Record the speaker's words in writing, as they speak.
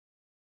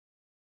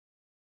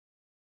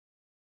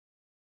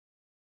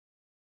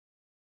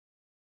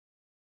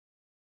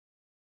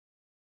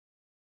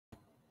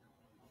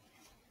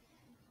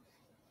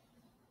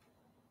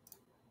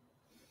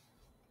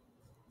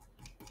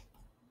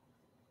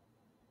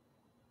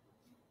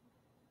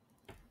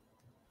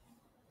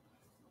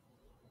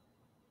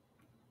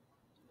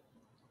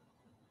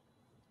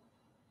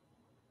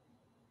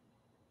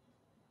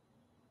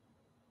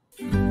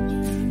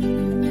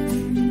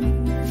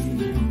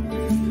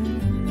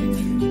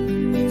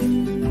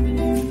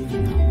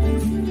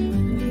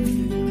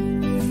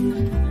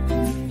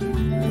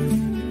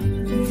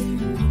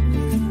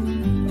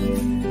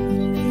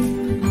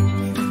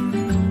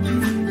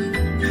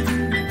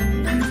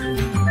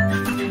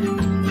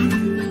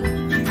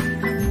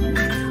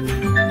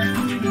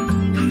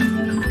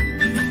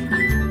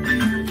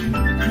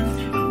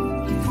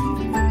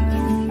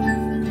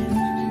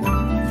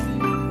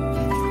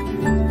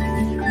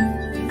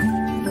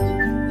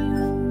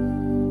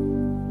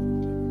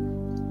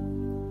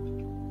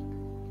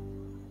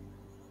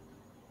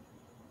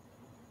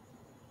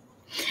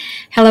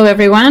Hello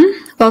everyone,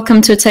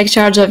 welcome to Take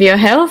Charge of Your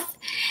Health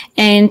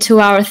and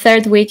to our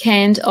third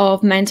weekend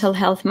of Mental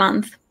Health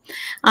Month.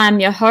 I'm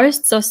your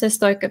host, Zose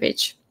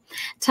Stojkovic.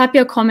 Type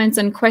your comments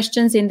and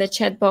questions in the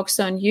chat box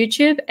on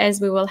YouTube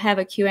as we will have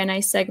a Q&A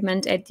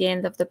segment at the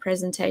end of the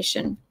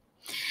presentation.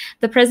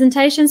 The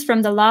presentations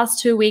from the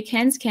last 2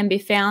 weekends can be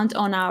found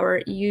on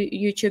our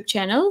YouTube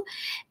channel,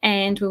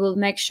 and we will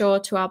make sure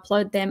to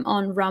upload them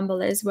on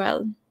Rumble as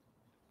well.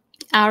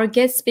 Our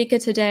guest speaker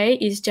today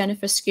is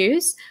Jenifer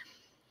Skues.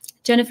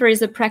 Jenifer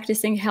is a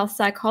practicing health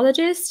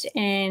psychologist,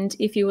 and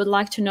if you would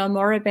like to know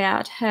more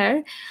about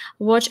her,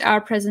 watch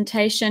our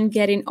presentation,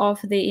 Getting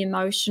Off the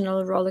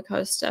Emotional Roller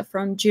Coaster,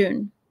 from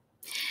June.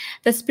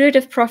 The Spirit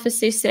of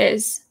Prophecy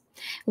says,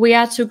 "We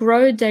are to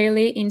grow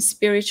daily in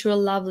spiritual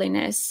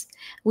loveliness.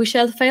 We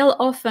shall fail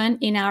often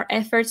in our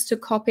efforts to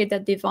copy the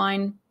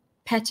divine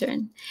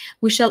pattern.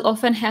 We shall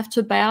often have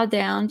to bow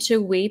down to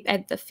weep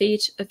at the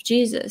feet of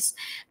Jesus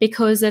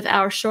because of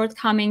our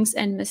shortcomings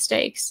and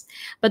mistakes.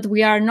 But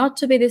we are not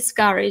to be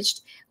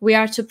discouraged. We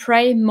are to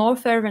pray more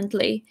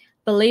fervently,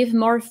 believe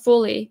more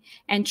fully,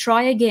 and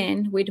try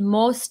again with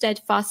more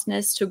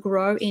steadfastness to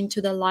grow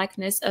into the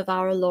likeness of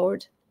our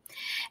Lord.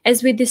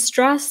 As we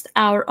distrust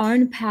our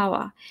own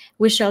power,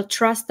 we shall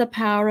trust the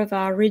power of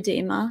our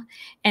Redeemer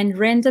and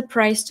render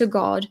praise to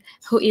God,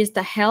 who is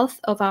the health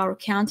of our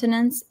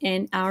countenance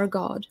and our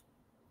God.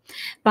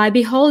 By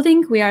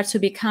beholding, we are to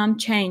become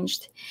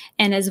changed,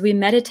 and as we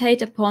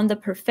meditate upon the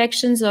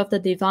perfections of the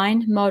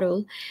divine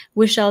model,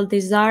 we shall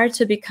desire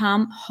to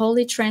become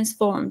wholly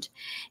transformed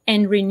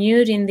and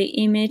renewed in the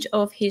image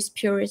of his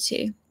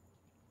purity.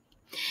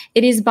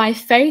 It is by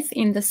faith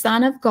in the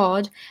Son of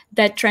God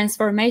that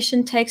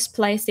transformation takes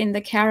place in the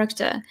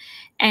character,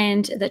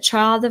 and the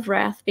child of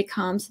wrath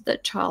becomes the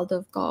child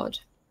of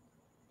God."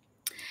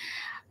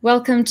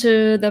 Welcome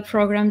to the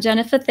program,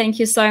 Jenifer. Thank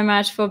you so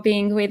much for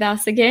being with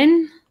us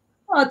again.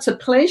 Oh, it's a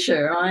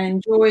pleasure. I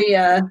enjoy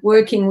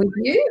working with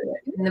you,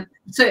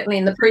 certainly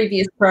in the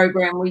previous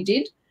program we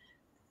did.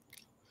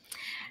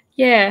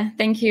 Yeah,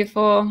 thank you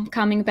for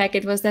coming back.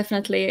 It was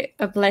definitely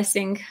a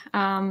blessing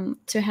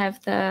to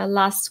have the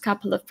last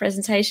couple of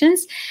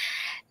presentations.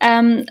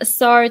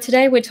 So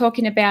today we're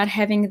talking about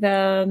having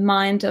the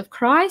mind of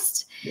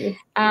Christ. Yes.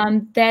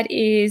 That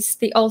is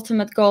the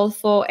ultimate goal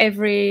for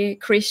every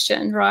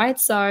Christian, right?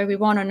 So we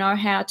want to know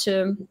how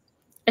to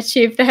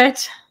achieve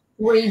that.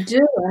 We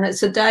do, and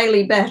it's a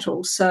daily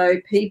battle. So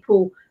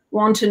people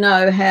want to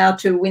know how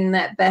to win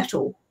that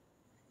battle.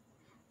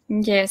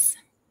 Yes.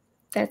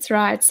 That's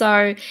right.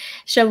 So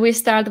shall we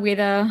start with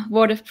a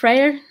word of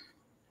prayer?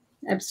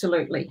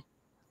 Absolutely.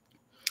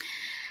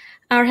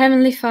 Our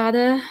Heavenly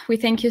Father, we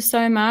thank you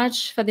so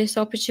much for this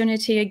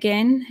opportunity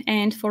again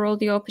and for all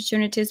the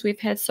opportunities we've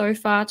had so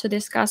far to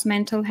discuss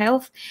mental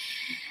health.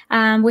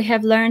 We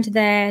have learned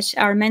that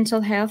our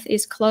mental health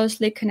is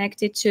closely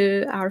connected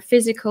to our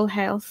physical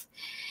health,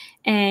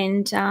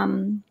 and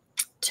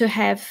to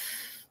have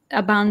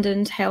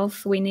abundant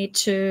health, we need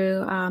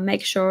to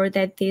make sure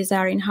that these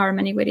are in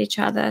harmony with each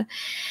other.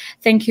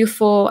 Thank you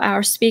for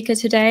our speaker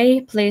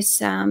today.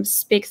 Please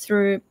speak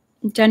through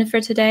Jenifer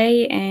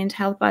today and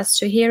help us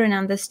to hear and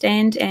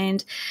understand,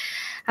 and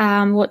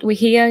what we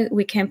hear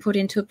we can put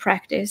into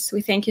practice.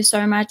 We thank you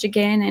so much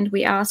again, and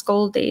we ask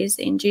all these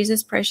in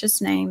Jesus' precious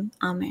name.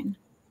 Amen.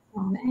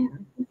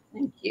 Amen.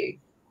 Thank you.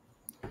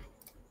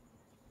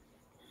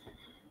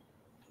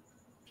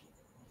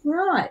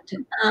 Right.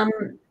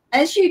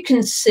 As you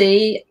can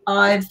see,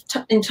 I've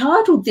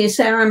entitled this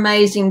Our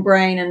Amazing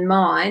Brain and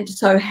Mind.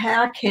 So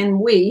how can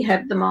we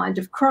have the mind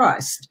of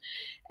Christ?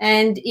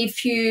 And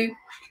if you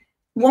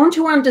want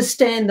to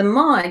understand the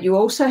mind, you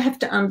also have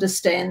to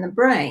understand the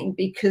brain,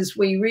 because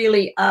we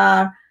really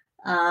are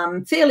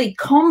fairly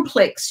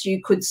complex,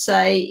 you could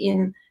say,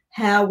 in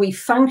how we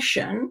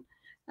function,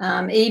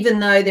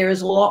 even though there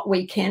is a lot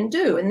we can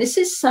do. And this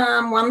is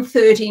Psalm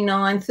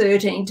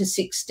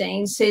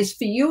 139:13-16 says,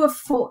 for you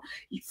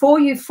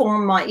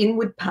formed my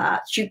inward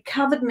parts, you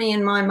covered me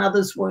in my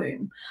mother's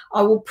womb.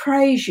 I will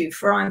praise you,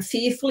 for I am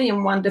fearfully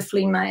and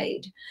wonderfully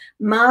made.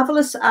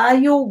 Marvelous are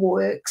your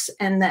works,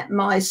 and that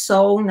my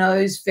soul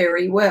knows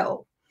very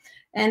well.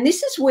 And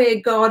this is where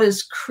God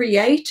has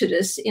created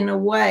us in a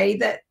way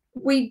that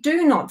we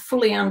do not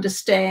fully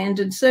understand,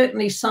 and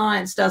certainly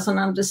science doesn't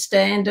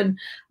understand. And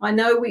I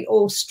know we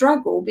all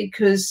struggle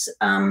because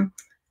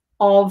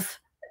of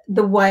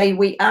the way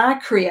we are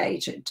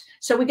created.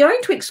 So we're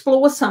going to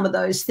explore some of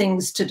those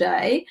things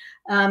today.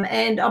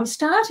 And I'm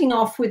starting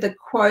off with a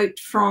quote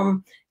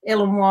from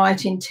Ellen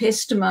White in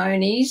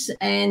Testimonies,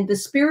 and the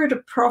spirit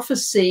of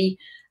prophecy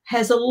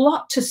has a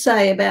lot to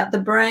say about the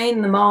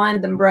brain, the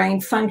mind, and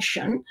brain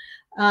function,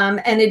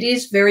 and it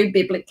is very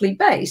biblically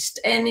based.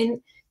 And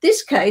in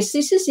this case,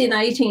 this is in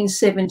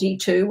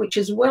 1872, which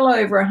is well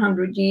over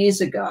 100 years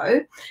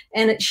ago,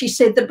 and she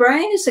said, the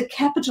brain is the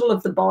capital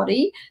of the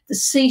body, the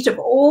seat of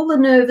all the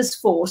nervous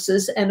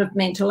forces and of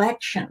mental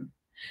action.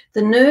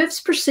 The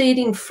nerves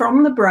proceeding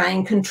from the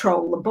brain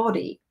control the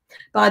body.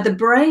 By the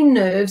brain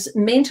nerves,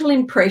 mental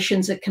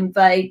impressions are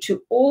conveyed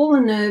to all the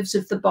nerves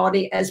of the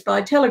body as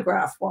by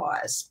telegraph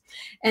wires,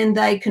 and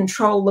they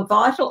control the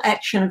vital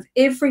action of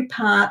every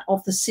part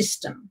of the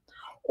system.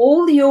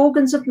 All the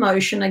organs of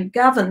motion are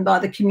governed by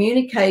the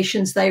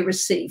communications they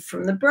receive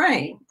from the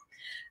brain.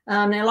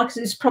 Now, like I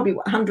said, this is probably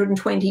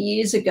 120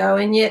 years ago,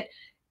 and yet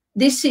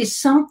this is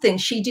something,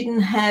 she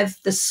didn't have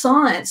the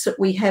science that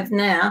we have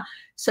now,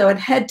 so it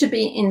had to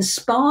be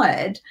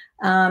inspired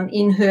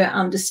in her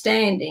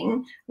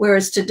understanding,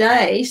 whereas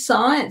today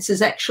science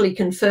is actually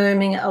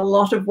confirming a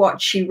lot of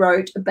what she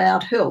wrote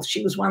about health.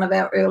 She was one of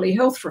our early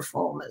health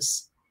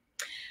reformers.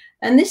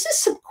 And this is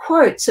some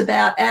quotes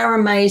about our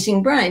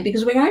amazing brain,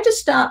 because we're going to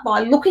start by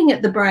looking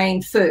at the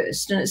brain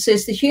first. And it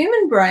says, the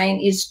human brain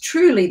is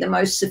truly the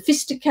most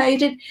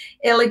sophisticated,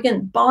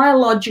 elegant,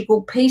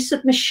 biological piece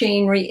of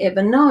machinery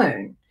ever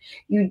known.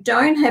 You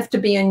don't have to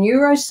be a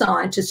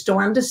neuroscientist to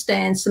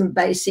understand some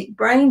basic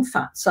brain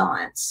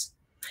science.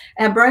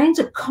 Our brains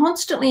are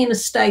constantly in a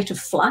state of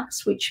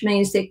flux, which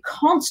means they're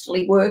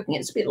constantly working.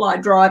 It's a bit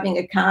like driving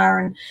a car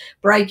and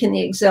braking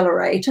the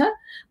accelerator.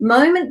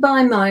 Moment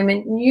by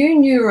moment, new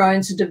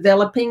neurons are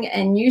developing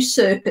and new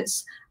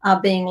circuits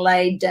are being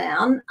laid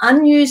down.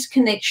 Unused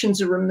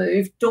connections are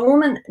removed,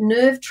 dormant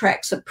nerve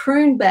tracts are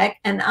pruned back,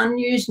 and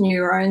unused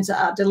neurons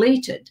are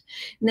deleted.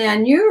 Now,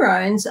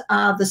 neurons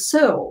are the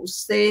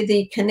cells. They're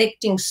the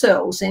connecting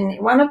cells.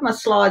 In one of my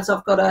slides,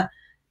 I've got a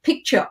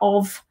picture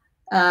of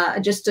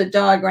just a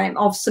diagram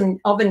of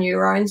a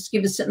neurons to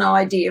give us an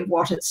idea of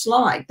what it's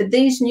like. But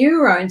these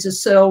neurons are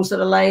cells that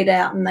are laid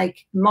out and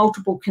make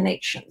multiple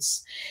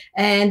connections.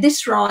 And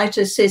this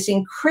writer says,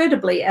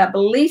 incredibly, our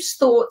beliefs,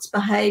 thoughts,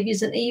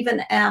 behaviours, and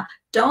even our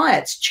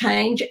diets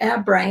change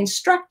our brain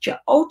structure,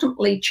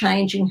 ultimately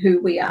changing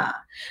who we are.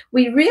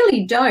 We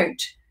really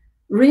don't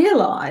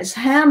realize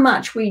how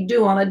much we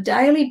do on a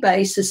daily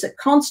basis that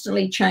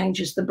constantly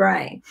changes the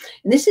brain.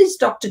 And this is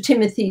Dr.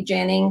 Timothy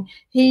Jennings.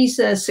 He's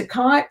a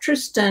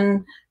psychiatrist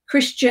and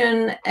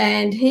Christian,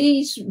 and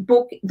his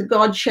book, The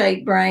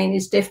God-Shaped Brain,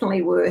 is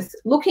definitely worth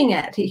looking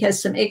at. He has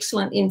some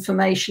excellent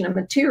information and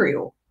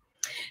material.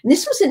 And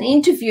this was an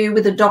interview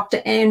with a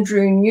Dr.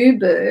 Andrew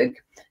Newberg,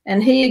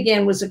 and he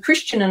again was a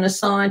Christian and a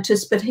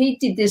scientist, but he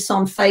did this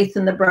on faith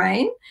in the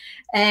brain.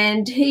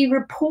 And he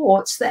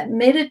reports that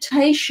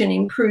meditation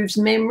improves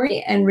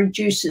memory and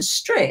reduces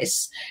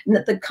stress, and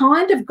that the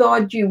kind of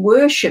God you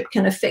worship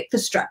can affect the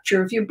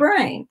structure of your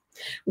brain.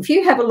 If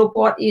you have a look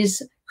what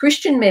is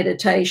Christian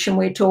meditation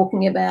we're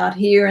talking about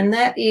here, and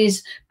that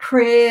is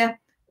prayer,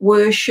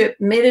 worship,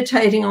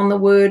 meditating on the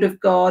Word of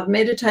God,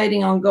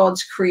 meditating on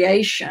God's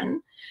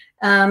creation.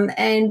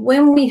 And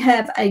when we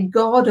have a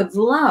God of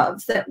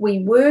love that we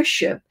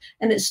worship,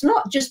 and it's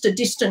not just a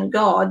distant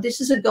God,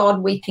 this is a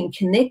God we can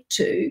connect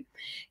to,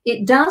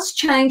 it does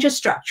change a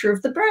structure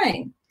of the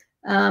brain.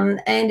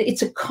 And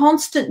it's a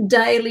constant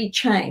daily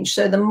change.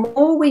 So the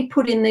more we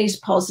put in these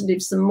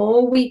positives, the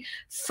more we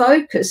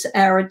focus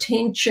our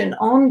attention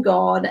on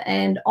God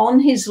and on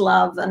his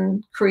love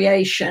and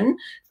creation,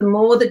 the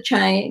more the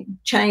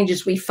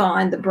changes we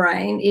find the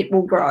brain, it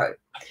will grow.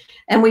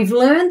 And we've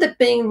learned that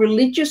being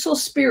religious or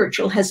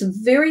spiritual has a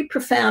very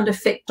profound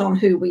effect on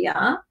who we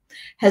are,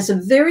 has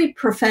a very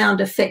profound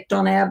effect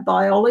on our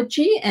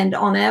biology and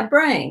on our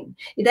brain.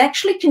 It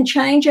actually can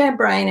change our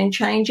brain and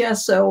change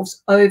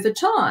ourselves over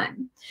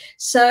time.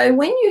 So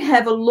when you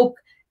have a look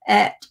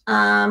at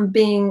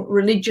being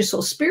religious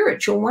or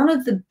spiritual, one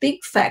of the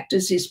big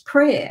factors is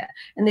prayer.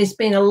 And there's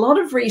been a lot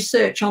of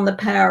research on the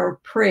power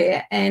of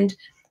prayer, and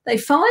they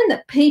find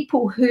that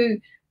people who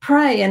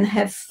pray and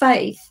have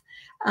faith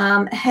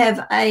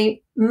have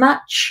a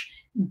much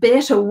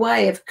better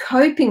way of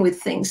coping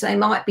with things. They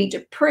might be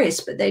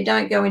depressed, but they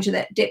don't go into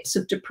that depths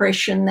of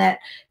depression that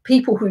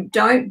people who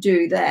don't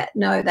do that,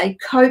 no, they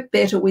cope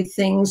better with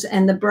things,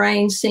 and the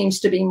brain seems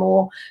to be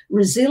more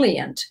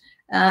resilient.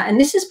 And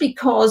this is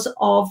because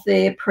of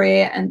their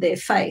prayer and their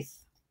faith.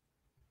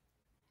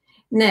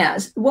 Now,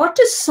 what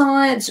does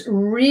science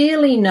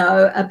really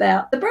know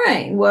about the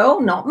brain?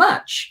 Well, not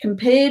much.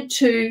 Compared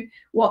to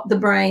what the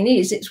brain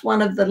is, it's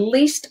one of the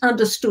least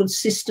understood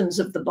systems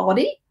of the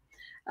body.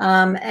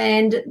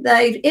 And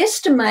they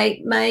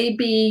estimate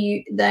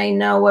maybe they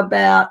know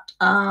about,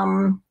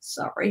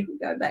 sorry, we'll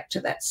go back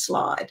to that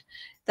slide.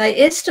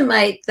 They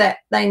estimate that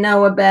they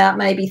know about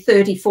maybe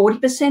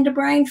 30–40% of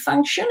brain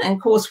function. And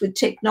of course, with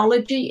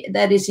technology,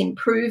 that is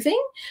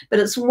improving. But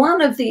it's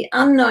one of the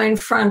unknown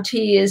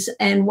frontiers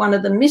and one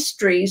of the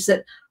mysteries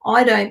that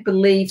I don't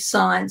believe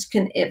science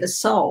can ever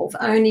solve.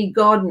 Only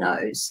God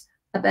knows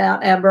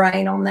about our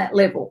brain on that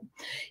level.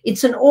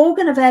 It's an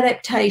organ of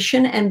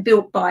adaptation and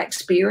built by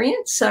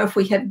experience. So if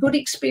we have good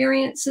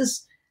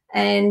experiences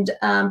and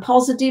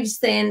positives,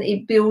 then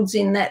it builds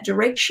in that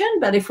direction.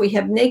 But if we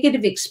have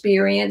negative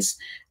experience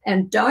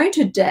and don't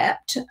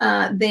adapt,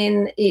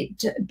 then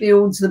it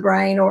builds the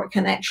brain, or it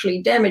can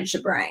actually damage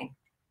the brain.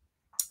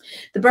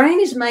 The brain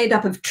is made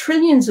up of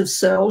trillions of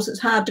cells. It's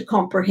hard to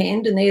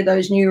comprehend, and they're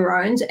those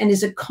neurons, and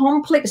is a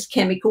complex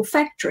chemical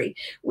factory.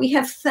 We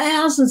have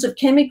thousands of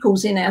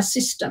chemicals in our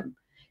system.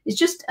 It's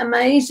just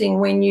amazing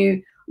when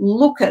you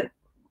look at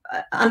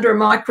under a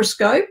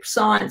microscope.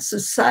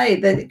 Scientists say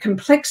that the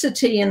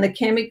complexity in the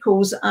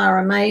chemicals are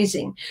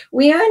amazing.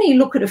 We only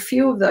look at a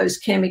few of those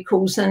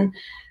chemicals, and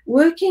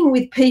working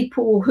with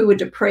people who are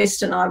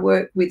depressed, and I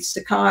work with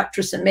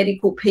psychiatrists and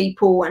medical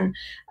people, and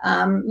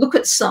look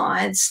at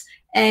science,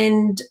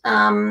 and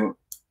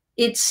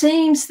it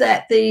seems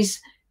that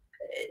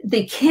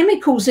the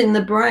chemicals in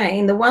the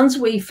brain, the ones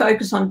we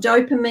focus on,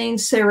 dopamine,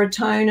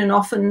 serotonin,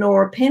 often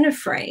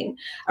norepinephrine,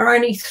 are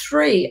only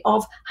 3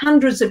 of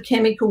hundreds of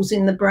chemicals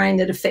in the brain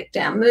that affect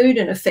our mood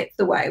and affect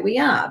the way we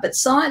are. But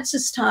science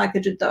has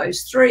targeted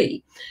those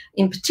 3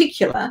 in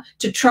particular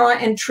to try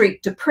and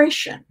treat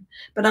depression.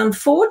 But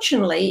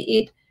unfortunately,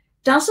 it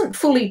doesn't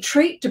fully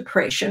treat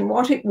depression.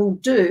 What it will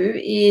do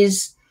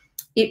is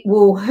it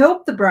will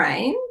help the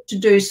brain to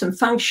do some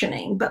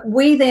functioning, but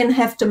we then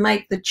have to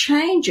make the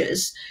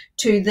changes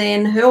to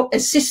then help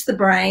assist the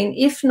brain.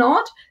 If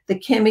not, the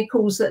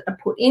chemicals that are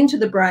put into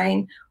the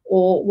brain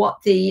or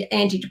what the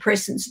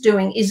antidepressant's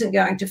doing isn't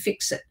going to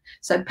fix it.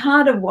 So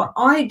part of what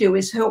I do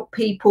is help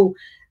people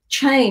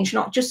change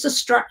not just the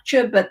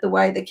structure, but the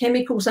way the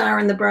chemicals are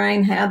in the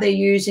brain, how they're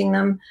using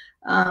them.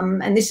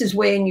 And this is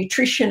where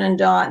nutrition and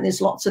diet, and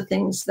there's lots of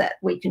things that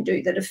we can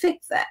do that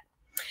affect that.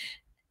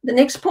 The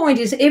next point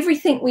is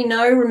everything we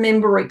know,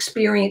 remember, or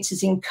experience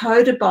is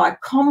encoded by a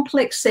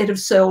complex set of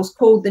cells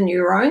called the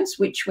neurons,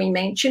 which we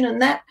mentioned.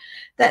 And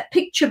that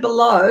picture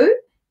below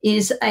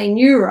is a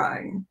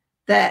neuron.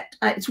 That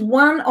it's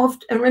one of,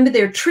 and remember,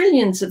 there are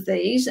trillions of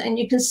these, and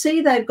you can see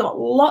they've got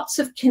lots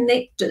of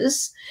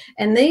connectors,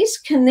 and these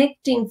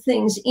connecting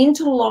things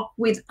interlock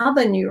with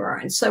other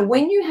neurons. So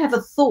when you have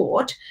a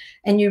thought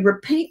and you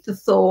repeat the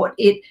thought,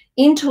 it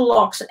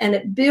interlocks and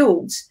it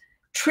builds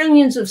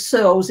trillions of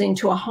cells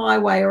into a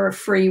highway or a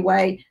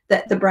freeway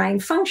that the brain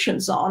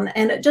functions on.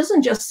 And it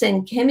doesn't just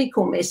send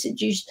chemical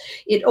messages,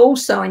 it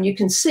also, and you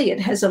can see it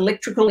has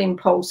electrical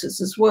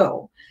impulses as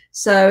well.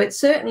 So it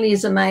certainly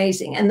is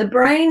amazing. And the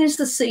brain is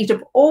the seat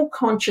of all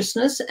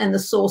consciousness and the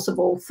source of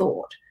all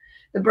thought.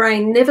 The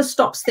brain never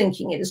stops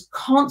thinking. It is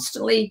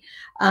constantly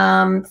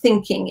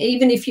thinking.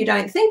 Even if you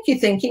don't think you're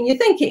thinking, you're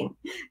thinking.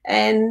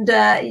 And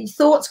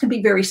thoughts can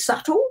be very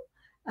subtle.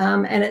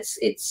 And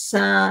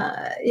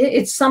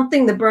it's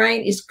something, the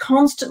brain is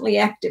constantly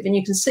active, and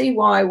you can see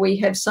why we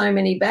have so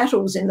many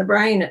battles in the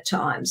brain at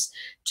times.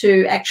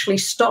 To actually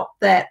stop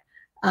that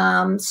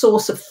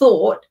source of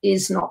thought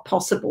is not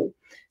possible.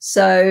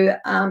 So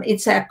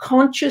it's our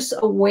conscious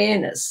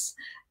awareness,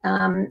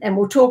 and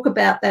we'll talk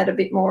about that a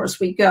bit more as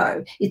we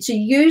go. It's a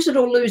use it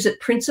or lose it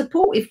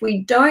principle. If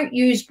we don't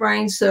use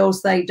brain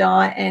cells, they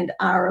die and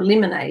are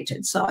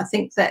eliminated. So I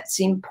think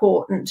that's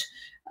important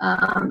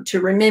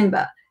to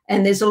remember.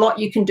 And there's a lot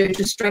you can do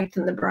to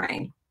strengthen the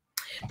brain.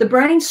 The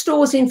brain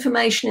stores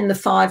information in the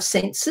 5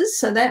 senses.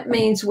 So that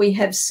means we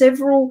have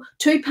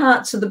 2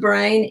 parts of the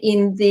brain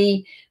in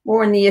the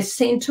more in the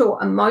essential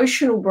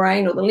emotional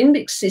brain, or the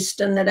limbic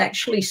system, that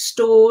actually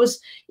stores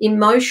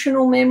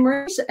emotional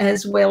memories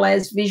as well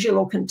as visual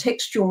or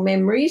contextual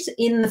memories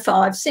in the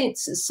 5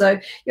 senses. So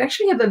you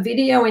actually have a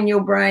video in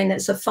your brain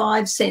that's a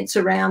 5 sense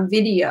around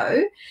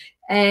video,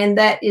 and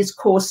that is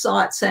called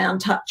sight,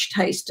 sound, touch,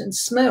 taste, and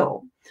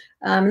smell.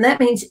 That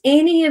means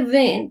any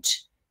event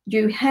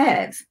you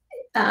have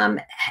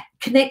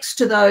connects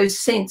to those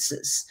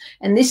senses.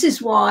 And this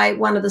is why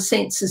one of the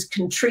senses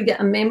can trigger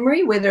a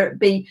memory, whether it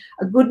be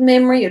a good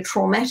memory, a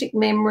traumatic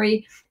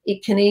memory.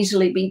 It can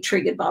easily be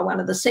triggered by one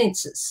of the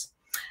senses.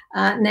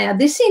 Now,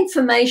 this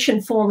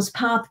information forms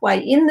pathway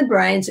in the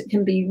brains that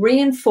can be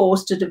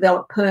reinforced to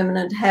develop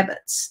permanent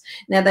habits.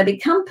 Now, they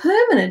become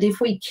permanent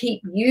if we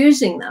keep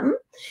using them.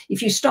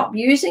 If you stop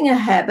using a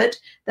habit,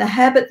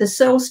 the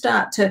cells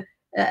start to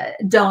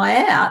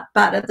die out,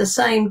 but at the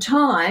same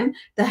time,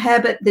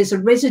 there's a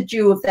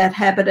residue of that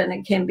habit, and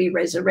it can be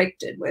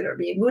resurrected, whether it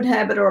be a good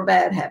habit or a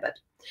bad habit.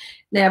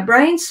 Now,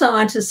 brain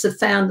scientists have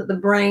found that the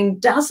brain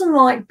doesn't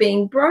like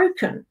being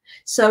broken,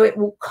 so it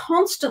will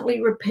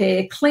constantly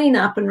repair, clean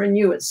up, and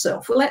renew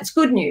itself. Well, that's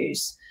good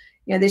news.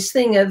 You know, this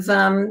thing of,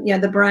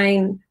 the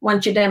brain,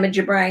 once you damage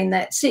your brain,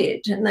 that's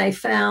it. And they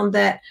found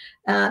that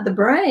the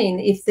brain,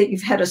 if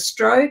you've had a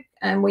stroke,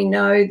 and we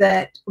know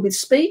that with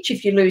speech,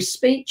 if you lose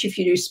speech, if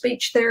you do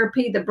speech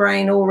therapy, the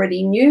brain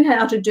already knew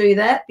how to do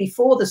that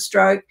before the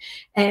stroke.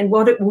 And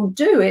what it will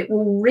do, it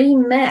will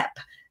remap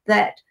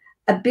that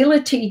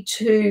ability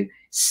to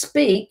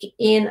speak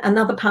in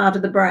another part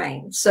of the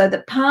brain. So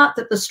the part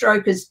that the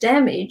stroke has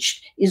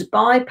damaged is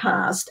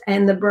bypassed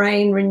and the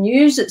brain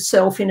renews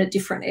itself in a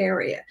different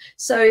area.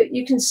 So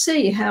you can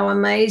see how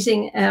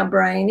amazing our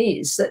brain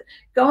is, that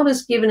God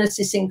has given us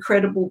this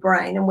incredible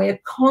brain and we're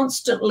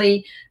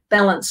constantly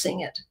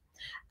balancing it.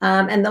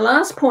 And the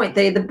last point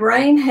there, the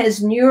brain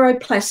has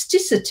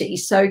neuroplasticity,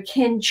 so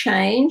can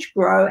change,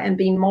 grow, and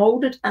be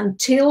molded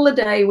until the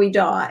day we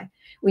die.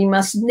 We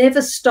must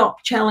never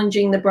stop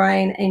challenging the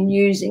brain and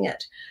using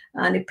it.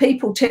 And if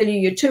people tell you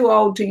you're too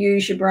old to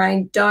use your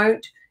brain,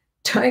 don't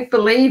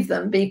believe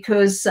them,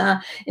 because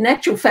in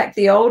actual fact,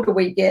 the older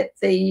we get,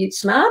 the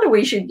smarter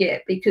we should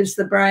get, because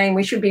the brain,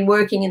 we should be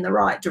working in the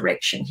right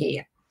direction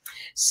here.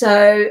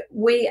 So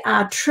we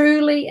are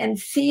truly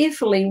and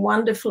fearfully,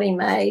 wonderfully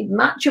made,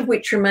 much of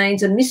which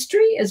remains a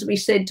mystery, as we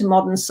said, to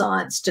modern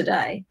science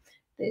today.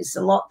 There's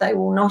a lot they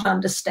will not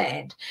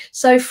understand.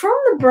 So from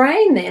the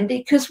brain then,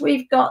 because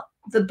we've got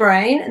the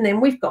brain and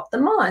then we've got the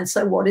mind.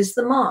 So what is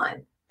the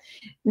mind?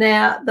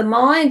 Now, the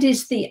mind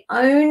is the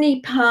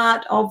only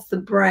part of the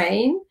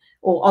brain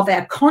or of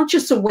our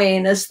conscious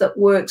awareness that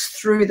works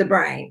through the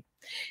brain.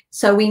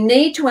 So we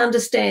need to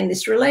understand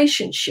this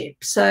relationship.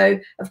 So,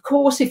 of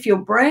course, if you're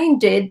brain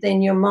dead,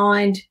 then your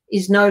mind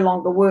is no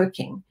longer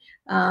working.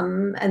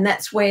 And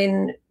that's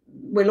when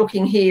we're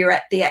looking here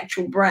at the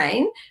actual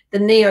brain. The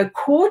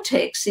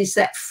neocortex is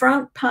that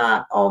front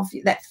part of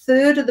that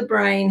third of the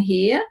brain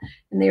here.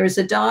 And there is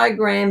a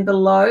diagram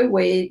below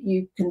where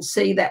you can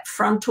see that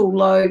frontal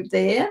lobe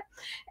there.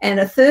 And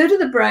a third of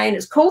the brain,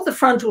 it's called the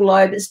frontal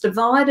lobe. It's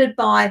divided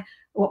by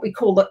what we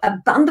call a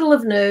bundle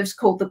of nerves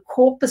called the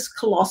corpus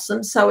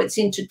callosum. So it's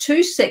into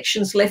two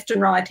sections, left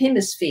and right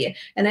hemisphere.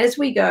 And as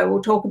we go,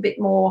 we'll talk a bit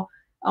more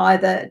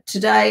either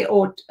today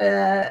or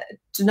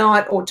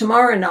tonight or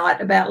tomorrow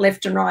night about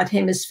left and right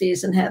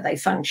hemispheres and how they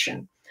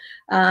function.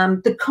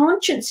 The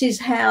conscience is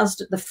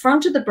housed at the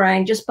front of the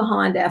brain, just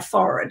behind our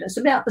forehead. It's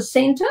about the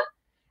center.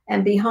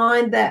 And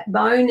behind that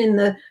bone in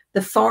the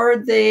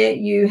forehead there,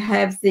 you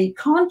have the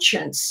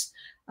conscience,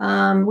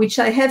 which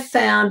they have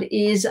found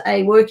is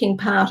a working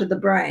part of the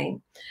brain.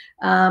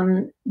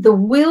 The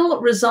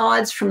will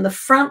resides from the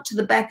front to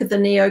the back of the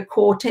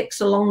neocortex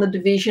along the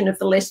division of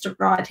the left and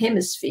right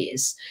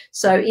hemispheres.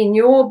 So in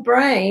your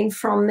brain,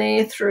 from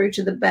there through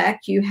to the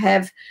back, you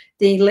have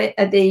the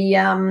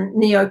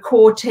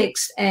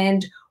neocortex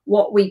and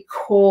what we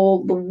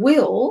call the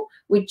will,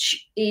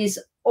 which is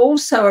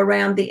also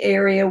around the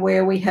area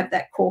where we have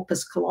that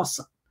corpus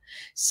callosum.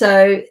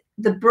 So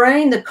the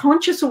brain, the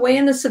conscious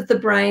awareness of the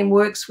brain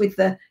works with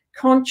the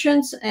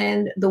conscience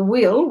and the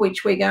will,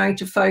 which we're going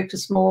to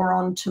focus more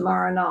on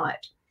tomorrow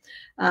night.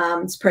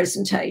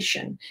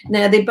 Presentation.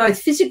 Now, they're both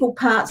physical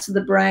parts of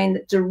the brain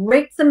that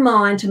direct the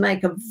mind to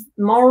make a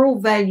moral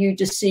value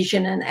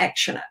decision and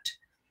action it.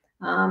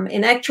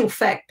 In actual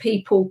fact,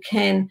 people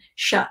can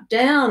shut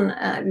down,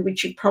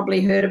 which you've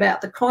probably heard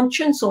about, the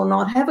conscience, or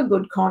not have a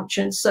good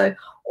conscience. So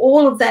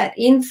all of that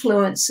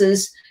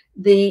influences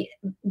the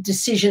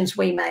decisions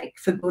we make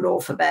for good or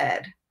for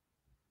bad.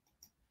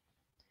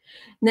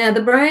 Now,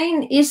 the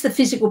brain is the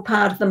physical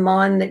part of the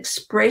mind that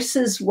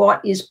expresses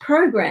what is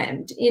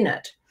programmed in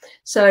it.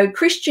 So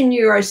Christian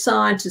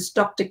neuroscientist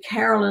Dr.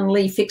 Carolyn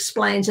Leaf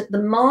explains that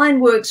the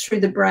mind works through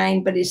the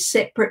brain but is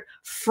separate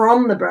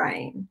from the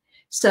brain.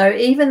 So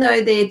even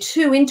though they're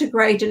two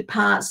integrated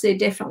parts, they're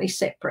definitely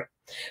separate.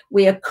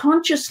 We are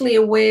consciously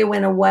aware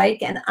when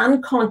awake and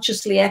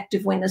unconsciously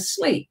active when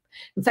asleep.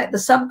 In fact, the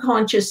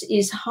subconscious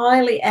is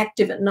highly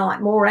active at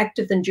night, more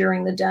active than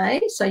during the day.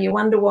 So you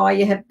wonder why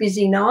you have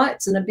busy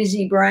nights and a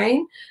busy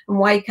brain and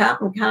wake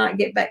up and can't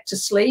get back to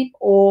sleep,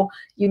 or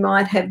you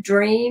might have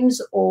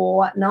dreams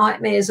or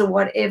nightmares or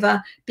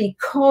whatever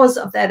because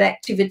of that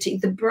activity.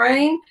 The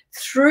brain,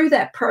 through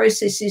that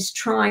process, is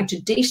trying to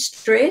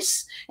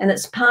de-stress, and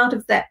it's part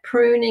of that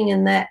pruning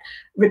and that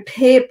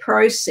repair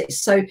process.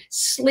 So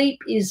sleep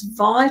is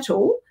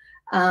vital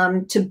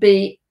to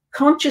be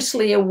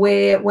consciously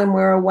aware when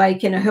we're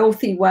awake in a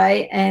healthy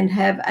way and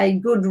have a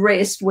good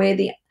rest where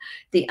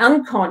the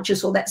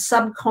unconscious or that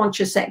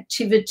subconscious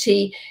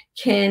activity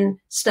can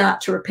start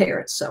to repair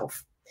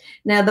itself.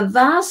 Now, the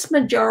vast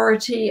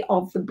majority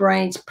of the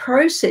brain's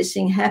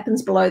processing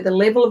happens below the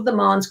level of the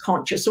mind's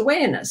conscious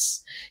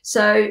awareness.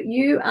 So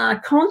you are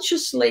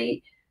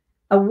consciously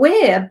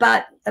aware,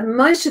 but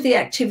most of the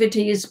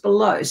activity is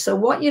below. So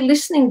what you're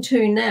listening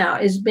to now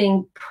is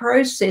being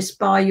processed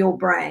by your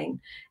brain,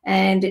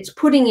 and it's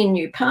putting in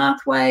new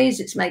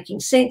pathways, it's making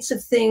sense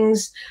of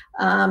things.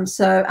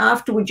 So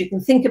afterwards you can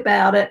think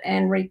about it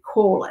and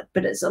recall it,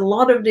 but a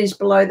lot of it is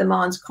below the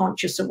mind's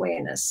conscious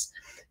awareness.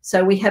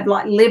 So we have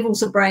like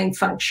levels of brain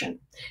function.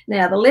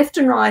 Now, the left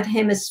and right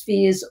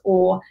hemispheres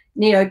or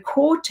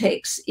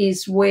neocortex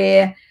is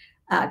where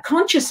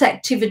conscious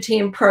activity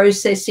and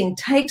processing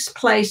takes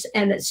place,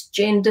 and it's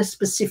gender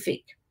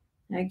specific.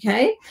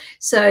 Okay,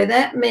 so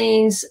that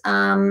means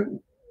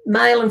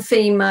male and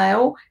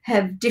female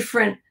have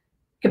different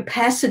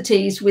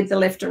capacities with the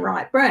left and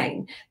right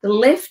brain. The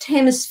left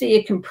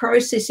hemisphere can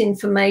process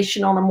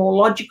information on a more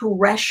logical,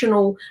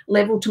 rational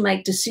level to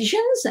make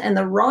decisions, and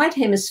the right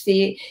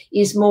hemisphere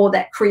is more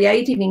that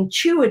creative,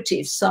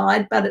 intuitive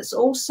side, but it's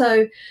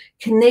also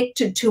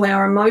connected to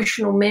our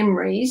emotional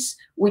memories,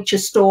 which are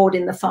stored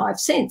in the five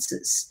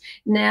senses.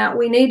 Now,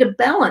 we need a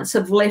balance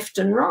of left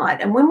and right,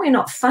 and when we're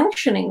not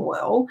functioning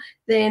well,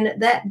 then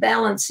that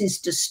balance is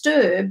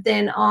disturbed.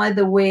 Then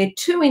either we're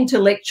too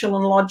intellectual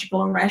and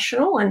logical and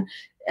rational and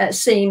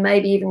seem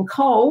maybe even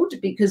cold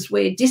because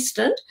we're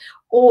distant,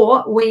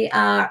 or we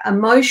are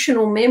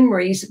emotional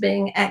memories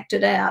being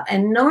acted out.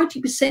 And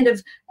 90%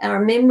 of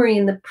our memory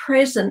in the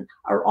present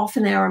are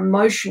often our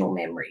emotional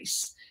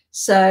memories.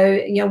 So,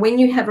 when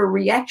you have a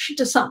reaction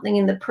to something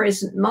in the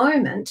present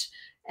moment,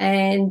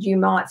 and you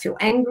might feel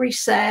angry,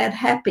 sad,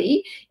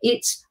 happy,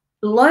 it's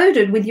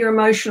loaded with your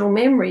emotional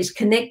memories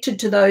connected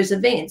to those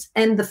events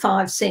and the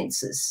five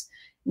senses.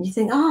 And you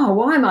think, oh,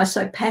 why am I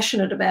so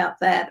passionate about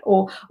that?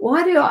 Or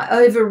why do I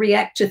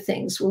overreact to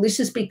things? Well, this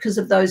is because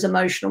of those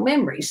emotional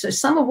memories. So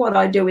some of what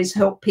I do is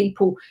help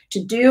people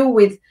to deal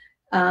with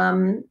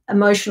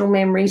emotional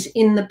memories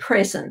in the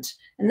present.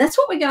 And that's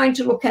what we're going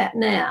to look at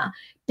now,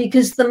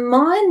 because the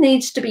mind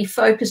needs to be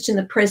focused in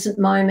the present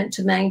moment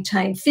to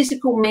maintain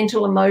physical,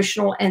 mental,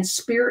 emotional, and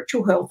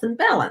spiritual health and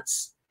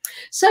balance.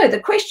 So the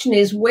question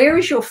is, where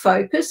is your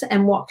focus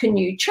and what can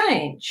you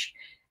change?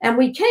 And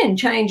we can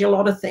change a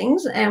lot of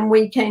things, and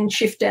we can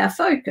shift our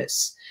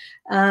focus.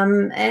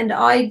 And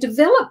I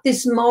developed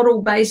this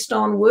model based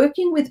on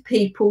working with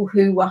people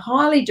who were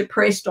highly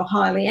depressed or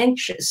highly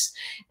anxious.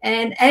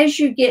 And as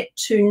you get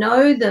to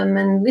know them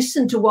and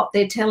listen to what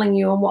they're telling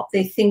you and what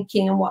they're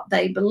thinking and what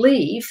they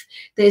believe,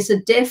 there's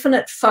a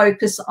definite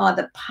focus,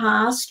 either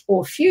past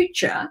or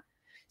future.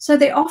 So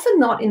they're often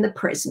not in the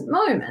present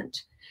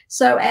moment.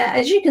 So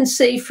as you can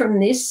see from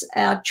this,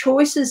 our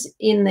choices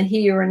in the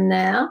here and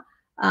now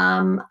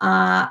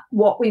are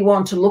what we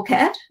want to look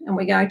at, and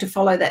we're going to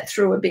follow that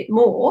through a bit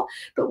more.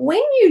 But when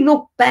you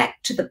look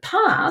back to the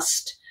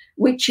past,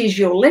 which is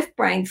your left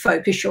brain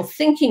focus, your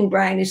thinking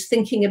brain is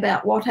thinking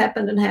about what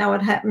happened and how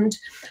it happened,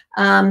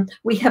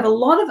 we have a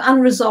lot of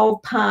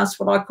unresolved past,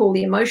 what I call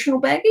the emotional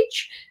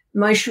baggage,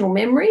 emotional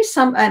memories,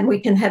 and we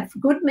can have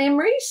good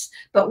memories,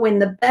 but when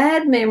the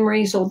bad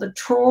memories or the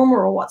trauma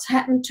or what's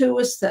happened to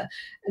us, the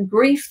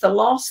grief, the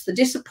loss, the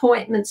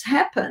disappointments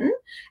happen,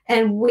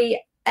 and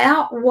we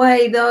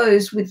outweigh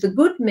those with the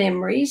good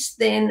memories,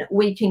 then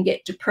we can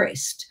get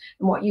depressed.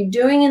 And what you're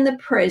doing in the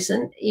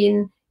present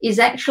is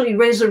actually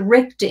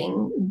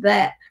resurrecting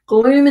that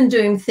gloom and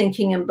doom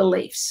thinking and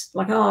beliefs.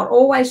 Like, oh, it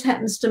always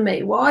happens to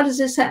me. Why does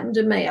this happen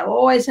to me? I've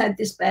always had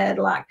this bad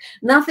luck.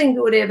 Nothing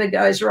good ever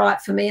goes right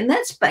for me. And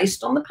that's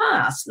based on the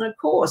past. And of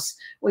course,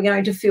 we're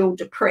going to feel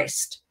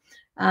depressed.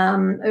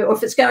 Or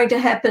if it's going to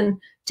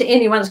happen to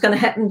anyone, it's going to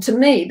happen to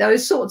me,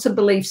 those sorts of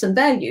beliefs and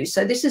values.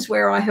 So this is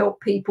where I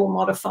help people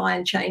modify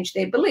and change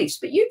their beliefs.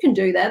 But you can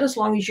do that as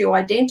long as you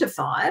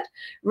identify it,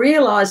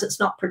 realize it's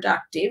not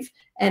productive,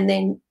 and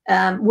then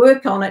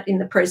work on it in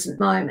the present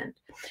moment.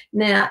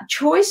 Now,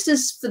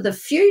 choices for the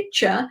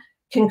future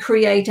can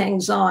create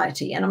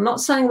anxiety. And I'm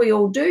not saying we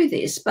all do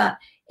this, but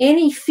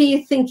any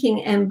fear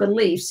thinking and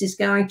beliefs is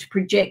going to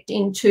project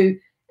into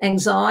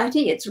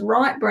anxiety. It's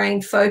right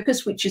brain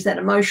focus, which is that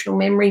emotional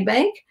memory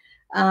bank.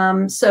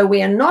 So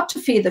we are not to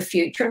fear the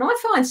future. And I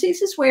find, see,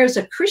 this is where as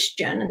a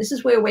Christian, and this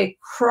is where we're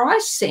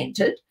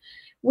Christ-centered,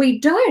 we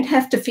don't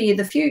have to fear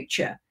the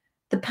future.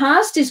 The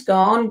past is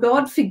gone,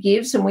 God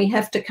forgives, and we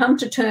have to come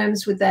to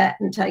terms with that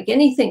and take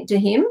anything to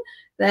him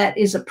that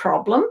is a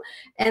problem.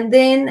 And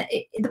then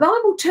the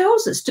Bible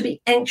tells us to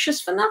be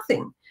anxious for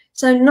nothing.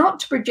 So not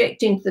to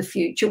project into the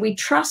future. We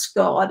trust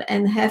God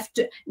and have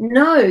to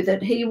know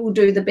that he will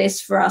do the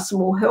best for us and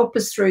will help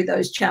us through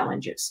those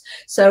challenges.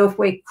 So if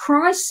we're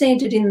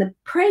Christ-centered in the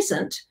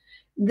present,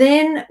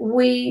 then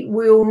we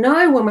will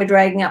know when we're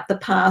dragging up the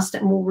past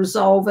and we'll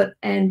resolve it,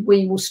 and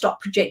we will stop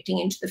projecting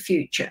into the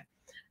future.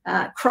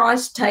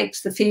 Christ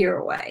takes the fear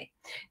away.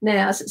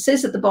 Now, as it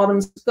says at the bottom,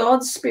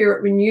 God's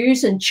Spirit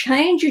renews and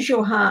changes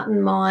your heart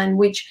and mind,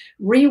 which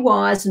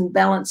rewires and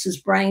balances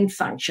brain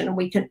function. And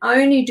we can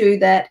only do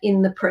that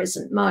in the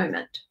present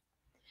moment.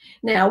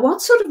 Now,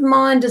 what sort of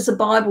mind does the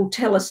Bible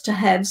tell us to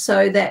have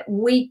so that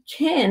we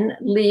can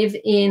live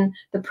in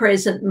the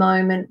present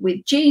moment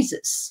with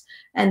Jesus?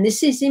 And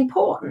this is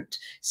important.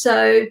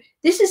 So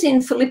this is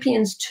in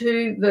Philippians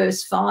 2,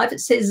 verse 5. It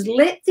says,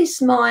 let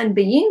this mind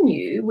be in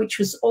you, which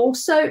was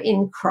also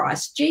in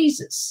Christ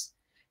Jesus.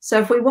 So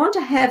if we want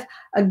to have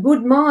a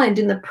good mind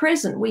in the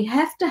present, we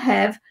have to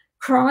have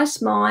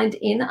Christ's mind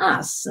in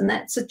us, and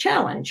that's a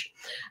challenge.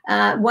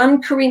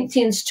 1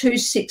 Corinthians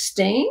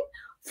 2:16,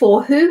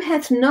 for who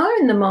hath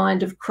known the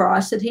mind of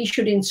Christ that he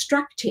should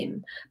instruct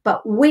him?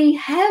 But we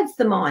have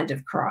the mind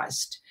of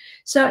Christ.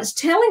 So it's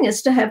telling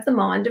us to have the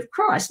mind of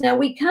Christ. Now,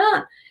 we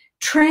can't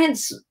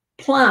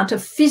transplant a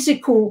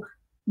physical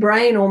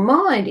brain or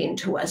mind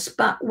into us,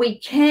 but we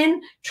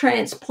can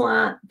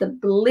transplant the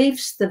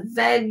beliefs, the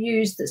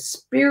values, the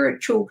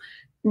spiritual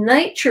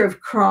nature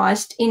of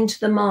Christ into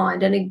the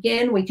mind. And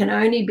again, we can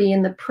only be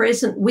in the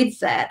present with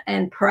that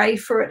and pray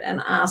for it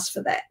and ask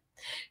for that.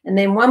 And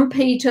then 1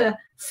 Peter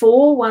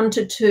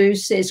 4:1-2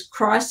 says,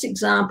 Christ's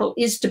example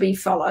is to be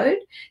followed.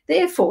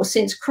 Therefore,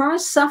 since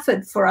Christ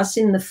suffered for us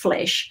in the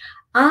flesh,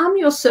 arm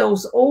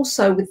yourselves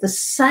also with the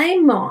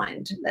same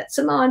mind, that's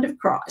the mind of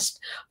Christ,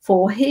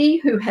 for he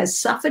who has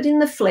suffered in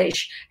the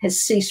flesh has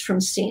ceased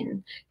from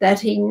sin, that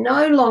he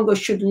no longer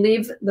should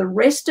live the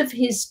rest of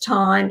his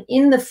time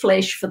in the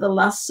flesh for the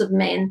lusts of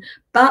men,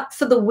 but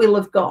for the will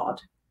of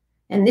God.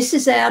 And this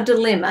is our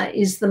dilemma.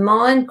 Is the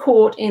mind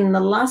caught in the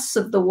lusts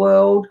of the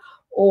world,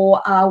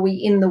 or are we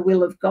in the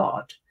will of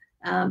God?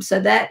 So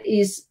that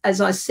is, as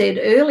I said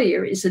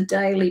earlier, is a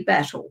daily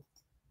battle.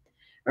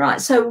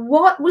 Right, so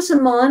what was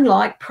the mind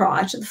like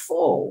prior to the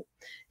fall?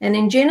 And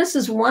in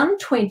Genesis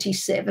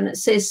 1:27, it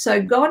says,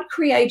 so God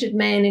created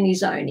man in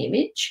his own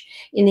image.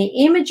 In the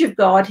image of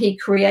God, he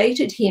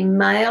created him,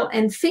 male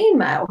and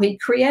female. He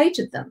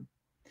created them.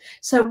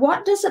 So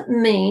what does it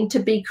mean to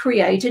be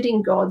created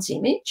in God's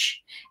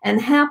image?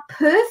 And how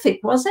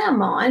perfect was our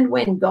mind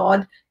when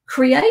God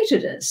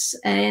created us?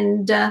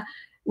 And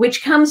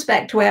which comes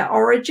back to our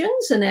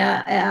origins and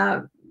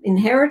our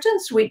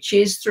inheritance, which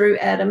is through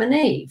Adam and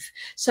Eve.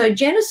 So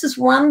Genesis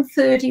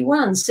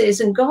 1:31 says,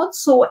 and God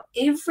saw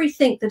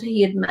everything that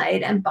he had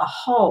made, and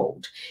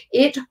behold,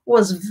 it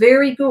was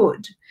very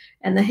good.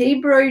 And the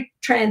Hebrew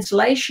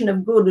translation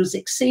of good was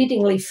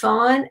exceedingly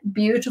fine,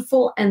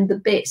 beautiful, and the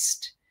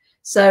best.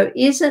 So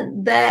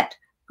isn't that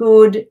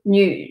good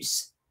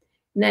news?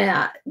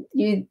 Now,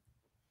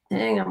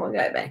 hang on, we'll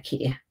go back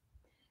here.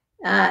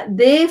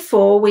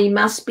 Therefore, we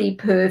must be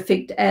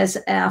perfect as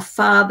our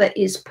Father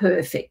is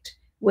perfect.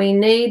 We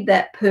need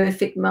that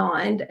perfect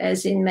mind,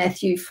 as in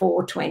Matthew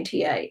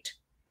 4:28.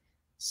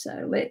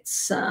 So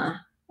let's,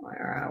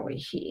 where are we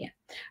here?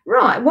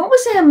 Right, what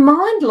was our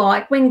mind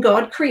like when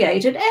God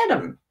created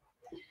Adam?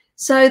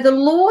 So the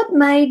Lord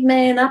made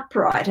man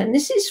upright, and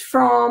this is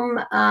from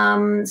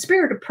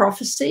Spirit of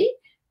Prophecy,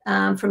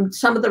 from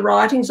some of the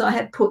writings. I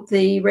have put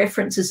the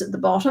references at the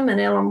bottom, and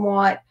Ellen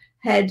White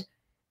had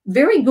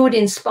very good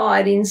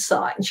inspired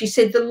insight. And she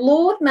said, the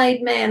Lord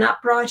made man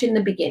upright in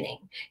the beginning.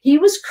 He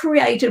was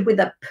created with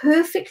a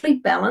perfectly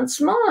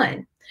balanced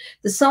mind.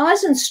 The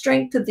size and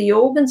strength of the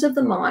organs of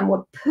the mind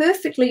were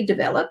perfectly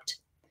developed.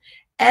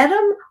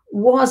 Adam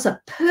was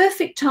a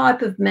perfect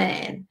type of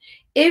man.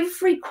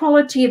 Every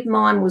quality of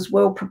mind was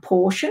well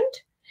proportioned,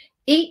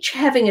 each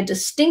having a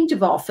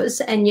distinctive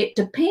office and yet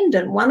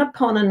dependent one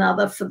upon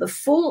another for the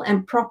full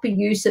and proper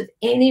use of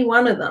any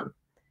one of them.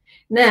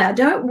 Now,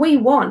 don't we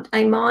want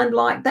a mind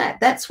like that?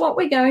 That's what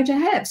we're going to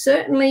have.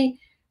 Certainly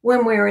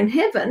when we're in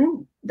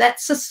heaven,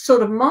 that's the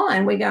sort of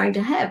mind we're going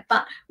to have.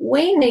 But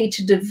we need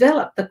to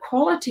develop the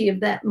quality of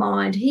that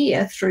mind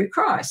here through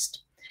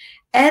Christ.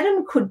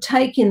 Adam could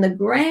take in the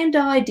grand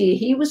idea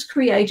he was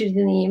created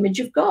in the image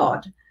of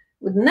God.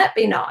 Wouldn't that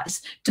be nice?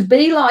 To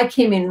be like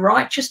him in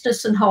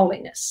righteousness and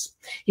holiness.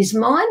 His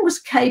mind was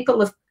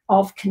capable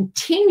of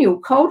continual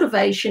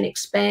cultivation,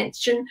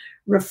 expansion,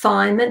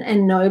 refinement,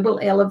 and noble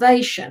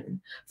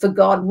elevation. For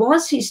God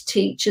was his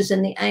teachers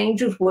and the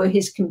angels were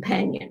his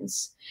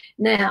companions.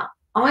 Now,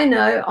 I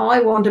know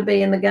I want to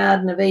be in the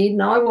Garden of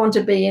Eden. I want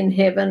to be in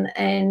heaven.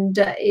 And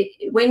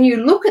when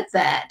you look at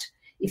that,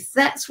 if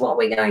that's what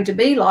we're going to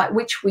be like,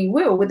 which we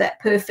will with that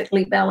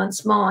perfectly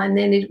balanced mind,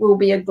 then it will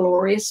be a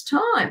glorious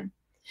time.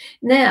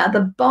 Now,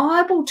 the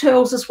Bible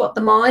tells us what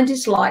the mind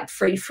is like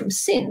free from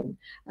sin.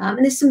 And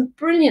there's some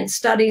brilliant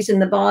studies in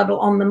the Bible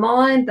on the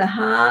mind, the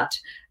heart,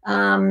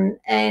 and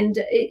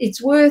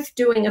it's worth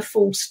doing a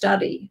full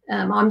study.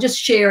 I'm just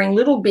sharing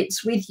little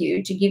bits with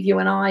you to give you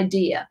an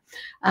idea.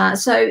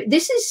 So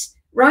this is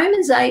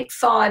Romans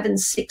 8:5 and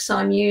 6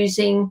 I'm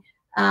using.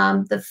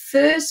 The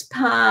first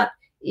part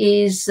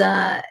is,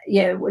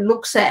 it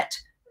looks at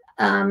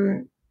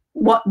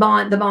what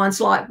the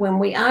mind's like when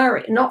we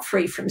are not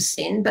free from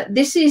sin. But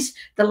this is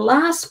the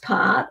last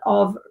part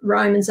of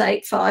Romans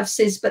 8:5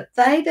 says, but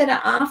they that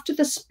are after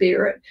the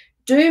Spirit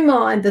do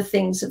mind the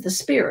things of the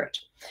Spirit.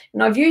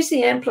 And I've used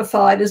the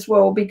Amplified as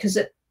well because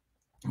it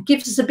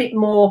gives us a bit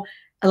more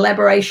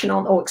elaboration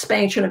on or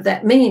expansion of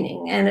that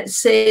meaning. And it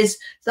says,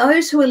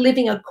 those who are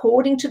living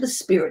according to the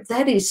Spirit,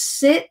 that is,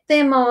 set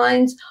their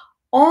minds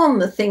on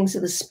the things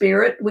of the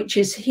Spirit, which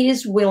is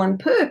his will and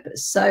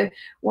purpose. So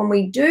when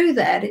we do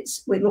that,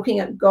 we're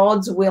looking at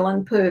God's will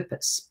and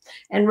purpose.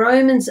 And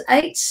Romans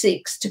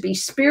 8:6, to be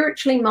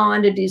spiritually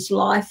minded is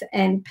life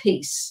and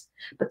peace.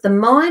 But the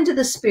mind of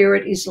the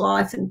Spirit is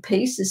life and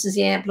peace. This is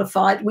the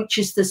Amplified, which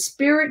is the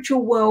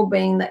spiritual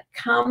well-being that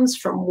comes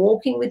from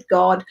walking with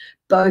God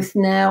both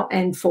now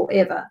and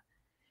forever.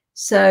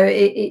 So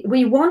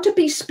we want to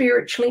be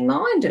spiritually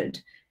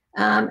minded.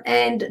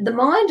 And the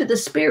mind of the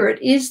Spirit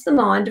is the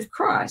mind of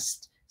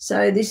Christ.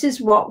 So this is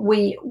what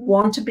we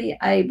want to be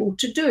able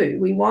to do.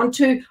 We want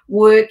to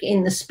work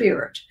in the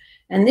Spirit.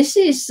 And this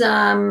is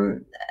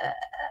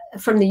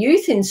from the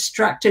youth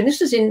instructor.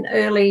 This was in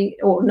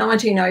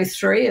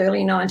 1903,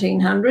 early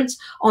 1900s,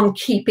 on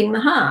keeping the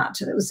heart.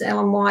 It was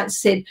Ellen White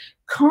said,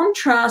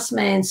 contrasts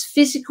man's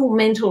physical,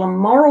 mental, and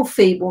moral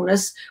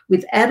feebleness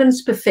with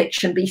Adam's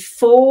perfection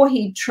before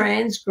he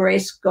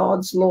transgressed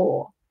God's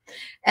law.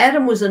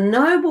 Adam was a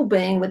noble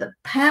being with a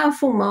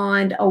powerful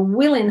mind, a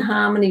will in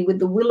harmony with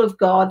the will of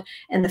God,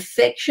 and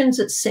affections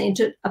that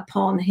centered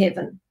upon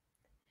heaven.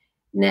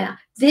 Now,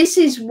 this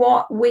is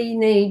what we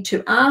need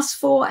to ask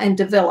for and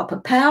develop: a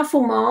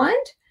powerful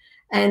mind,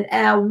 and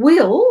our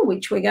will,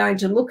 which we're going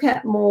to look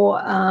at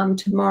more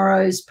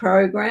tomorrow's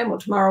program or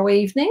tomorrow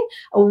evening,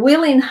 a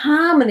will in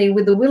harmony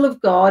with the will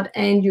of God,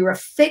 and your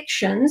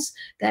affections,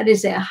 that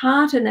is our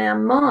heart and our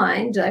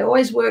mind, they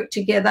always work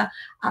together,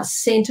 are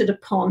centered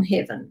upon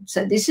heaven.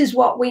 So this is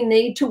what we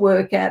need to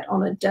work at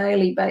on a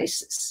daily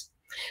basis.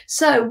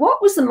 So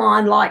what was the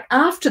mind like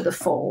after the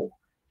fall?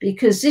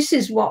 Because this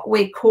is what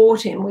we're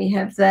caught in. We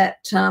have that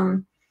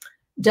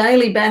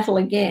daily battle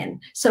again.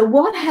 So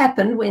what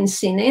happened when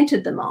sin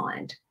entered the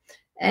mind?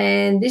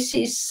 And this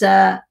is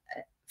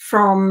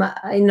from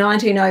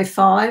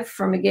 1905,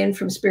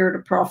 from Spirit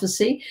of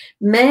Prophecy.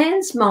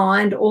 Man's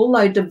mind,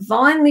 although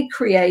divinely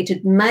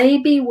created, may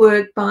be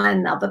worked by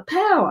another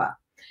power,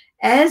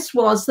 as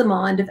was the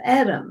mind of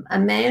Adam, a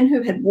man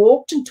who had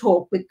walked and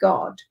talked with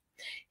God.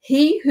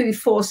 He who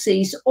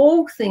foresees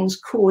all things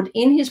could,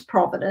 in his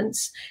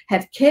providence,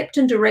 have kept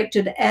and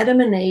directed Adam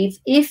and Eve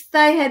if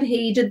they had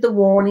heeded the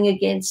warning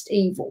against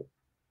evil.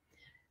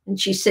 And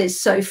she says,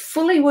 so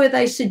fully were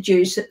they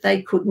seduced that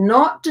they could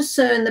not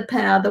discern the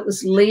power that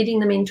was leading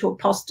them into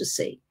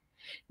apostasy.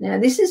 Now,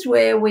 this is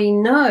where we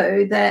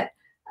know that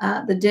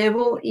the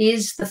devil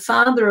is the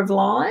father of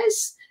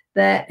lies,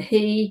 that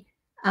he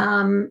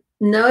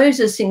knows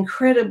us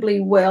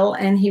incredibly well,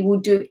 and he will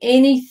do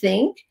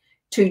anything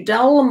to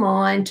dull the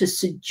mind, to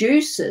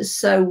seduce us,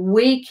 so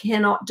we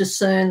cannot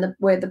discern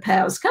where the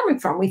power is coming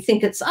from. We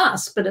think it's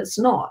us, but it's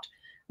not.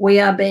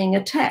 We are being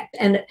attacked,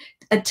 and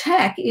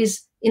attack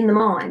is in the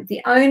mind.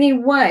 The only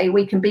way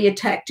we can be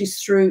attacked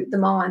is through the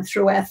mind,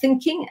 through our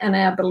thinking and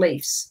our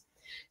beliefs.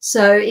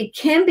 So it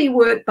can be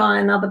worked by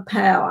another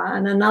power.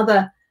 And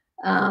another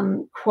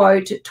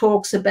quote, it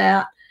talks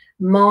about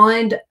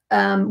mind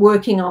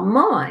working on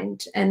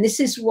mind. And this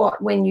is what,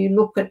 when you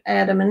look at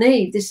Adam and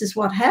Eve, this is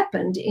what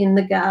happened in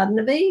the Garden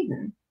of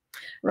Eden,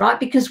 right?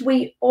 Because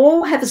we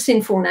all have a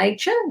sinful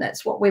nature.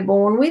 That's what we're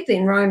born with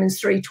in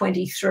Romans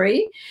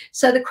 3:23.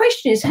 So the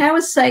question is, how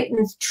is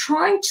Satan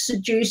trying to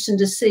seduce and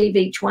deceive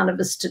each one of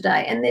us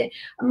today? And there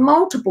are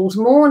multiples,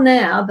 more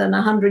now than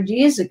 100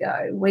 years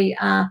ago. We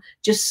are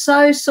just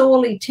so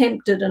sorely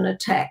tempted and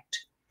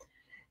attacked.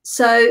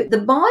 So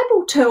the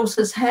Bible tells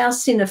us how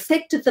sin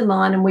affected the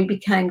mind and we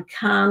became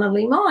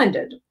carnally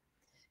minded.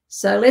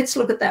 So let's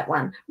look at that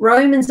one.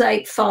 Romans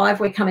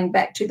 8:5, we're coming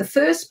back to the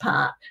first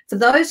part. For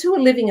those who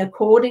are living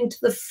according to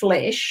the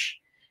flesh,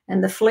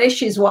 and the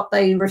flesh is what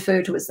they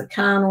refer to as the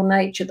carnal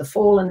nature, the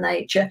fallen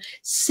nature,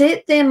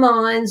 set their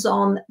minds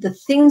on the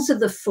things of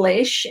the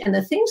flesh, and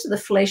the things of the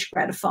flesh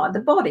gratify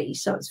the body.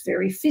 So it's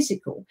very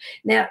physical.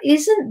 Now,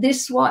 isn't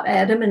this what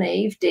Adam and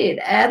Eve did?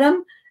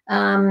 Adam,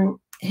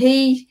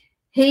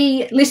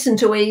 he listened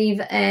to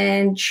Eve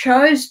and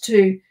chose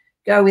to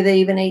go with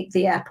Eve and eat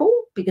the apple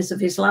because of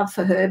his love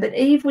for her. But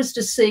Eve was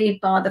deceived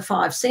by the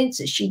five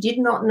senses. She did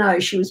not know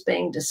she was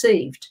being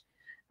deceived.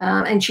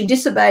 And she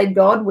disobeyed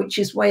God, which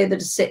is where the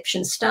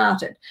deception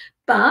started.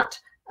 But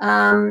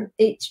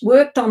it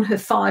worked on her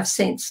five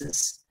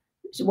senses.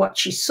 What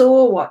she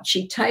saw, what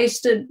she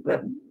tasted.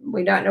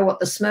 We don't know what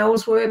the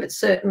smells were, but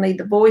certainly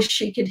the voice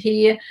she could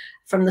hear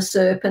from the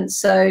serpent.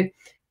 So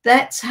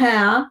that's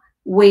how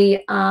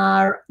we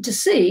are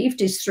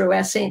deceived, is through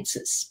our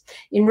senses.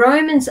 In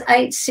Romans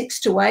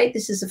 8:6-8,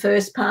 this is the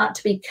first part,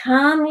 to be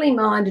carnally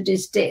minded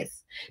is death,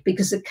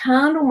 because the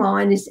carnal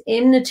mind is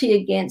enmity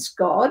against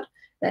God.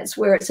 That's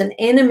where it's an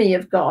enemy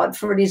of God,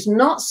 for it is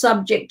not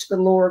subject to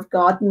the law of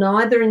God,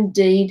 neither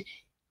indeed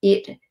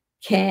it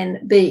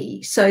can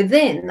be. So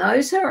then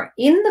those who are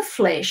in the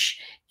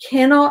flesh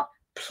cannot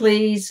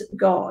please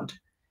God.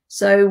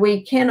 So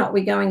we're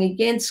going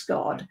against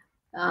God.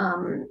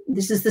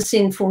 This is the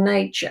sinful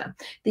nature.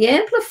 The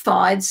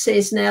Amplified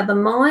says, now the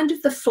mind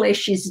of the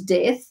flesh is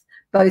death,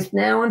 both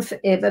now and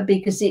forever,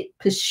 because it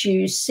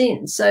pursues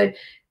sin. So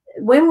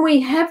when we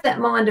have that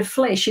mind of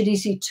flesh, it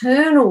is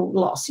eternal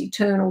loss,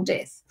 eternal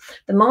death.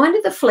 The mind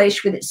of the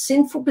flesh with its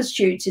sinful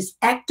pursuits is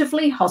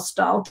actively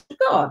hostile to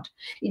God.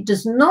 It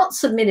does not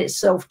submit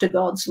itself to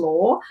God's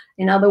law.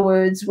 In other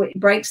words, it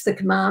breaks the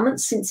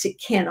commandments since it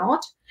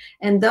cannot.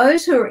 And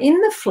those who are in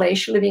the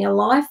flesh, living a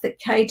life that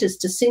caters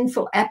to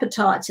sinful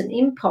appetites and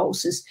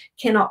impulses,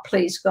 cannot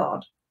please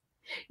God.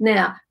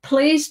 Now,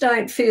 please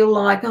don't feel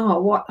like,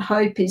 oh, what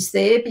hope is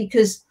there?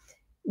 Because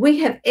we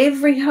have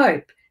every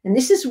hope. And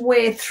this is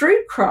where,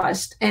 through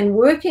Christ and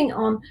working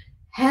on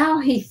how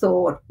he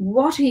thought,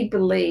 what he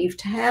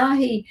believed, how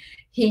he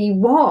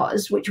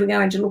was, which we're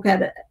going to look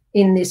at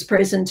in this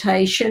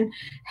presentation,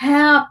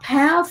 how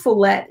powerful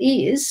that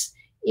is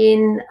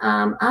in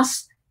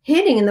us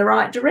heading in the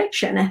right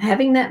direction and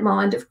having that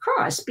mind of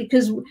Christ.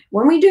 Because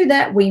when we do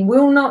that, we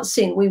will not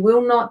sin. We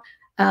will not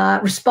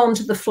respond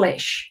to the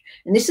flesh.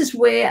 And this is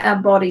where our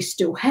body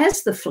still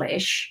has the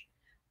flesh,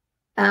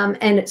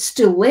 and it's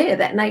still there.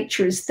 That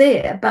nature is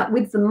there. But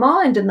with the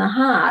mind and the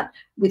heart,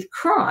 with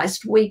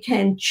Christ, we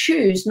can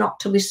choose not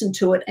to listen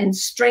to it and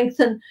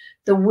strengthen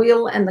the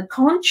will and the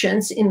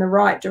conscience in the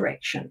right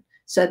direction.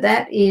 So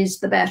that is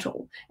the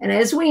battle. And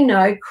as we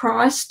know,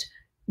 Christ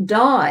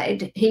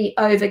died. He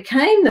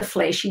overcame the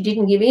flesh. He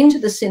didn't give in to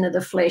the sin of the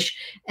flesh,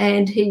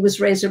 and he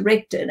was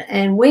resurrected.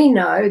 And we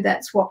know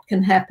that's what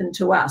can happen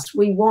to us.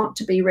 We want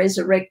to be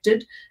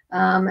resurrected,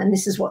 and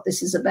this is what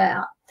this is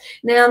about.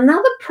 Now,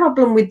 another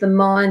problem with the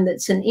mind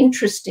that's an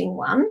interesting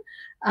one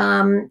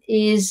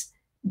is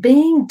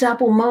being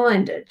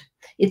double-minded.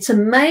 It's a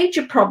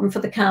major problem for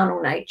the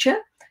carnal nature,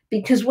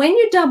 because when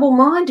you're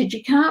double-minded,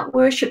 you can't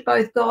worship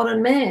both God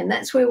and man.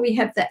 That's where we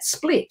have that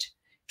split,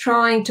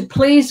 trying to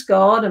please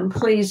God and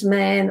please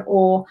man,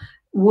 or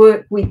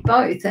work with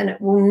both, and it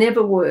will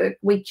never work.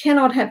 We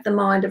cannot have the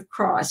mind of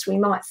Christ. We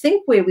might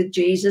think we're with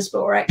Jesus,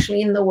 but we're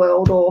actually in the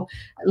world or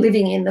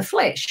living in the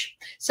flesh.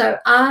 So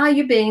are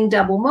you being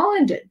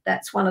double-minded?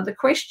 That's one of the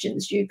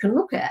questions you can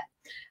look at.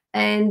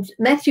 And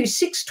Matthew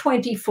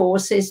 6:24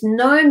 says,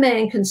 no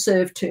man can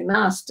serve two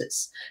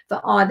masters,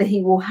 for either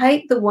he will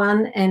hate the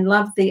one and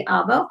love the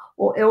other,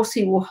 or else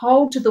he will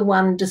hold to the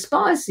one and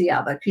despise the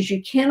other, because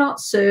you cannot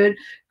serve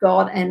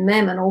God and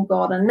mammon, or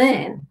God and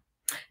man.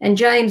 And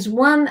James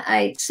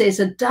 1:8 says,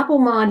 a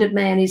double-minded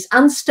man is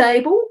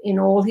unstable in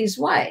all his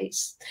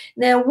ways.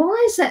 Now,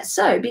 why is that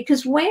so?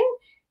 Because when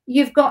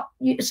you've got,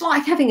 it's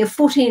like having a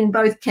foot in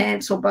both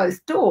camps or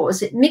both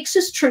doors. It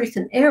mixes truth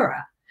and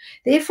error.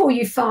 Therefore,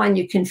 you find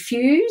you're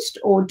confused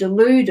or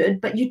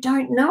deluded, but you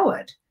don't know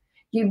it.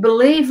 You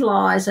believe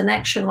lies and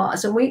action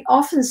lies. And we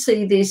often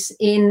see this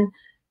in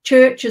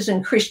churches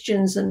and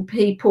Christians and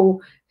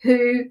people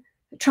who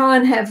try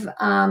and have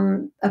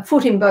a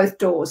foot in both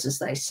doors, as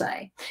they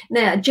say.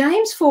 Now,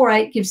 James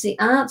 4:8 gives the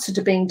answer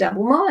to being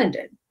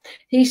double-minded.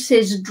 He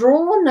says,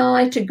 draw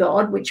nigh to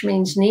God, which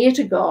means near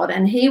to God,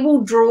 and he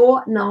will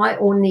draw nigh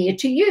or near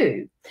to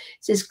you. It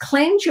says,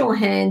 cleanse your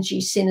hands, ye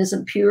sinners,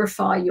 and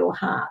purify your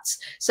hearts.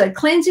 So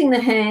cleansing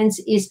the hands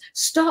is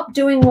stop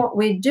doing what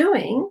we're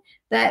doing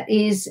that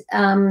is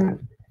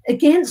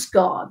against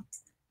God,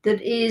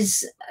 that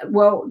is,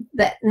 well,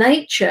 that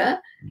nature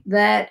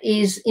that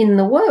is in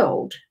the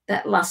world,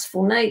 that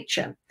lustful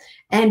nature,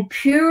 and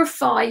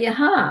purify your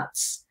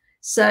hearts.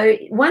 So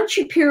once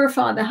you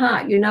purify the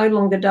heart, you're no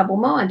longer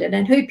double-minded.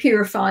 And who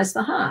purifies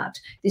the heart?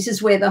 This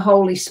is where the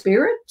Holy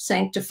Spirit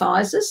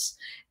sanctifies us.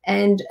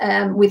 And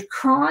with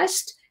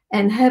Christ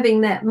and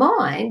having that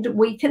mind,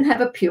 we can have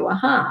a pure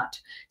heart.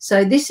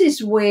 So this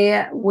is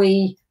where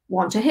we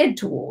want to head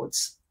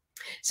towards.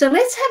 So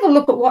let's have a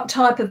look at what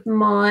type of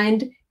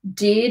mind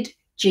did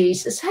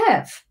Jesus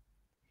have.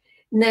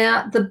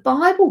 Now, the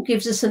Bible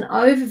gives us an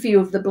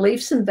overview of the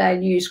beliefs and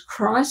values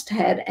Christ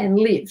had and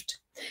lived.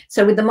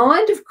 So with the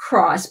mind of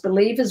Christ,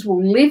 believers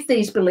will live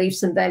these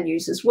beliefs and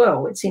values as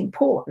well. It's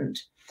important.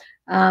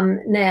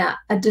 Now,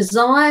 a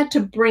desire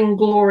to bring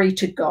glory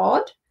to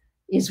God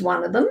is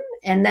one of them,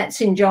 and that's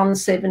in John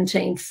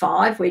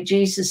 17:5, where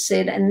Jesus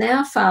said, and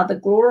now, Father,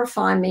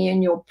 glorify me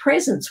in your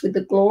presence with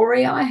the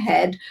glory I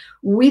had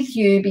with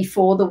you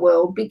before the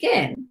world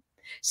began.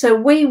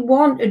 So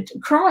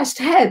Christ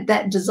had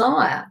that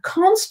desire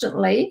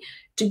constantly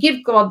to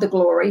give God the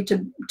glory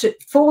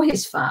for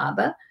his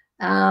Father,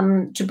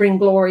 to bring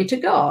glory to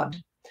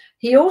God.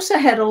 He also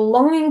had a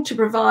longing to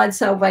provide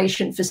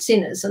salvation for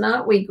sinners, and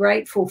aren't we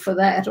grateful for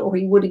that, or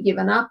he would have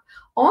given up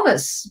on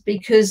us,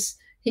 because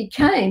he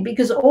came,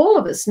 because all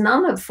of us,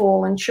 none have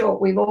fallen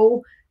short. We've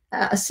all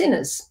are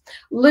sinners.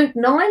 Luke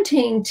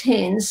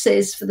 19:10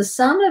 says, for the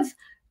Son of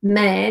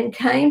Man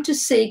came to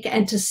seek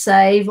and to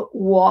save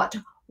what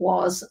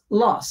was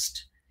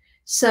lost.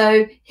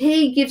 So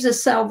he gives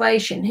us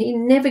salvation. He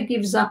never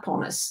gives up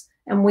on us.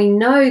 And we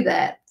know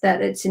that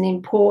it's an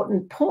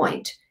important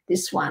point,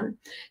 this one.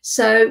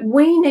 So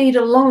we need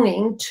a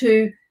longing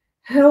to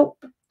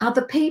help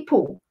other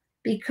people,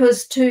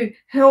 because to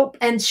help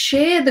and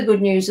share the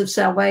good news of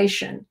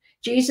salvation.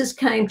 Jesus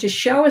came to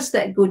show us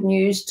that good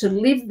news, to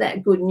live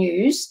that good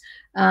news.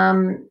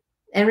 And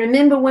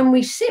remember, when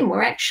we sin,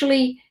 we're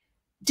actually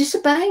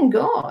disobeying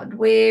God.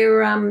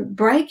 We're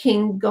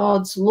breaking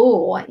God's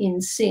law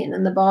in sin,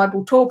 and the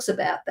Bible talks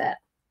about that.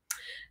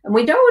 And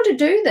we don't want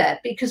to do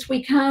that, because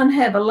we can't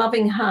have a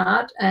loving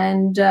heart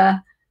and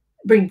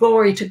bring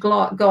glory to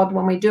God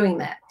when we're doing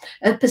that.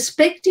 A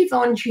perspective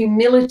on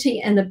humility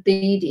and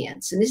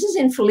obedience. And this is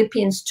in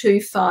Philippians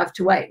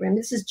 2:5-8. Remember,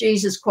 this is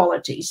Jesus'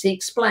 qualities. He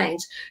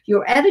explains,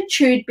 your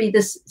attitude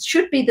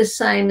should be the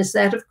same as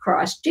that of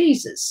Christ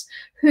Jesus,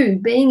 who,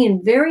 being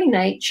in very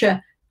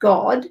nature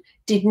God,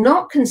 did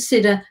not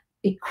consider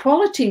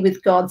equality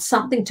with God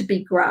something to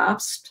be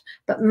grasped,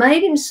 but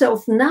made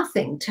himself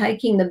nothing,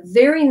 taking the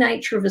very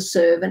nature of a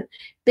servant,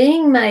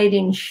 being made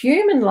in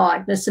human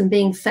likeness and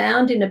being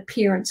found in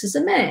appearance as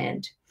a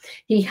man.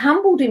 He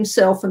humbled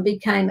himself and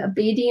became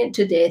obedient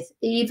to death,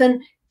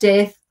 even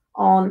death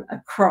on a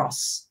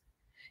cross.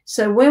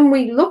 So when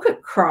we look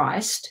at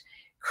Christ,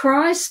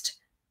 Christ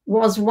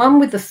was one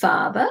with the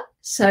Father,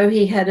 so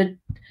he had a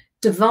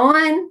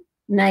divine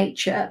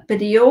nature,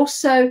 but he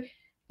also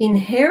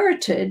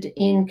inherited,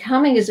 in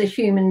coming as a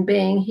human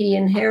being, he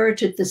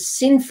inherited the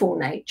sinful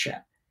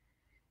nature.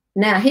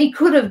 Now, he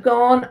could have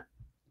gone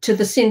to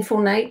the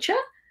sinful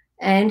nature,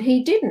 and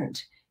he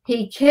didn't.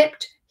 He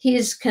kept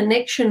his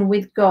connection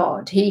with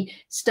God. He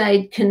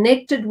stayed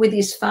connected with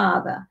his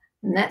Father,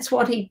 and that's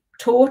what he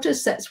taught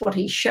us. That's what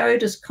he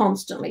showed us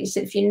constantly. He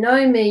said, if you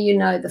know me, you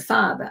know the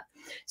Father.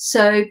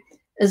 So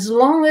as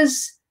long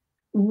as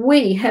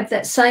we have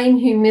that same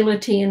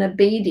humility and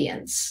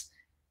obedience,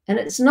 and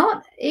it's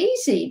not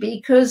easy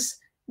because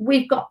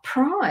we've got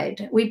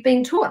pride. We've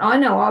been taught. I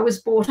know I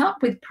was brought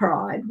up with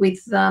pride, with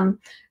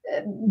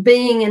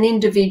being an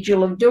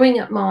individual, of doing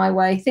it my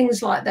way,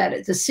 things like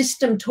that. The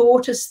system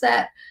taught us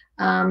that.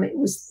 It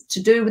was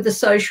to do with the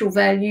social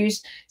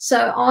values.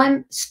 So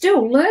I'm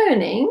still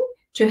learning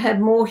to have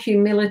more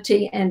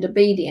humility and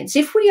obedience.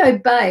 If we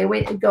obey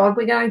God,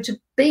 we're going to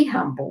be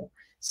humble.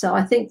 So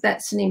I think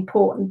that's an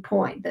important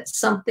point. That's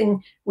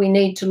something we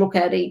need to look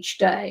at each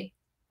day.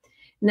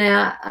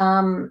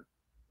 Now,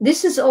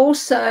 this is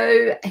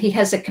also, he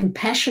has a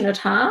compassionate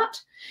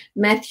heart.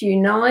 Matthew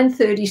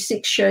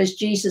 9:36 shows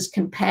Jesus'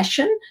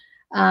 compassion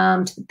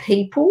to the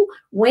people.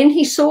 When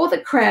he saw the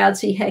crowds,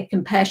 he had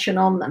compassion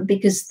on them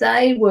because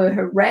they were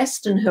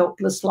harassed and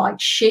helpless like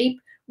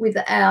sheep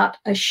without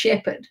a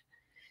shepherd.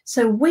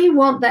 So we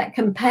want that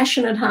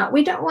compassionate heart.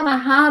 We don't want a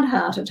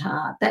hard-hearted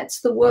heart.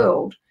 That's the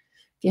world.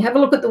 If you have a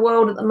look at the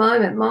world at the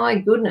moment, my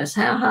goodness,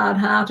 how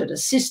hard-hearted are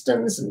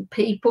systems and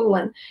people,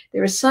 and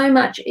there is so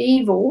much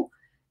evil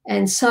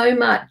and so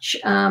much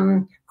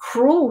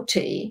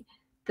cruelty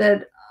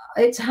that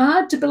it's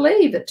hard to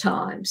believe at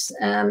times,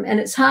 and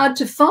it's hard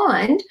to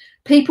find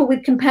people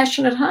with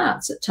compassionate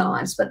hearts at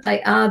times, but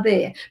they are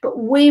there. But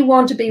we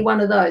want to be one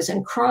of those,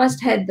 and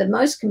Christ had the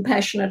most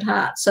compassionate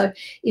heart. So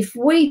if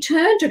we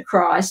turn to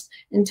Christ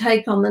and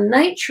take on the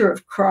nature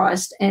of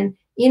Christ, and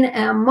in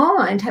our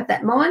mind have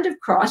that mind of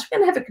Christ, we're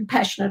going to have a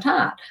compassionate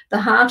heart.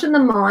 The heart and the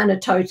mind are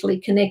totally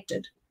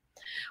connected.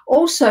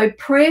 Also,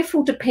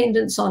 prayerful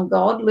dependence on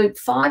God. Luke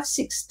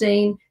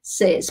 5:16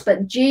 says,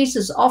 but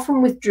Jesus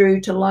often withdrew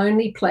to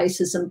lonely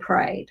places and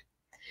prayed.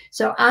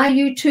 So are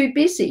you too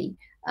busy?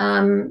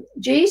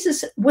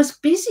 Jesus was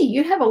busy.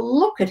 You have a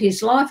look at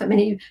his life. I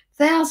mean,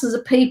 thousands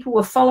of people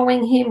were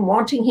following him,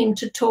 wanting him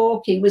to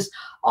talk. He was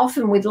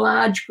often with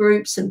large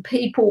groups and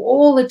people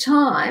all the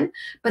time,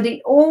 but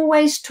he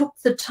always took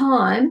the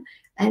time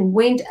and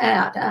went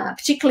out,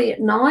 particularly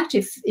at night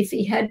if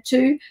he had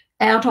to,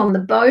 out on the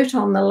boat,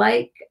 on the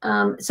lake.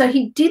 So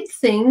he did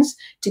things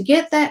to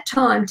get that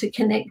time to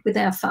connect with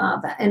our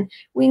Father. And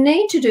we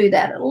need to do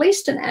that at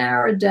least an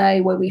hour a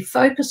day where we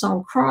focus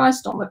on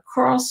Christ, on the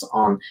cross,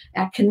 on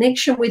our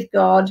connection with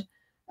God.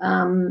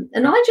 And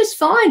I just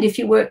find if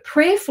you work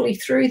prayerfully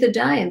through the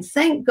day and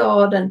thank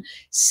God and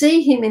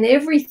see him in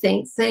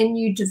everything, then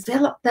you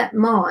develop that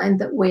mind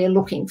that we're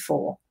looking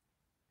for.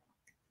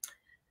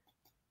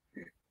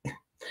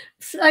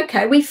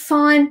 Okay, we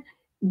find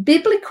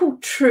biblical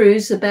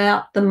truths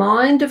about the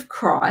mind of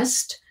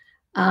Christ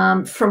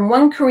from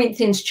 1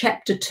 Corinthians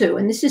chapter 2,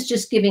 and this is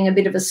just giving a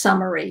bit of a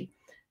summary,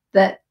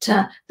 that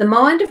the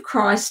mind of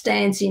Christ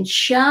stands in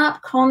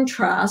sharp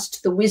contrast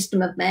to the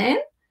wisdom of man,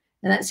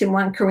 and that's in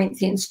 1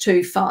 Corinthians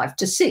 2,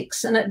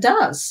 5-6, and it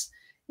does.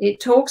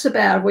 It talks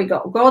about have we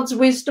got God's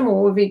wisdom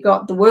or have we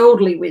got the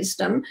worldly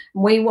wisdom,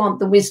 and we want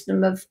the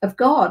wisdom of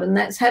God, and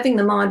that's having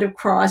the mind of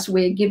Christ.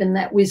 We're given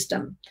that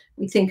wisdom.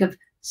 We think of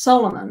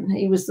Solomon.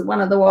 He was one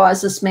of the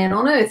wisest men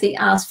on earth. He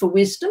asked for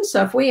wisdom.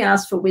 So if we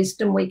ask for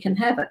wisdom, we can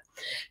have it.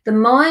 The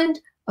mind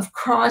of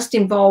Christ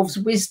involves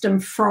wisdom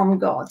from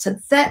God. So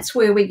that's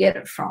where we get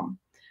it from.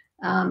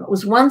 It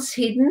was once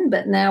hidden,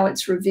 but now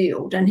it's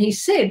revealed. And he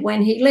said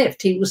when he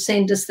left, he will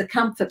send us the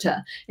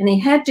Comforter. And he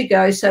had to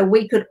go so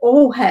we could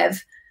all have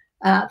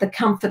the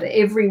Comforter,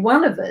 every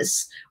one of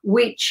us,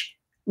 which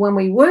when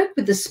we work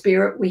with the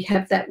Spirit, we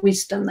have that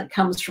wisdom that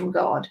comes from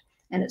God.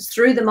 And it's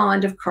through the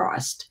mind of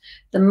Christ.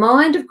 The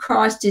mind of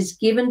Christ is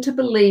given to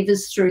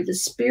believers through the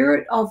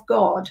Spirit of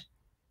God.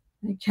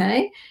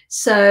 Okay,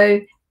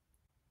 so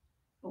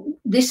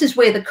this is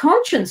where the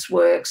conscience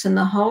works, and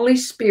the Holy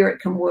Spirit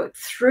can work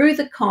through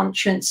the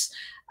conscience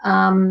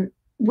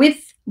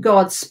with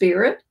God's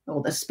Spirit,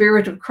 or the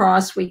Spirit of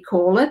Christ we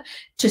call it,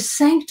 to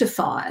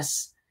sanctify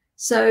us.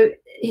 So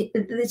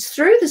it's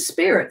through the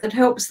Spirit that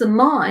helps the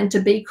mind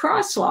to be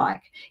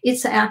Christ-like.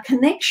 It's our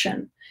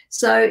connection.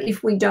 So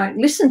if we don't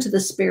listen to the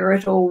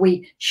Spirit, or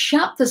we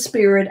shut the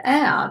Spirit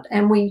out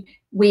and we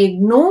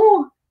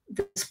ignore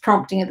this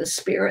prompting of the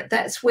Spirit,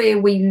 that's where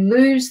we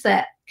lose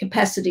that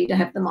capacity to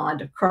have the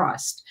mind of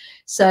Christ.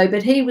 So,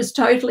 but he was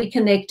totally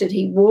connected.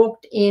 He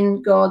walked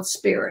in God's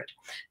Spirit.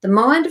 The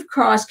mind of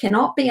Christ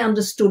cannot be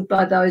understood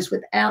by those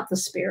without the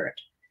Spirit.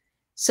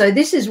 So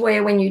this is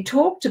where when you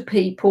talk to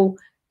people,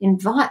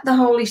 invite the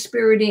Holy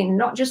Spirit in,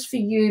 not just for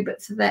you,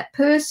 but for that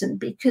person,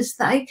 because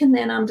they can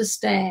then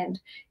understand.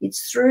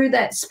 It's through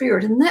that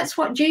Spirit. And that's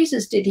what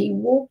Jesus did. He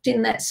walked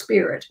in that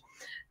Spirit.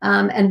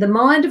 And the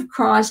mind of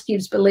Christ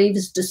gives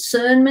believers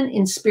discernment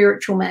in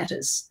spiritual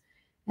matters.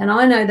 And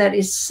I know that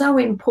is so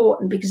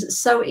important because it's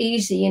so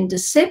easy in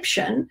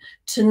deception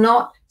to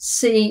not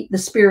see the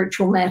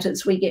spiritual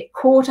matters. We get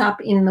caught up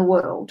in the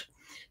world.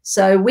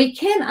 So we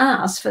can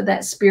ask for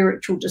that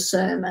spiritual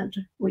discernment,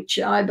 which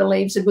I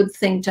believe is a good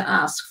thing to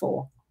ask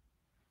for.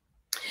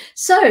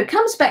 So it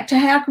comes back to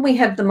how can we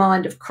have the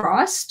mind of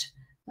Christ?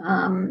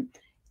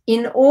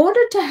 In order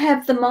to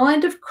have the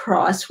mind of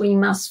Christ, we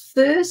must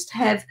first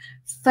have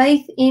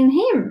faith in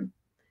him.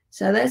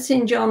 So that's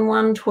in John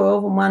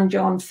 1:12 and 1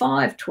 John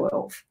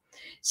 5:12.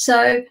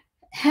 So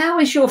how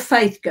is your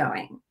faith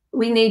going?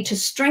 We need to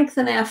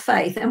strengthen our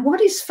faith. And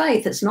what is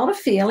faith? It's not a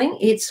feeling,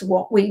 it's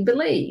what we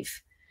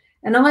believe.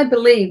 And I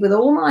believe with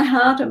all my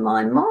heart and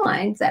my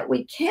mind that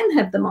we can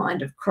have the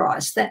mind of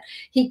Christ, that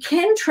he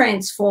can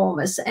transform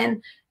us.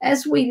 And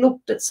as we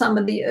looked at some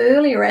of the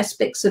earlier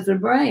aspects of the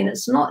brain,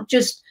 it's not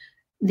just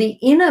the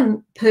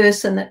inner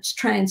person that's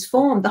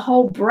transformed. The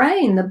whole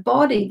brain, the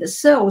body, the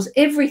cells,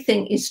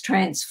 everything is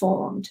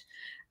transformed.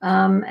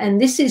 And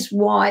this is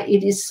why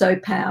it is so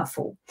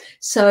powerful.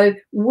 So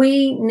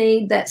we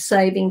need that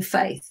saving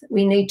faith.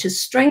 We need to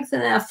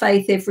strengthen our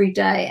faith every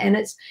day. And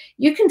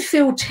you can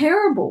feel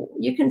terrible.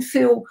 You can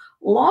feel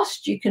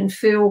lost. You can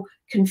feel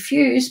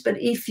confused,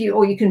 but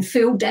you can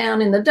feel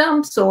down in the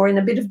dumps or in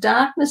a bit of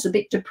darkness, a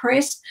bit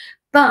depressed.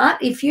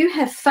 But if you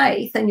have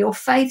faith and your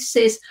faith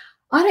says,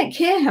 I don't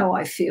care how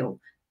I feel,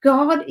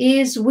 God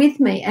is with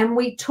me, and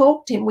we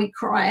talk to him, we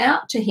cry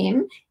out to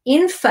him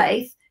in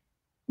faith,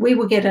 we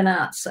will get an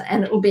answer,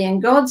 and it will be in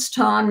God's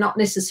time, not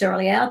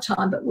necessarily our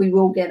time, but we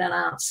will get an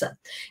answer.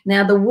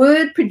 Now, the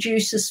word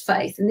produces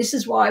faith, and this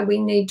is why we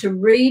need to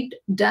read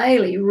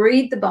daily,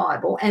 read the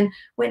Bible, and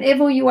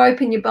whenever you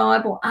open your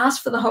Bible,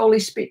 ask for the Holy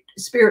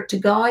Spirit to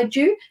guide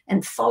you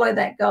and follow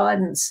that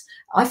guidance.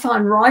 I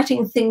find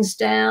writing things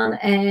down,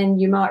 and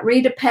you might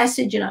read a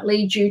passage and it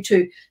leads you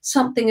to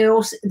something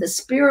else. The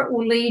Spirit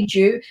will lead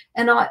you,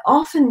 and I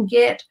often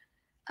get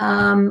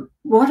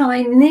what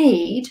I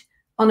need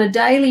on a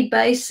daily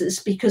basis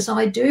because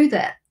I do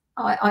that.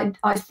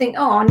 I think,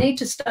 oh, I need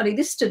to study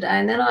this today,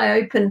 and then I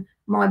open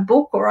my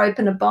book or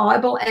open a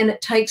Bible and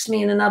it takes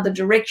me in another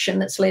direction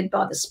that's led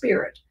by the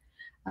Spirit.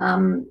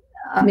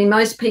 I mean,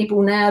 most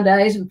people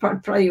nowadays,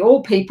 probably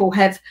all people,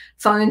 have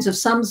phones of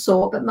some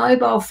sort, but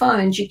mobile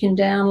phones, you can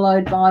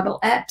download Bible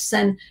apps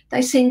and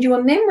they send you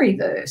a memory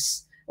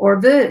verse or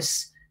a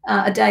verse,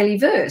 a daily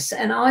verse.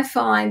 And I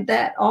find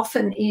that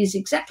often is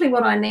exactly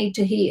what I need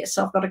to hear.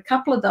 So I've got a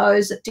couple of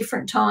those at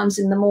different times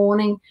in the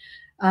morning.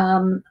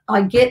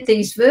 I get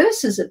these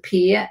verses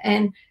appear,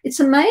 and it's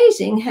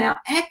amazing how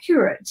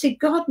accurate. See,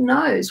 God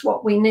knows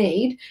what we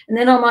need, and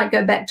then I might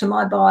go back to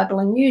my Bible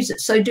and use it.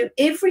 So do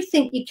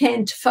everything you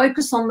can to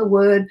focus on the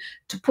word,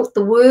 to put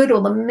the word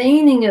or the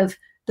meaning of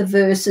the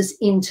verses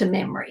into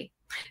memory.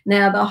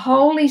 Now, the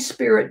Holy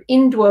Spirit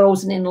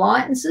indwells and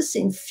enlightens us,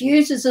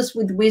 infuses us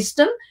with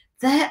wisdom.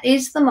 That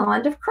is the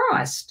mind of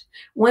Christ.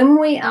 When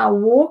we are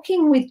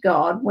walking with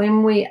God,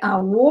 when we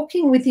are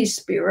walking with his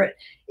Spirit,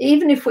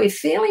 even if we're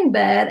feeling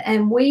bad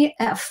and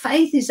our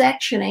faith is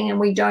actioning and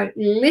we don't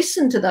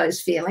listen to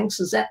those feelings,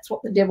 because that's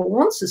what the devil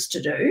wants us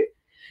to do,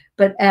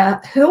 but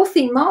our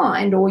healthy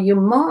mind or your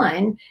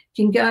mind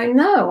can go,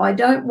 no, I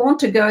don't want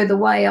to go the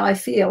way I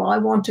feel. I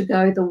want to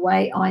go the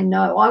way I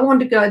know. I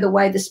want to go the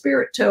way the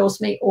Spirit tells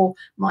me or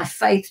my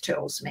faith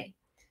tells me.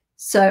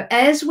 So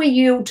as we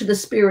yield to the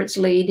Spirit's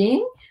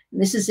leading,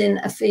 this is in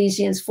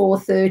Ephesians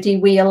 4:30,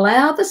 we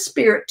allow the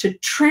Spirit to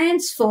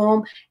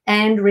transform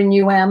and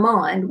renew our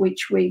mind,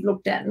 which we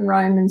looked at in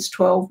Romans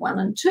 12:1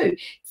 and 2.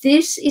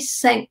 This is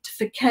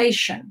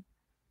sanctification,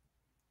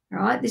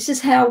 right? This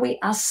is how we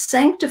are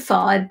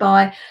sanctified,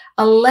 by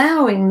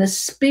allowing the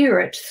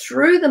Spirit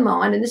through the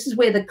mind, and this is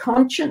where the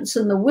conscience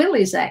and the will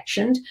is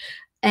actioned,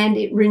 and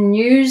it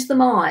renews the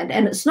mind.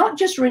 And it's not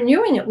just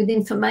renewing it with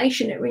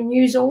information, it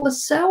renews all the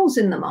cells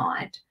in the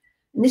mind.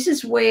 And this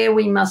is where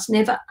we must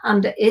never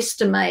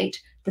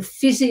underestimate the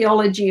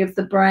physiology of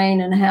the brain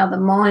and how the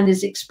mind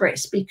is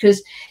expressed.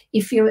 Because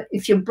if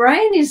your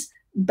brain is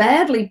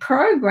badly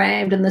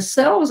programmed and the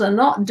cells are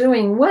not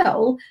doing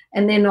well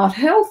and they're not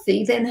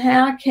healthy, then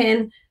how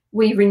can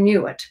we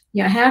renew it?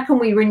 You know, how can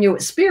we renew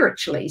it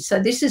spiritually? So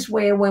this is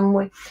where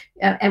we'll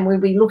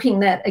be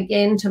looking at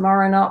again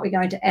tomorrow night, we're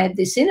going to add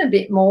this in a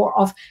bit more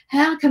of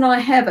how can I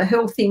have a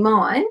healthy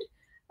mind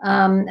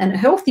and a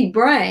healthy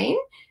brain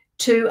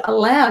to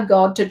allow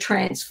God to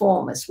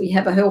transform us. We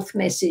have a health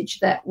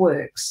message that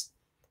works.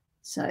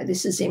 So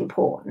this is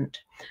important.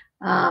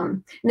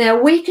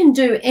 Now, we can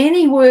do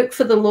any work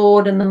for the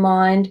Lord in the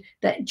mind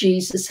that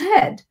Jesus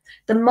had.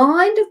 The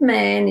mind of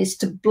man is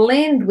to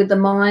blend with the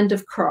mind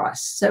of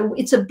Christ. So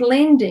it's a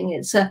blending.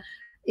 It's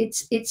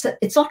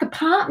like a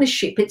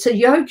partnership. It's a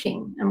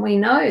yoking. And we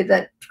know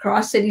that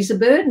Christ said he's a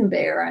burden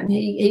bearer and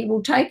he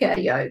will take our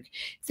yoke.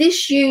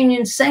 This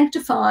union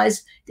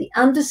sanctifies the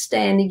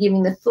understanding,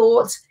 giving the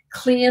thoughts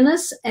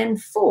clearness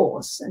and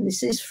force. And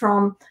this is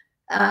from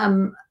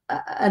an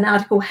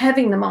article,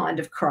 Having the Mind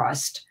of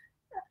Christ.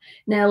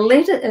 Now,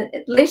 let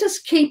us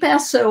keep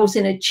ourselves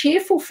in a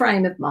cheerful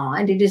frame of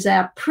mind. It is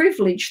our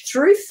privilege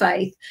through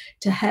faith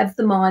to have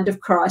the mind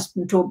of Christ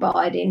and to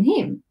abide in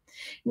him.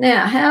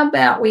 Now, how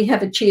about we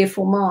have a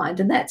cheerful mind?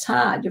 And that's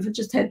hard. You've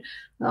just had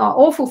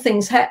awful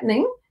things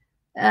happening,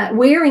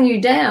 wearing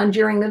you down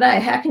during the day.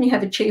 How can you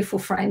have a cheerful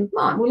frame of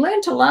mind? Well,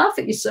 learn to laugh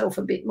at yourself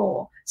a bit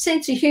more.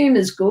 Sense of humour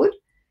is good.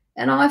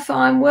 And I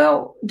find,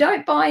 well,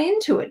 don't buy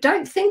into it.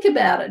 Don't think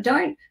about it.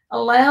 Don't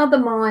allow the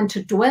mind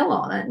to dwell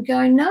on it and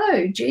go,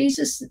 no,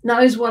 Jesus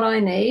knows what I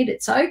need.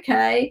 It's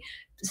okay.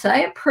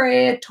 Say a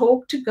prayer,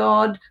 talk to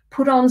God,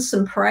 put on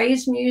some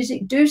praise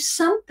music, do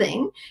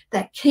something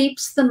that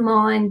keeps the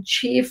mind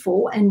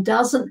cheerful and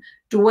doesn't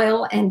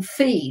dwell and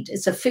feed.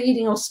 It's a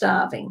feeding or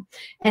starving.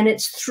 And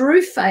it's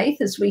through faith,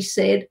 as we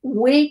said,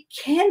 we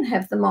can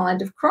have the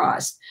mind of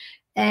Christ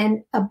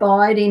and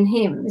abide in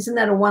him. Isn't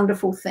that a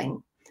wonderful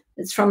thing?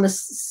 It's from the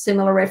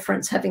similar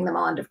reference, having the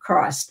mind of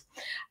Christ.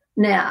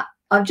 Now,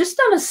 I've just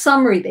done a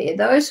summary there.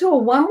 Those who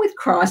are one with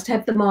Christ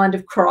have the mind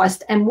of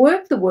Christ and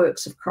work the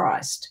works of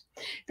Christ.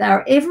 They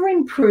are ever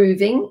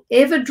improving,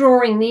 ever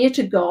drawing near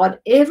to God,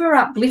 ever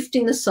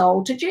uplifting the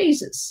soul to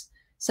Jesus.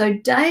 So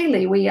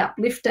daily we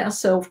uplift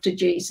ourselves to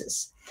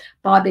Jesus.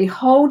 By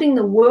beholding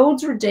the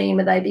world's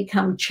Redeemer, they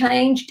become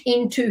changed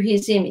into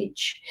his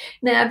image.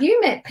 Now, have you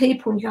met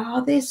people and you go,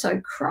 oh, they're so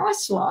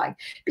Christ-like?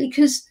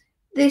 Because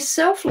they're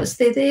selfless.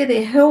 They're there,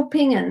 they're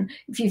helping. And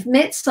if you've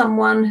met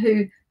someone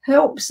who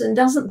helps and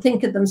doesn't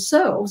think of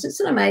themselves, it's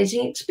an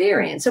amazing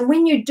experience. And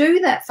when you do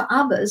that for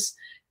others,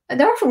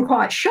 they're often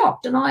quite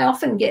shocked. And I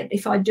often get,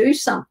 if I do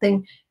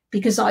something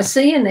because I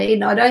see a need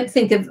and I don't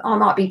think of, I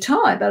might be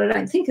tired, but I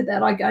don't think of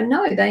that. I go,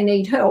 no, they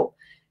need help.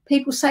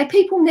 People say,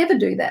 people never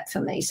do that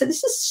for me. So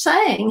this is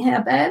saying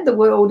how bad the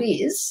world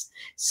is.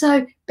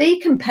 So be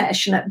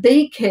compassionate,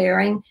 be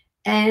caring,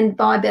 and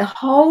by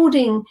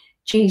beholding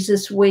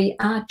Jesus, we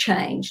are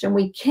changed, and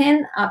we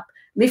can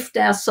uplift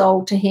our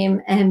soul to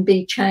him and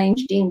be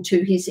changed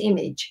into his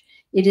image.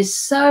 It is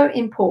so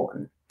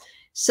important.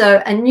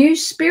 So a new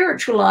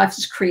spiritual life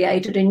is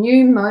created, a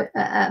new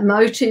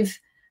motive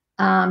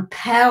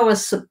power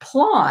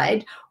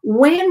supplied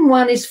when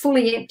one is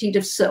fully emptied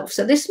of self.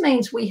 So this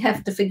means we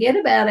have to forget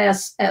about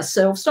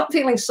ourselves, stop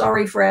feeling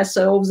sorry for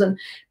ourselves and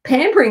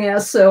pampering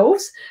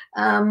ourselves,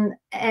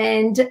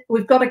 and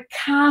we've got to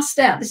cast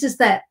out, this is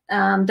that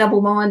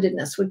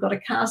double-mindedness, we've got to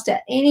cast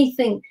out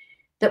anything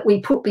that we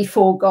put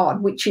before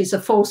God, which is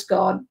a false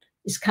God,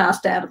 is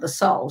cast out of the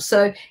soul.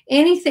 So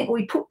anything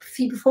we put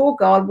before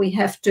God, we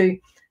have to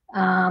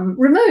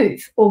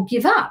remove or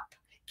give up.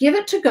 Give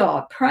it to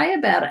God, pray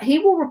about it. He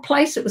will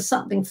replace it with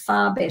something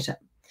far better.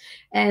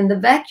 And the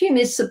vacuum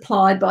is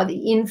supplied by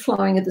the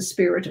inflowing of the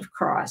Spirit of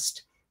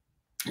Christ.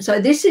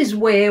 So this is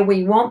where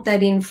we want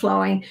that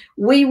inflowing.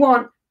 We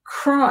want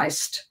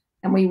Christ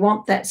and we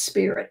want that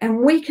Spirit, and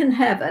we can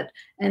have it.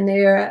 And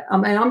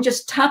I'm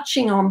just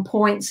touching on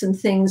points and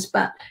things,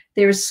 but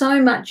there is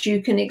so much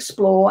you can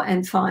explore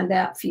and find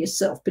out for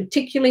yourself,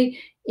 particularly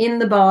in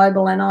the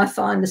Bible. And I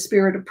find the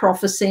Spirit of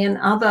prophecy and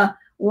other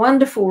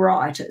wonderful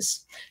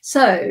writers.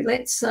 So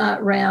let's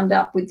round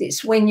up with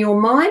this. When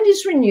your mind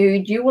is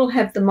renewed, you will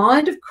have the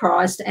mind of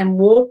Christ and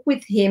walk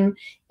with him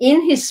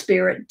in his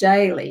Spirit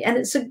daily. And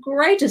it's the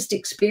greatest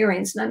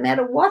experience, no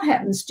matter what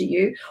happens to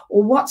you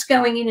or what's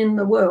going in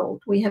the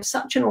world. We have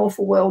such an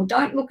awful world.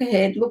 Don't look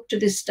ahead, look to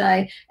this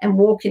day and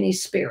walk in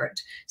his Spirit.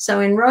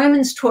 So in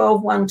Romans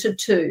 12,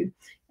 1-2,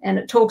 and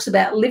it talks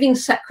about living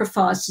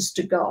sacrifices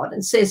to God,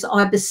 and says,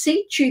 I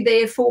beseech you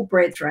therefore,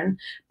 brethren,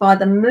 by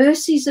the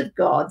mercies of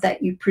God,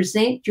 that you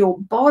present your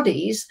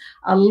bodies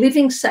a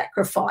living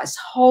sacrifice,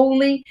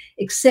 holy,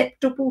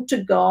 acceptable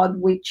to God,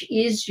 which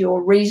is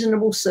your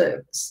reasonable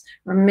service.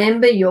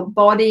 Remember, your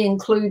body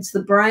includes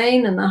the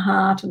brain and the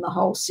heart and the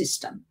whole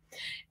system.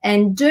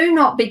 And do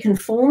not be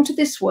conformed to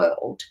this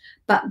world,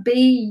 but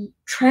be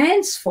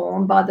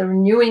transformed by the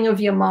renewing of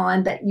your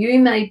mind, that you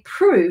may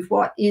prove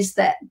what is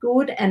that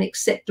good and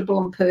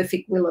acceptable and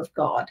perfect will of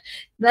God.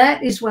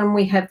 That is when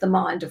we have the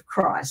mind of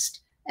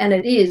Christ. And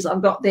it is,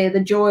 I've got there, the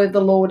joy of the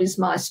Lord is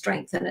my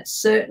strength, and it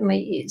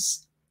certainly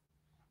is.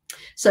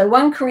 So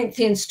 1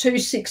 Corinthians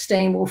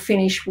 2:16 we'll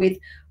finish with,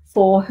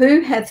 for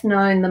who hath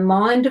known the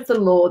mind of the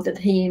Lord that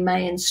he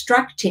may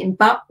instruct him?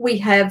 But we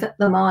have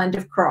the mind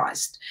of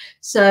Christ.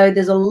 So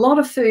there's a lot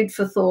of food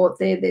for thought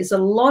there. There's a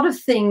lot of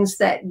things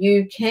that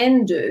you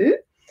can do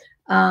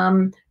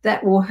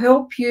that will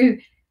help you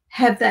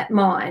have that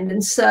mind.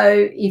 And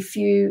so if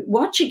you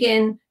watch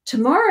again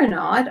tomorrow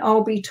night,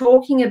 I'll be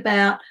talking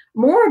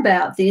more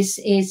about this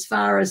as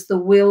far as the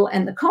will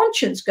and the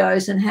conscience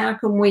goes, and how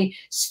can we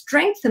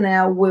strengthen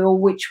our will,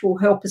 which will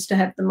help us to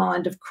have the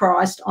mind of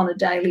Christ on a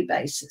daily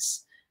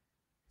basis.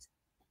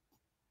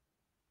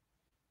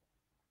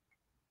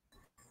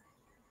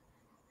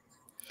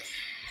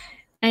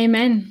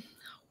 Amen.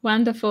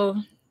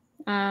 Wonderful.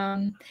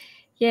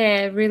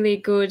 Yeah, really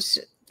good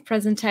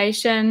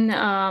presentation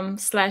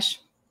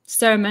 /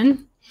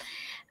 sermon.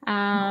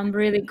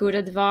 Really good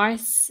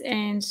advice.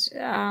 And,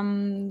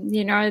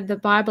 you know, the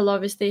Bible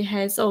obviously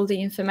has all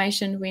the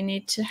information we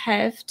need to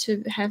have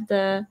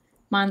the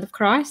mind of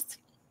Christ.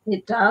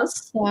 It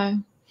does. So,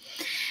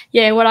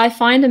 yeah, what I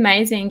find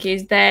amazing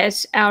is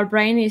that our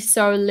brain is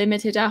so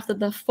limited after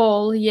the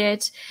fall,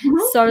 yet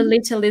so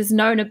little is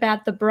known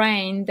about the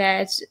brain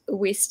that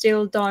we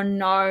still don't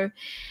know,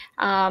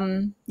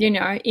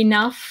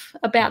 enough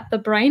about the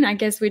brain. I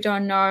guess we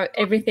don't know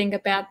everything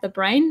about the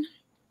brain.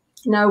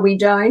 No, we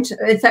don't.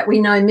 In fact, we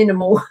know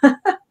minimal.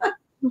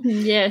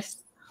 Yes.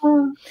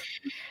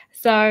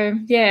 So,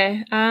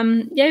 yeah,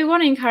 we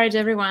want to encourage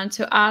everyone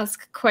to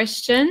ask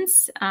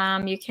questions.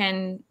 You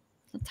can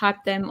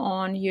type them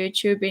on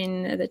YouTube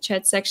in the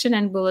chat section,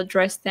 and we'll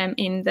address them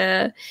in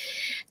the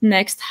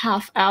next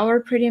half hour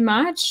pretty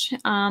much.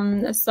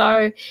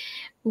 So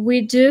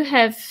we do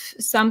have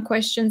some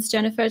questions,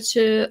 Jenifer,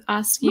 to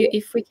ask you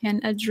if we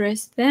can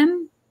address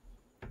them.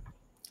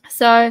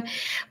 So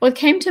what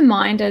came to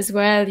mind as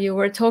well, you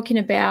were talking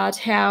about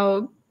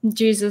how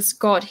Jesus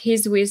got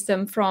his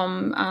wisdom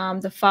from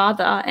the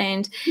Father,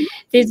 and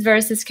these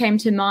verses came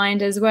to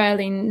mind as well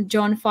in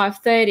John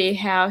 5:30,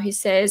 how he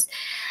says,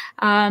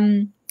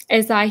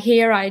 as I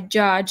hear, I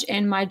judge,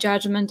 and my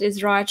judgment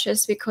is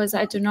righteous, because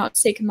I do not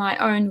seek my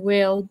own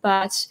will,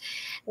 but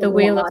the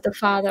will of the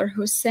Father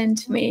who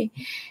sent me.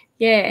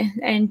 Yeah,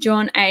 and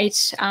John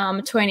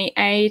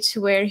 8:28,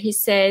 where he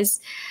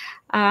says,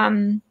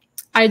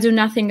 I do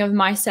nothing of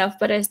myself,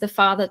 but as the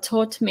Father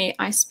taught me,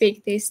 I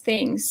speak these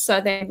things.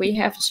 So then we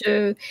have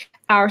to,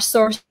 our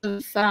source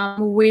of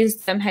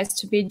wisdom has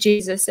to be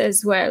Jesus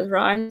as well,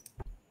 right?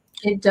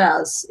 It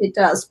does,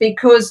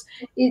 because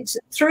it's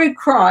through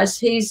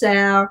Christ. He's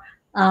our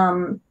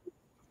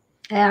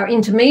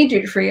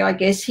intermediary, I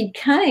guess. He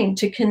came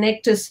to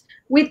connect us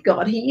with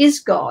God. He is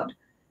God.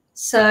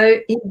 So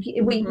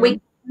we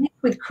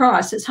connect with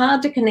Christ. It's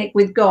hard to connect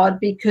with God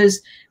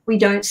because we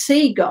don't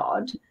see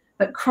God,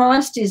 but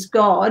Christ is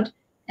God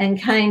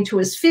and came to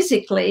us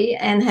physically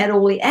and had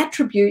all the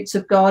attributes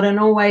of God and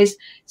always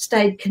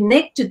stayed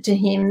connected to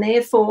him.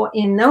 Therefore,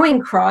 in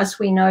knowing Christ,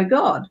 we know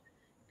God.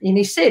 And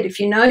he said, if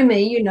you know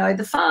me, you know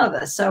the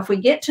Father. So if we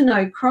get to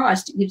know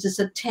Christ, it gives us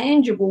a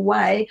tangible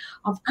way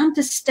of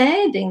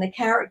understanding the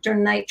character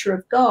and nature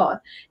of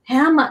God,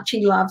 how much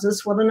he loves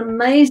us, what an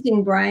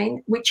amazing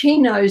brain, which he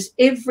knows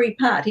every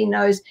part. He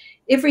knows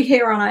every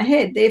hair on our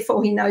head.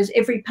 Therefore, he knows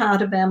every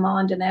part of our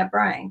mind and our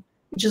brain,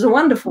 which is a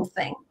wonderful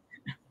thing.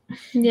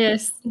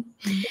 Yes,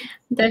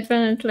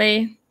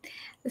 definitely.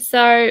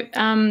 So,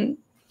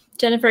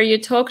 Jenifer, you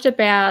talked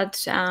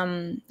about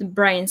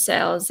brain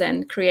cells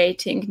and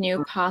creating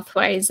new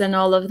pathways and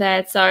all of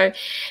that. So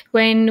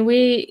when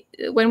we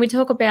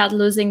talk about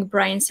losing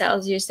brain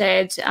cells, you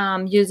said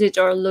use it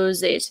or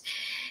lose it.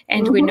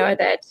 And we know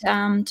that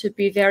to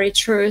be very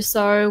true.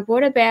 So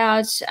what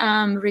about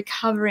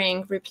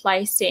recovering,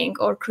 replacing,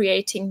 or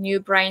creating new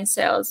brain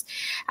cells?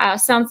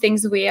 Some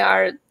things we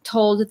are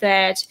told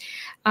that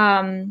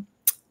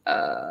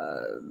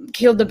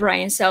kill the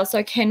brain cells.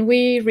 So can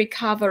we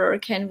recover, or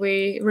can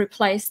we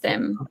replace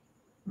them?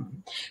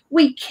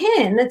 We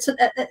can. It's an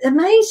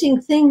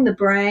amazing thing, the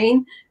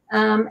brain.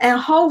 Our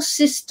whole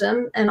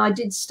system, and I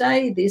did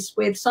study this,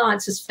 where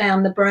science has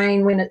found the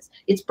brain, when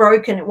it's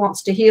broken, it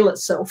wants to heal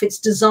itself. It's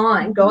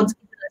designed. God's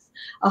given us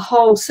a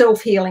whole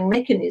self-healing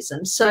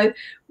mechanism. So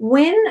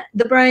when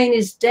the brain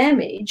is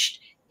damaged,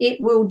 it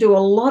will do a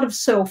lot of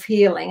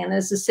self-healing. And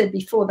as I said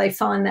before, they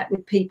find that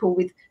with people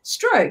with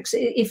strokes.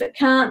 If it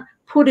can't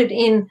put it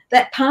in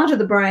that part of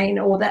the brain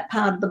or that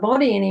part of the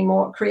body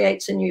anymore, it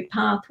creates a new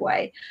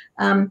pathway.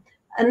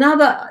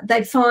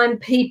 They find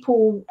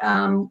people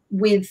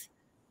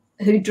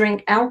who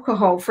drink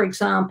alcohol, for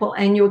example,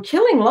 and you're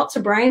killing lots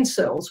of brain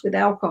cells with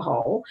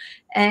alcohol,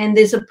 and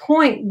there's a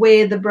point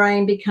where the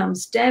brain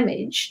becomes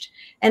damaged.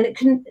 And it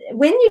can,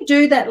 when you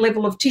do that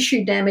level of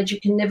tissue damage,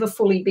 it can never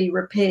fully be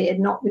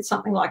repaired, not with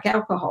something like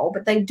alcohol.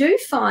 But they do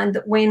find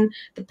that when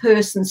the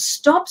person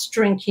stops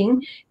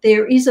drinking,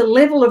 there is a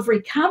level of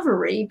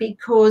recovery,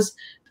 because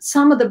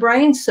some of the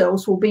brain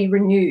cells will be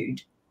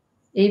renewed.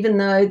 Even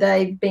though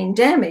they've been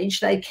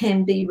damaged, they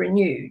can be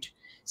renewed.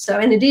 So,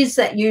 and it is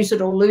that use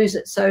it or lose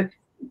it. So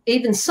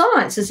even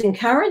science is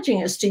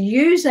encouraging us to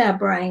use our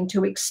brain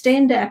to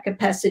extend our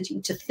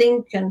capacity to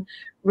think and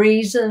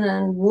reason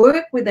and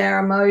work with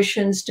our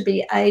emotions, to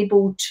be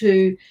able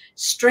to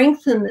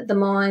strengthen the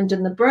mind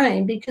and the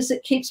brain, because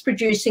it keeps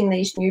producing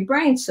these new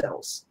brain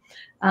cells.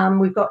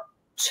 We've got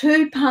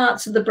two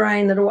parts of the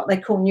brain that are what they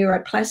call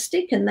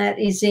neuroplastic, and that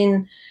is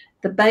in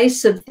the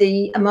base of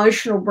the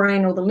emotional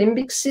brain, or the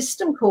limbic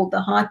system, called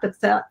the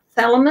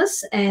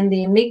hypothalamus and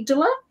the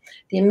amygdala.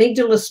 The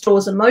amygdala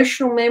stores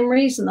emotional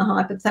memories, and the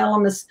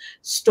hypothalamus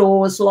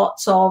stores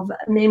lots of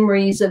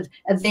memories of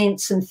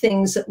events and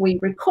things that we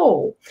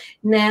recall.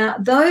 Now,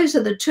 those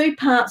are the two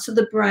parts of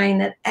the brain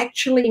that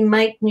actually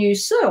make new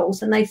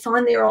cells, and they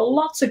find there are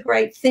lots of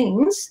great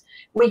things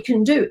we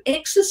can do.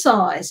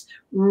 Exercise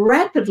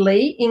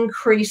rapidly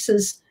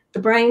increases the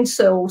brain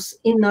cells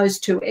in those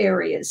two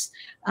areas.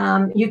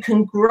 You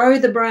can grow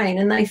the brain,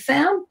 and they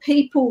found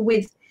people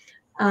with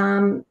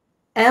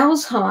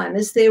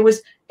Alzheimer's, there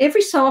was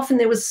every so often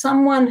there was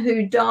someone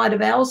who died of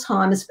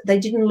Alzheimer's, but they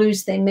didn't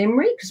lose their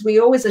memory, because we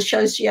always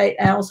associate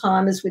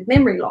Alzheimer's with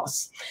memory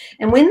loss.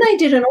 And when they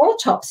did an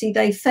autopsy,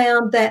 they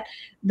found that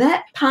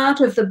that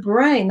part of the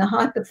brain, the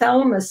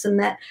hypothalamus, and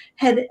that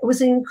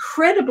was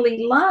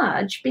incredibly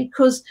large,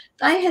 because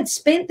they had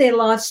spent their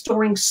life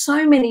storing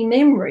so many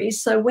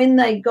memories. So when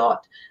they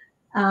got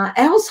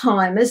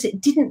Alzheimer's,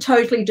 it didn't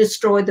totally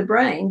destroy the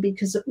brain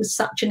because it was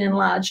such an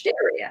enlarged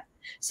area.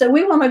 So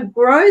we want to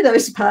grow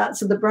those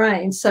parts of the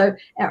brain. So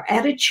our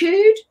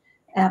attitude,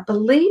 our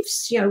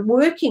beliefs,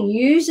 working,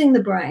 using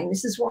the brain.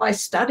 This is why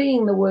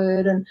studying the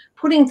word and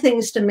putting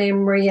things to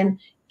memory and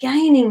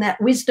gaining that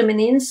wisdom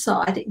and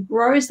insight, it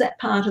grows that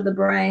part of the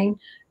brain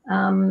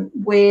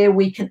where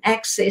we can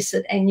access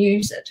it and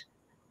use it.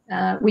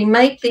 We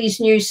make these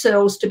new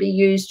cells to be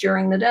used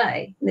during the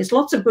day. And there's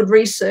lots of good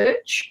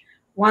research.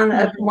 One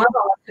I've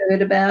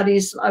heard about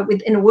is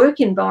in a work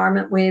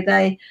environment where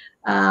they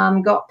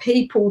got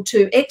people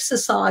to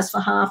exercise for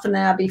half an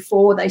hour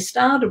before they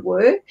started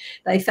work.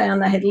 They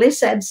found they had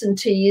less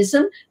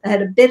absenteeism, they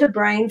had a better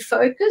brain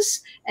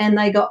focus, and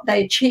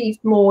they achieved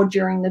more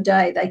during the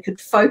day. They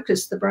could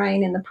focus the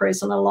brain in the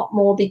present a lot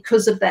more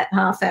because of that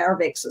half hour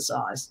of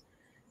exercise.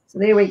 So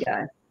there we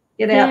go.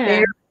 Get out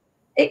there,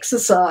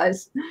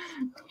 exercise.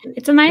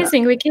 It's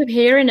amazing. We keep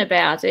hearing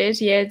about it,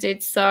 yet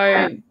it's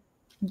so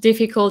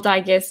difficult, I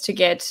guess, to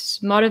get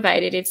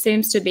motivated. It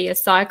seems to be a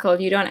cycle.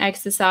 You don't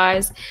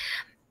exercise,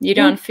 you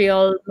don't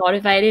feel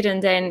motivated,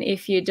 and then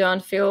if you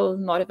don't feel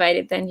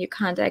motivated, then you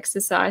can't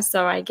exercise.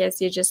 So I guess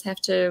you just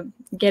have to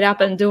get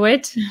up and do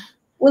it.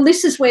 Well,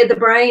 this is where the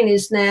brain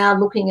is now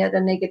looking at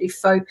a negative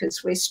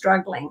focus. We're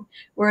struggling.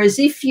 Whereas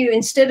if you,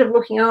 instead of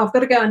looking, I've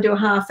got to go and do a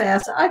half hour,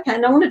 so, okay, I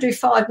want to do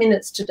 5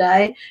 minutes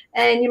today,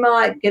 and you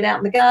might get out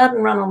in the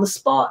garden, run on the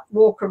spot,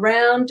 walk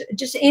around,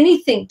 just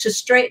anything to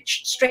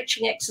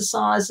stretching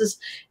exercises,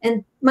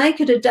 and make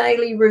it a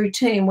daily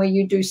routine where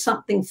you do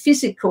something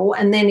physical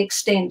and then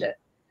extend it.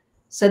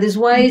 So there's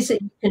ways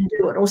that you can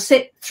do it, or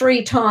set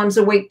 3 times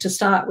a week to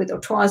start with, or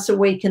twice a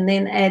week, and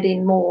then add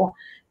in more.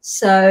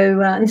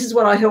 So this is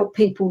what I help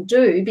people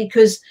do,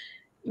 because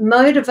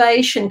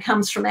motivation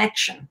comes from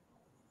action.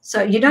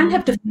 So you don't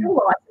have to feel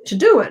like it to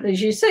do it, as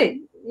you said.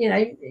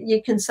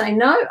 You can say,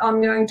 no,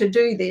 I'm going to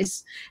do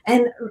this.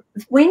 And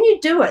when you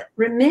do it,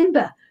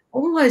 remember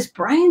all those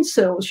brain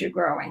cells you're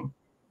growing.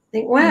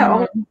 Think,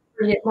 wow, I'm a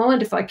brilliant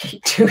mind if I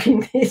keep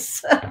doing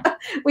this.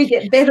 We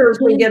get better as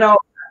we get older.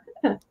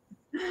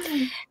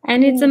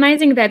 And it's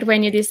amazing that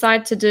when you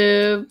decide to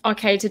do,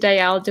 okay,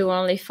 today I'll do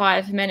only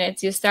 5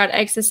 minutes, you start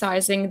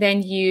exercising,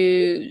 then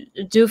you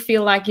do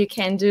feel like you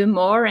can do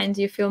more, and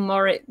you feel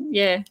more,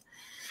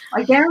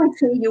 I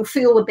guarantee you'll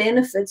feel the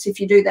benefits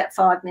if you do that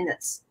 5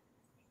 minutes.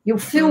 You'll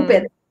feel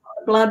better,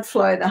 the blood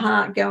flow, the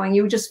heart going.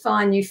 You'll just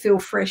find you feel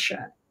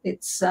fresher.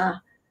 It's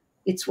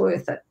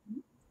worth it.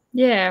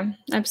 Yeah,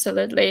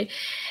 absolutely.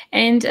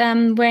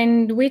 And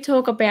when we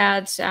talk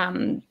about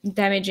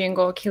damaging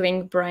or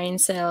killing brain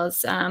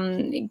cells,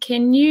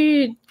 can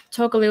you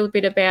talk a little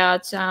bit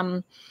about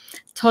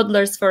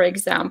toddlers, for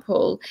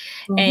example,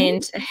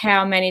 and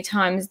how many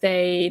times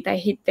they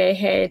hit their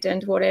head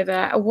and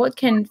whatever? What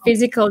can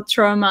physical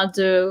trauma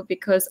do?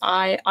 Because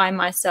I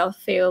myself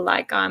feel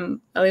like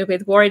I'm a little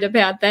bit worried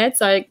about that.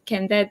 So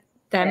can that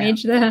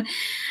damage the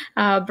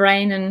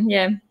brain? And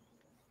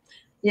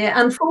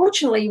Yeah,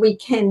 unfortunately, we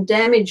can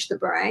damage the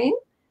brain.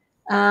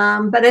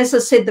 But as I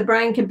said, the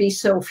brain can be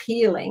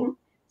self-healing.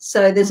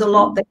 So there's a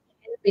lot that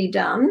can be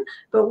done.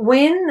 But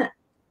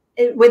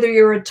whether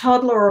you're a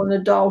toddler or an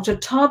adult, a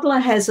toddler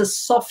has a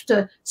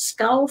softer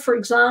skull, for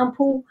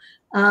example.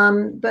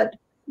 But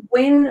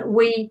when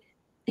we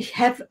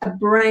have a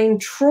brain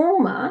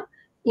trauma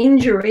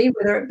injury,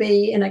 whether it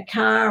be in a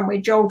car and we're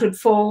jolted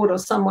forward, or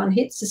someone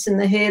hits us in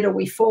the head, or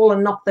we fall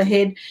and knock the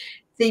head,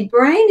 the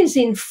brain is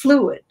in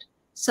fluid.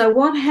 So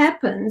what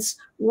happens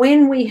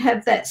when we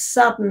have that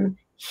sudden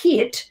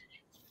hit,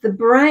 the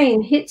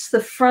brain hits the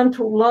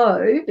frontal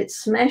lobe, it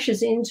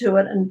smashes into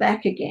it and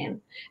back again.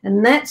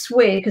 And that's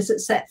where, because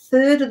it's that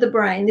third of the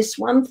brain, this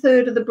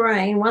 1/3 of the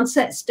brain, once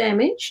that's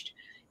damaged,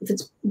 if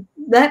it's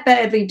that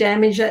badly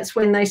damaged, that's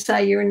when they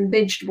say you're in a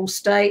vegetable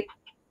state,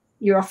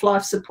 you're off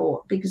life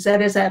support, because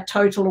that is our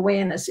total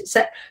awareness. It's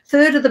that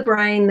third of the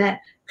brain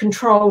that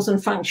controls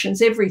and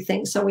functions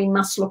everything, so we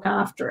must look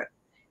after it.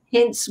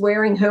 Hence,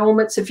 wearing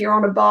helmets if you're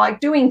on a bike,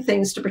 doing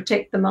things to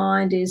protect the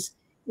mind is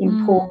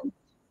important.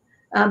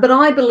 But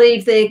I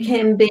believe there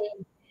can be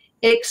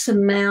X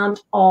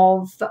amount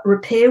of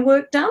repair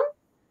work done,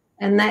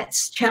 and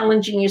that's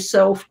challenging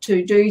yourself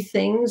to do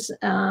things,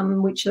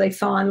 which they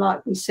find,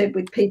 like we said,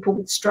 with people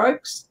with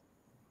strokes,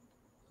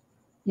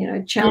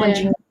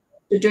 challenging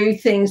to do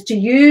things, to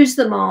use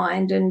the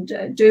mind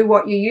and do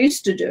what you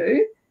used to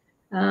do.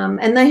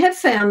 And they have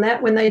found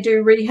that when they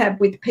do rehab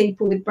with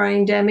people with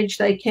brain damage,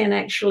 they can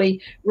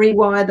actually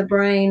rewire the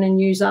brain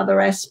and use other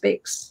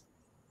aspects.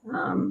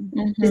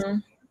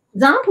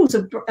 Examples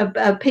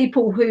of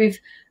people who've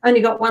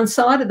only got one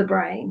side of the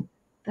brain.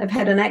 They've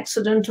had an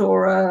accident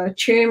or a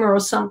tumour or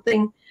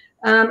something,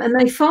 and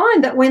they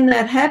find that when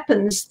that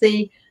happens,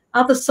 the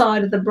other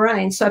side of the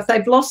brain. So if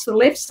they've lost the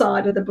left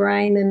side of the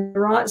brain, then the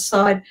right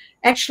side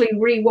actually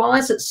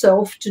rewires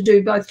itself to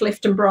do both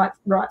left and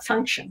right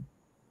function.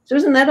 So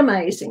isn't that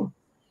amazing?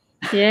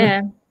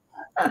 Yeah.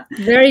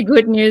 Very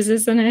good news,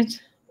 isn't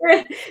it?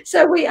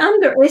 So we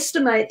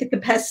underestimate the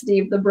capacity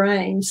of the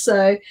brain.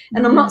 So,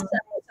 and I'm not saying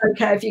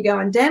it's okay if you go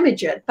and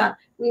damage it, but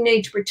we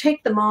need to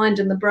protect the mind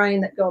and the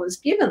brain that God has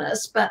given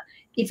us. But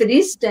if it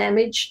is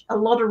damaged, a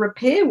lot of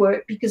repair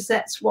work, because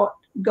that's what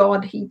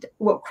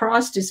what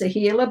Christ is a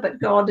healer, but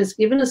God has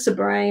given us a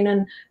brain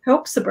and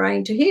helps the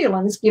brain to heal,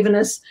 and has given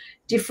us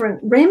different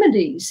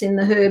remedies in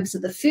the herbs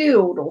of the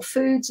field or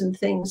foods and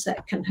things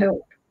that can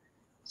help.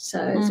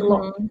 So it's a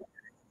lot.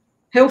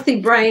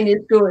 Healthy brain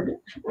is good.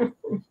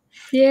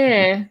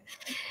 Yeah.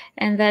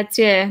 And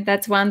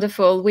that's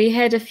wonderful. We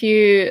had a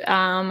few,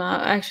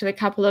 actually a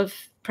couple of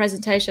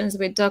presentations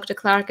with Dr.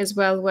 Clark as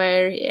well,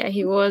 where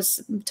he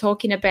was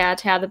talking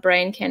about how the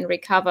brain can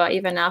recover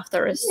even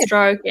after a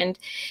stroke. And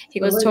he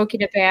was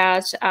talking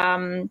about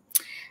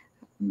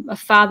a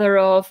father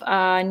of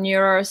a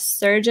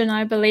neurosurgeon,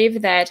 I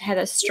believe, that had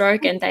a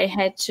stroke, and they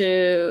had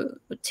to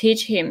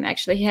teach him,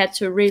 actually, he had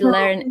to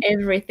relearn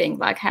everything,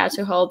 like how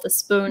to hold the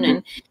spoon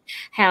and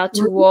how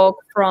to walk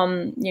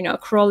from, you know,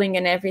 crawling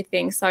and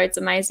everything. So it's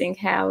amazing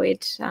how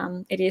it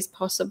is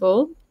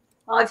possible.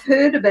 I've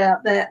heard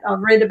about that.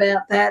 I've read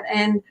about that.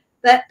 And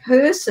that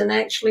person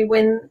actually,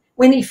 when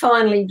he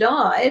finally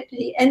died,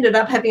 he ended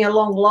up having a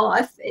long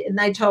life, and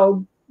they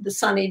told the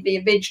son he'd be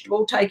a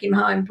vegetable, take him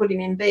home, put him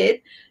in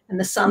bed. And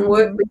the son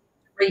worked with him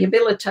to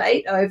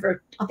rehabilitate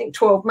over, I think,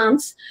 12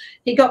 months.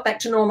 He got back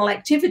to normal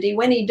activity.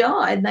 When he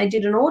died, and they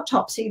did an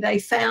autopsy, they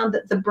found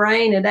that the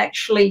brain had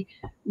actually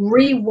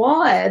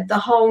rewired the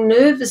whole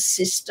nervous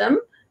system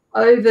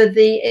over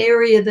the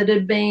area that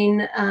had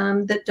been,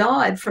 that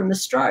died from the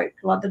stroke,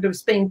 like that it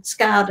was being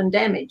scarred and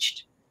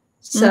damaged.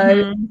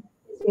 So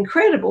it's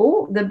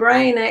incredible. The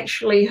brain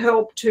actually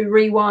helped to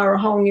rewire a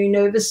whole new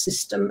nervous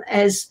system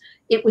as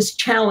it was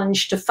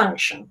challenged to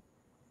function.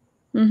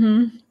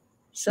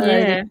 So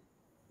yeah,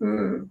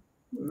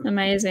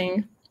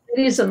 amazing.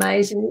 It is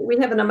amazing. We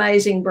have an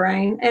amazing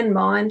brain and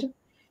mind.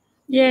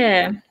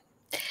 Yeah.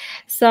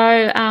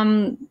 So,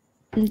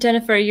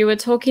 Jenifer, you were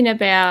talking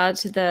about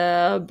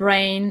the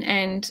brain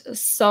and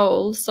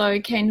soul. So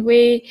can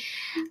we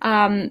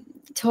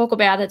talk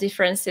about the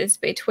differences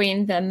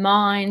between the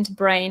mind,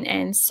 brain,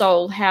 and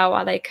soul? How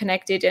are they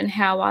connected and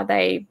how are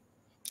they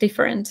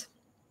different?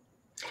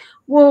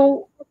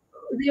 Well,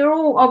 they're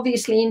all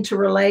obviously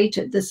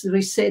interrelated. This, as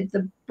we said,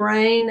 the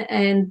brain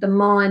and the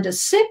mind are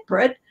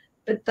separate,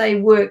 but they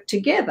work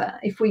together.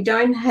 If we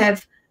don't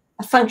have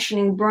a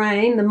functioning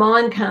brain, the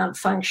mind can't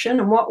function.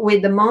 And what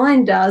the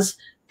mind does,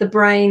 the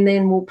brain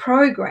then will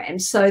program.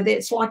 So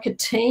that's like a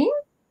team,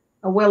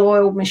 a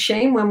well-oiled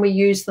machine when we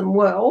use them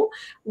well.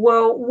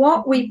 Well,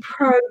 what we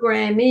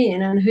program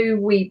in and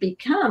who we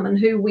become and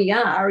who we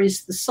are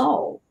is the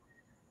soul.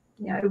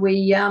 You know,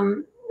 we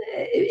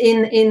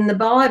in the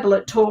Bible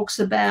it talks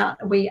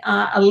about we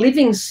are a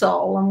living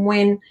soul, and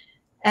when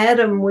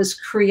Adam was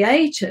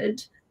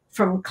created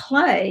from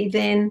clay,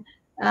 then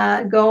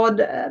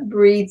God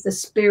breathed the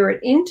spirit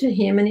into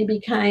him and he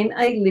became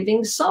a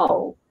living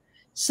soul.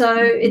 So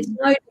it's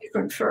no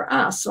different for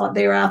us. Like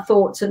there are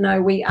thoughts of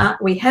no, we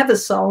have a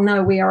soul,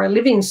 no, we are a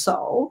living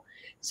soul.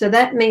 So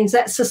that means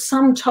that's the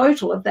sum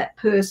total of that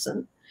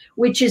person,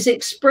 which is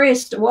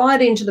expressed,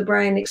 wired into the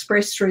brain,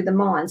 expressed through the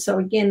mind. So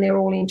again, they're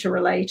all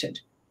interrelated.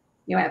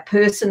 You know, our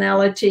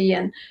personality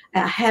and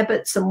our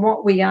habits and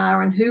what we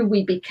are and who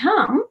we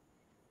become.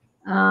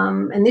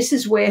 And this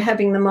is where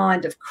having the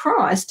mind of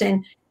Christ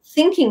and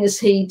thinking as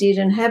he did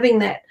and having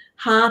that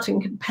heart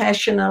and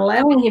compassion,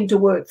 allowing him to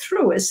work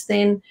through us,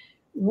 then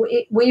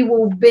we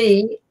will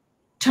be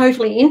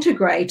totally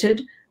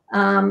integrated,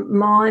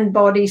 mind,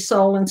 body,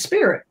 soul, and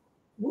spirit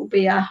will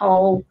be our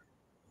whole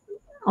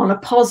on a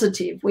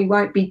positive. We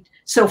won't be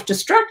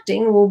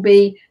self-destructing, we'll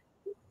be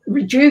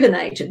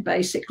rejuvenated,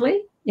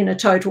 basically, in a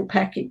total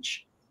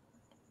package.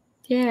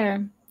 Yeah,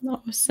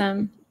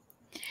 awesome.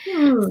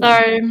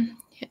 So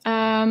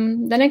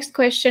the next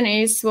question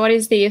is, what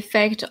is the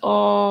effect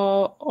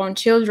on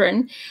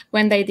children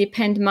when they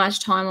depend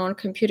much time on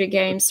computer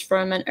games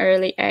from an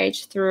early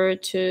age through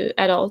to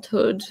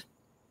adulthood?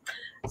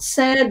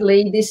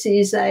 Sadly, this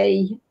is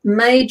a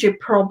major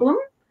problem.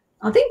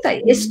 I think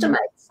they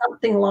estimate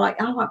something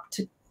like up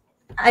to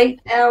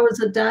 8 hours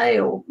a day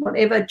or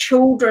whatever.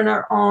 Children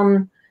are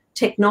on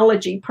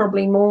technology,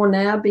 probably more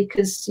now,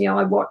 because, you know,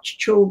 I watch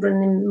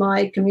children in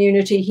my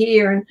community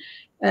here and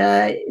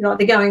like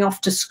they're going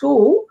off to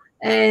school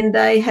and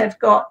they have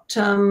got,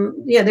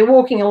 they're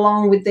walking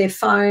along with their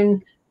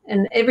phone,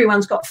 and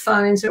everyone's got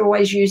phones. They're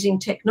always using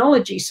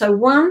technology. So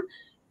one,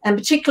 and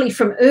particularly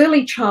from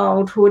early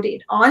childhood,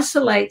 it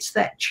isolates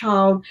that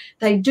child.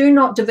 They do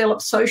not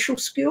develop social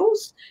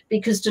skills,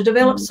 because to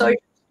develop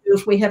social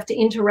skills, we have to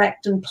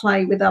interact and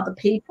play with other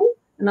people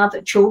and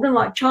other children.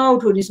 Like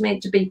childhood is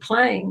meant to be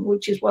playing,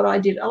 which is what I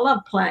did. I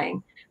love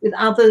playing. with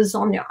others,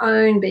 on your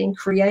own, being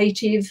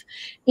creative,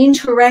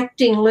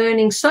 interacting,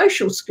 learning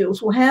social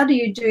skills. Well, how do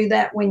you do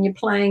that when you're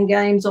playing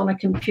games on a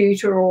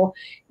computer or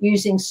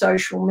using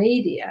social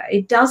media?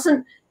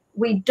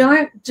 We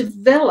don't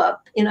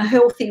develop in a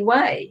healthy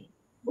way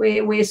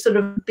where we sort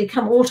of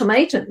become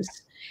automatons.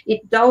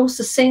 It dulls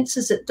the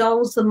senses, it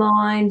dulls the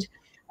mind.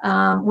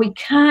 We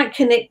can't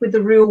connect with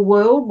the real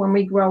world when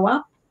we grow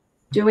up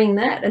doing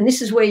that. And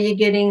this is where you're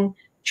getting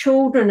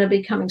children are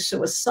becoming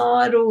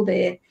suicidal.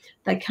 They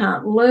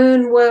can't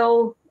learn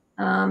well.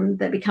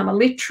 They become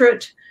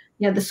illiterate.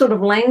 You know, the sort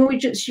of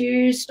language that's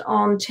used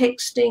on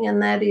texting,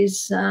 and that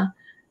is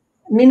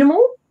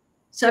minimal.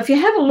 So if you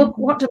have a look,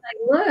 what do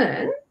they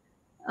learn?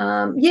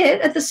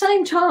 Yet at the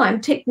same time,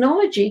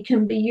 technology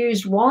can be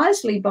used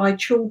wisely by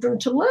children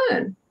to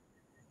learn,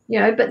 you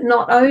know, but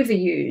not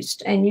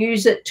overused, and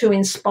use it to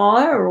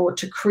inspire or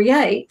to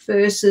create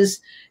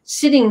versus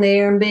sitting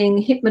there and being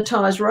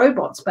hypnotized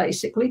robots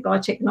basically by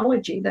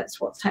technology. That's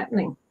what's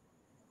happening.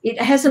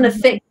 It has an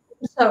effect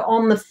also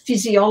on the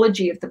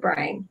physiology of the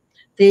brain.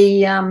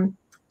 The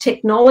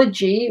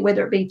technology,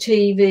 whether it be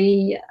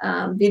TV,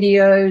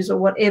 videos or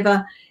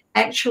whatever,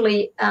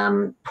 actually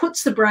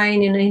puts the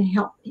brain in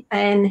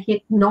an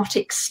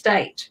hypnotic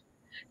state.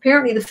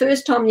 Apparently, the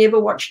first time you ever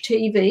watch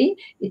TV,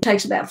 it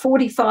takes about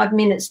 45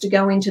 minutes to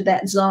go into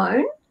that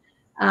zone.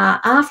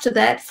 After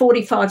that,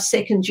 45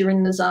 seconds, you're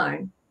in the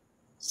zone.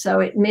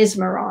 So it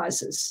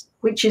mesmerizes,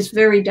 which is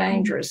very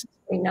dangerous,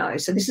 we know.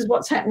 So this is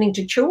what's happening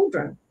to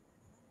children.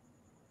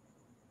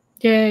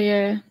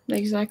 Yeah,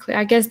 exactly.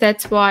 I guess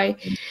that's why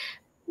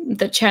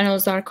the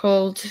channels are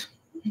called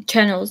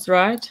channels,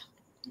 right?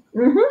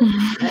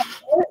 Mm-hmm.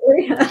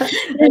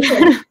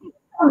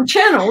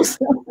 Channels.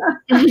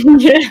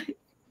 Yeah.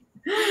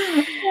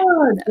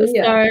 Oh,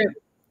 so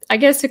I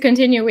guess to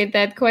continue with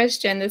that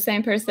question, the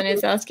same person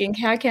is asking,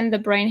 how can the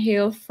brain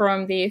heal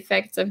from the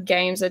effects of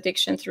games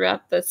addiction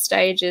throughout the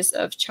stages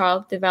of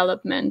child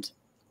development?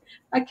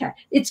 Okay,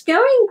 it's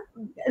going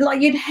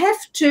like you'd have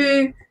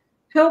to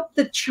help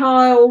the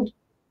child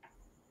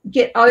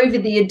get over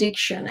the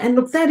addiction. And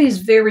look, that is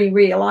very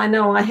real. I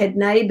know I had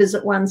neighbours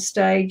at one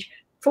stage,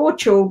 4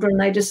 children.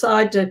 They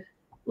decide to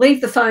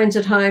leave the phones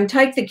at home,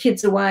 take the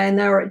kids away, and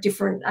they were at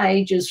different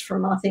ages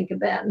from, I think,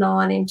 about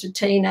 9 into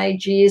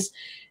teenage years.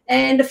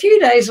 And a few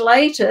days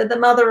later, the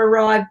mother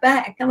arrived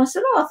back. And I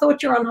said, oh, I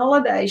thought you were on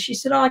holiday. She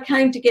said, oh, I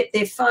came to get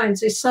their phones.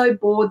 They're so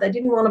bored. They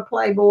didn't want to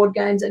play board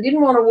games. They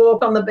didn't want to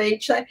walk on the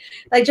beach.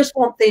 They just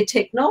want their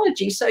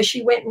technology. So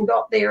she went and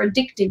got their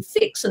addictive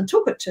fix and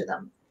took it to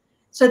them.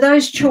 So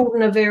those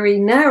children are very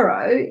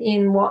narrow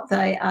in what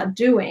they are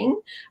doing.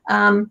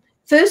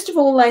 First of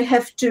all, they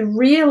have to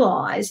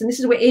realise, and this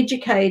is where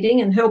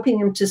educating and helping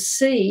them to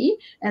see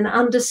and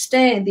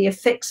understand the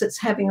effects it's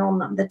having on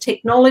them, the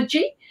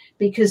technology,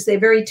 because they're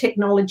very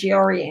technology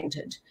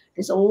oriented.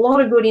 There's a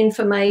lot of good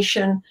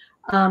information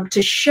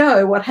to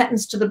show what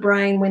happens to the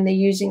brain when they're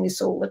using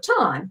this all the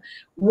time.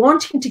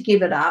 Wanting to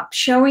give it up,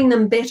 showing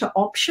them better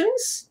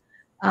options,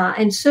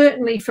 and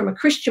certainly from a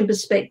Christian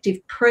perspective,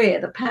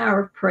 prayer, the power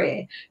of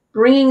prayer,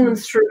 bringing them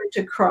through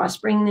to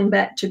Christ, bringing them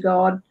back to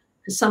God,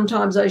 because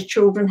sometimes those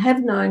children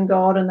have known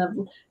God and have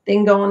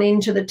then gone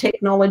into the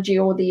technology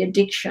or the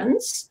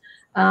addictions.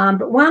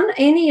 But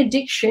any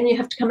addiction, you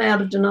have to come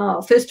out of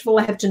denial. First of all,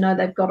 they have to know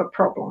they've got a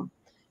problem.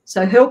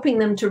 So helping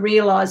them to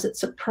realise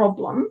it's a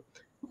problem.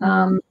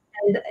 And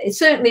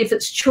certainly if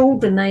it's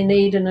children, they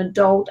need an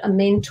adult, a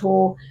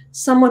mentor,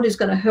 someone who's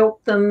going to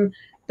help them,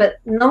 but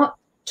not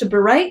to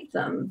berate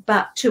them,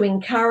 but to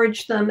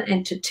encourage them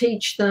and to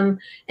teach them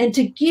and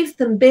to give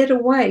them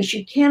better ways.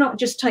 You cannot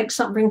just take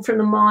something from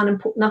the mind and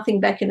put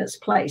nothing back in its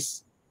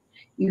place.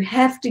 You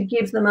have to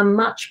give them a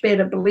much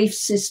better belief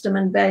system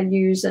and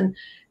values, and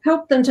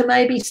help them to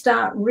maybe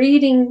start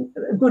reading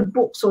good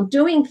books or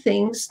doing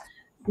things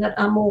that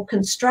are more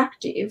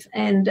constructive,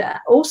 and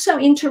also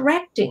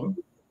interacting,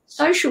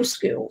 social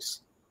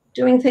skills,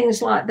 doing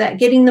things like that,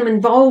 getting them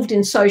involved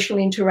in social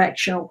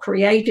interaction or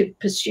creative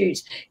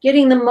pursuits,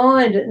 getting the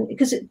mind,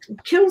 because it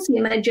kills the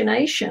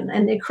imagination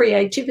and their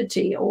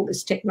creativity, all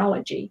this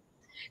technology.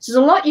 So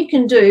there's a lot you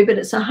can do, but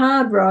it's a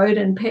hard road,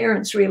 and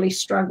parents really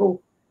struggle,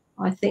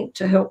 I think,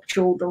 to help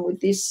children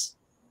with this.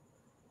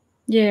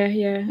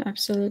 Yeah,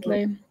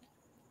 absolutely.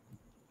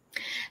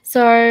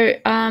 So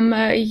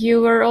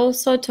you were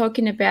also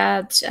talking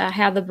about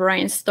how the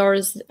brain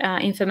stores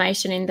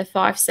information in the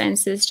 5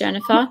 senses,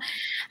 Jenifer.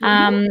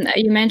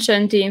 You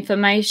mentioned the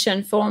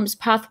information forms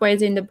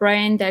pathways in the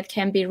brain that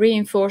can be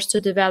reinforced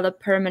to develop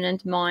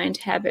permanent mind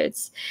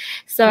habits.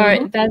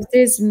 So does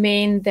this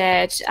mean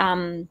that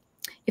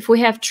if we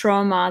have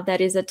trauma that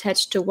is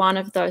attached to one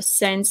of those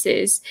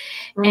senses,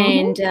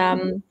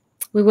 and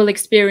we will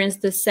experience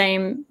the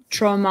same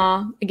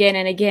trauma again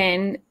and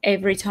again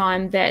every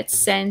time that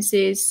sense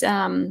is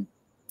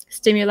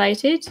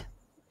stimulated?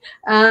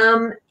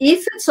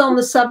 If it's on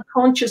the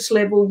subconscious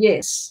level,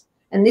 yes.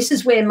 And this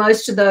is where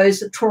most of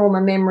those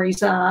trauma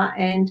memories are.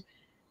 And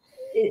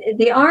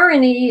the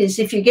irony is,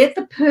 if you get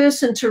the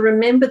person to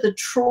remember the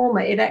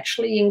trauma, it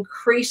actually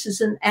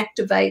increases and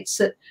activates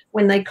it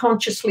when they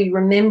consciously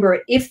remember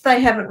it, if they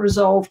haven't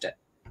resolved it.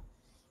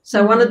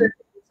 So one of the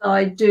things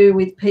I do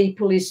with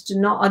people is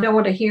I don't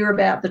want to hear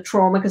about the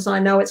trauma, because I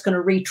know it's going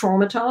to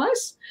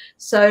re-traumatize.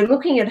 So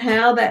looking at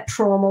how that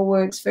trauma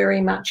works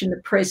very much in the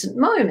present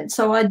moment.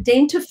 So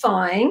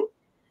identifying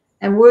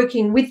and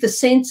working with the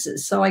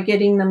senses. So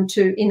getting them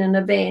to, in an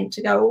event,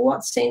 to go, well,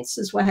 what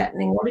senses were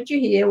happening? What did you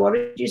hear? What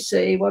did you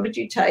see? What did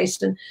you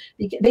taste? And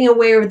being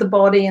aware of the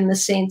body and the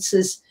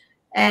senses.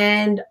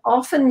 And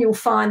often you'll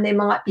find there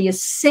might be a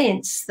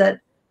sense that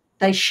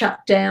they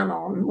shut down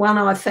on. One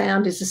I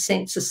found is a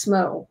sense of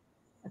smell.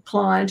 A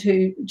client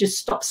who just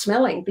stopped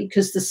smelling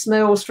because the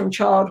smells from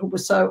childhood were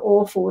so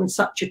awful and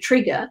such a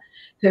trigger,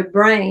 her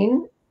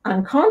brain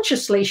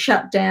unconsciously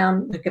shut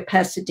down the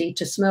capacity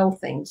to smell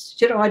things.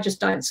 You know, I just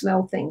don't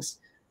smell things.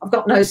 I've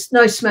got no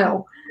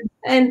smell.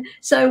 And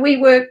so we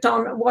worked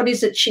on what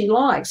is it she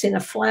likes in a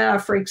flower,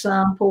 for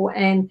example,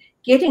 and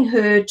getting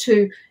her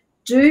to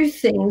do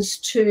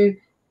things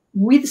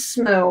with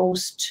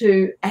smells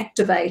to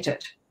activate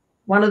it.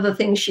 One of the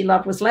things she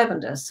loved was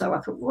lavender. So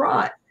I thought,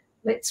 right,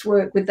 let's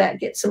work with that,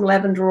 get some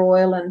lavender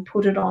oil and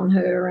put it on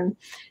her.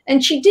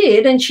 And she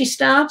did, and she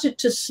started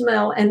to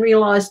smell and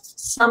realised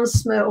some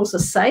smells are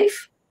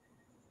safe.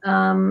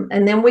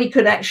 And then we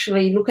could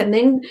actually look. And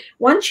then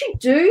once you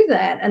do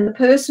that and the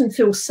person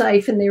feels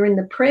safe and they're in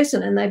the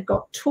present and they've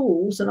got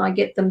tools, and I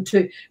get them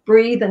to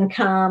breathe and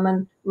calm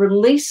and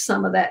release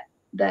some of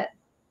that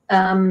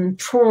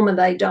trauma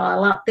they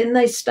dial up, then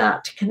they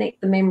start to connect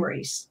the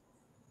memories.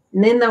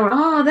 And then they were,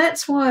 oh,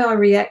 that's why I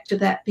react to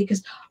that,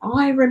 because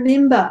I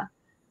remember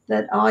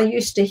that I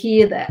used to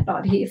hear that.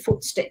 I'd hear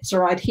footsteps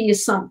or I'd hear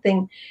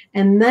something.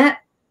 And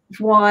that's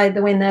why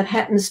when that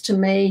happens to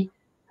me,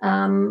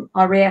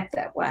 I react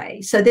that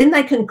way. So then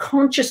they can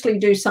consciously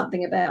do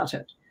something about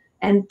it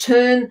and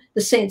turn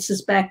the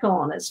senses back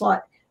on. It's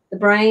like the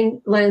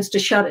brain learns to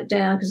shut it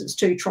down because it's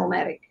too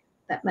traumatic.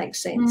 That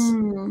makes sense.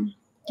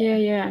 Yeah,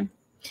 yeah.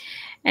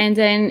 And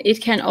then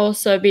it can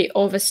also be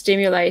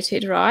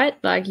overstimulated, right?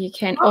 Like you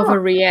can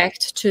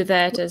overreact to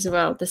that as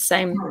well, the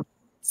same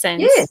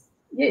sense.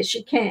 Yes,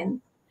 you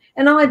can.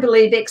 And I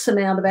believe X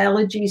amount of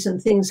allergies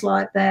and things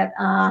like that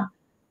are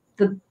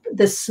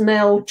the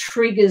smell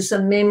triggers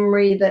a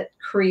memory that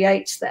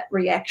creates that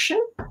reaction.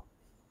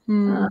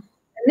 And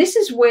this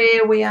is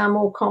where we are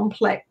more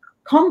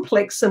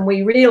complex than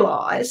we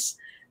realise,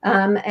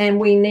 and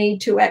we need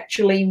to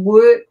actually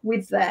work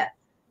with that.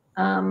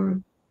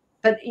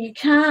 But you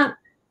can't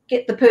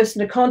get the person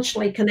to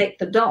consciously connect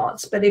the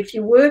dots. But if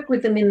you work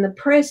with them in the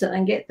present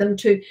and get them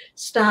to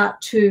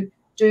start to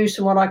do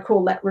some what I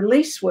call that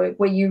release work,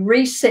 where you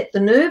reset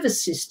the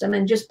nervous system,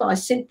 and just by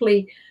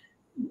simply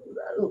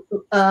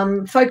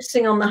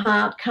focusing on the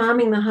heart,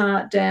 calming the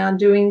heart down,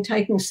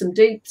 taking some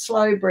deep,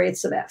 slow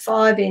breaths, about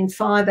 5 in,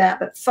 5 out,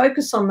 but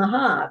focus on the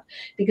heart,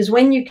 because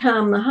when you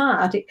calm the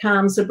heart, it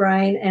calms the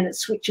brain and it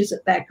switches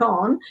it back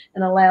on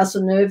and allows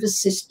the nervous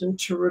system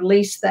to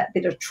release that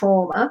bit of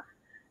trauma.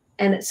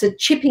 And it's a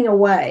chipping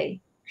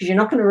away, because you're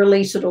not going to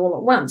release it all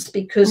at once,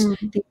 because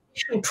the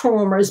initial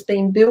trauma has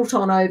been built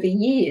on over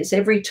years.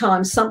 Every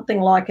time something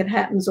like it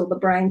happens, or the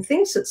brain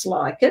thinks it's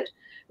like it,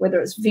 whether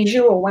it's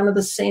visual or one of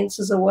the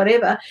senses or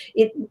whatever,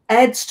 it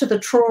adds to the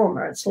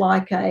trauma. It's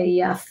like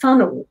a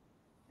funnel,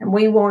 and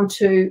we want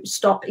to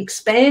stop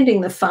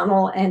expanding the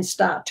funnel and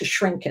start to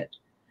shrink it.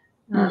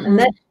 And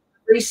that's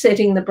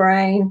resetting the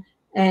brain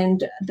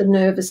and the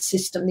nervous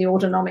system, the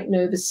autonomic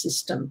nervous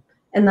system.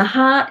 And the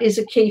heart is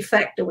a key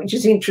factor, which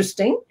is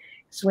interesting,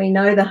 because we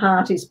know the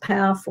heart is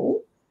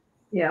powerful.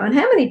 Yeah, and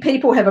how many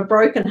people have a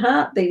broken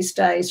heart these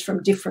days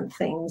from different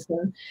things?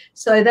 And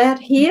so that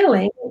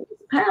healing is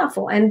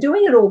powerful, and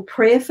doing it all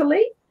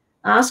prayerfully,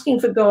 asking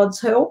for God's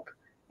help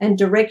and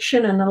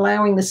direction, and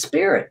allowing the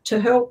Spirit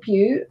to help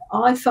you,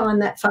 I find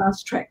that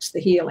fast tracks the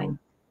healing,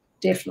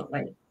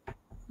 definitely.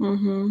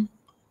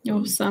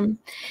 Awesome.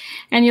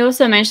 And you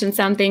also mentioned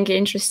something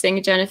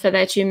interesting, Jenifer,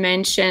 that you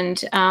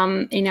mentioned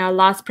in our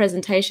last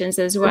presentations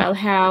as well,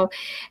 how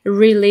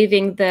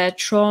reliving the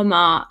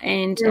trauma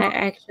and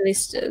actually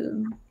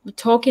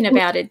talking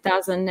about it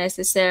doesn't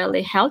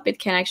necessarily help. It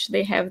can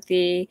actually have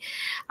the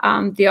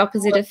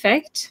opposite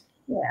effect.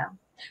 Yeah.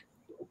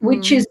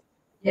 Which is,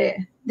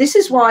 this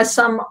is why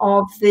some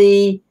of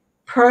the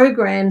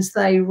programs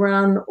they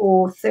run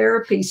or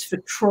therapies for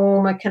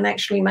trauma can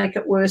actually make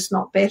it worse,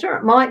 not better.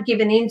 It might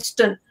give an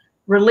instant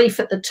relief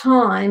at the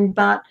time,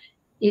 but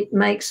it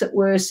makes it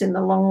worse in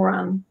the long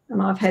run. And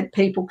I've had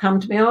people come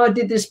to me, oh, I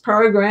did this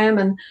program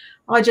and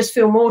I just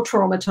feel more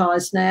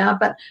traumatized now.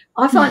 But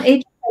I find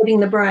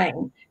educating the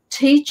brain,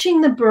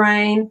 teaching the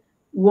brain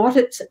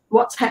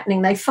what's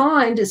happening. They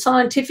find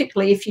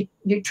scientifically, if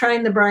you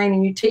train the brain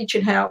and you teach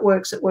it how it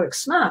works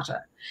smarter.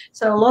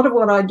 So a lot of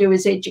what I do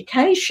is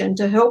education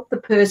to help the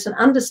person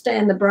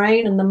understand the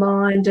brain and the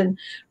mind and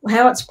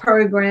how it's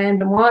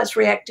programmed and why it's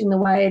reacting the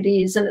way it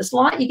is. And it's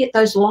like you get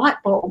those light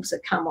bulbs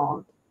that come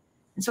on.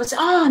 And so I say,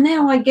 oh,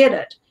 now I get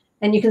it.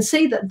 and you can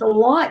see that the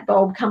light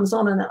bulb comes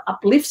on and it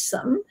uplifts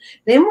them,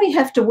 then we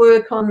have to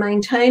work on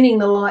maintaining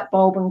the light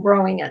bulb and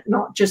growing it,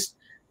 not just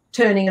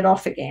turning it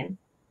off again.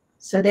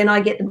 So then I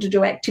get them to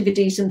do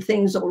activities and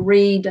things, or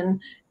read, and,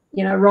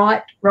 you know,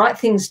 write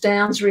things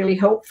down is really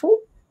helpful.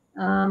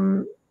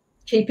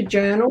 Keep a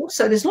journal.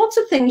 So there's lots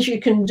of things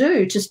you can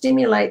do to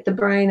stimulate the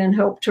brain and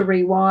help to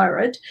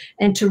rewire it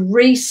and to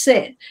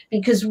reset,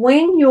 because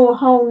when your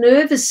whole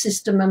nervous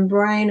system and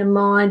brain and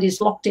mind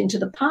is locked into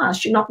the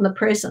past, you're not in the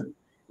present,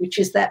 which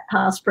is that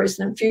past,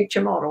 present and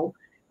future model.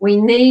 We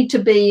need to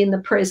be in the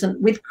present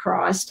with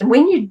Christ, and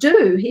when you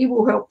do, he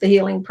will help the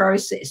healing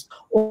process,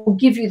 or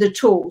give you the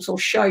tools, or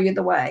show you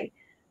the way,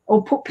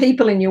 or put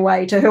people in your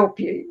way to help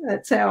you.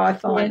 That's how I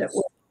find it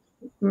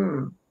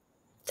works.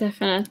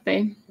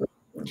 Definitely.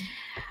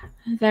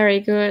 Very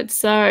good.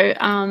 So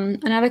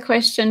another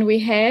question we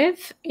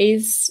have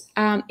is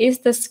the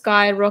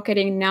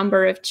skyrocketing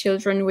number of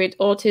children with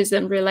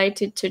autism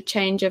related to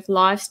change of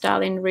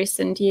lifestyle in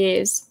recent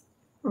years?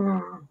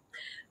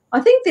 I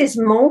think there's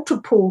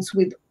multiples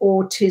with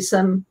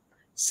autism,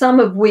 some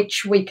of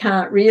which we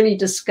can't really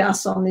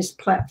discuss on this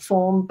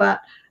platform,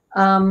 but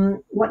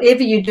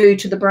whatever you do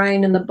to the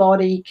brain and the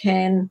body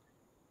can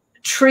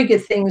trigger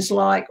things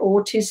like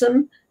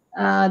autism.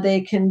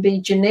 There can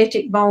be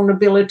genetic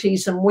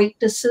vulnerabilities and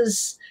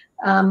weaknesses.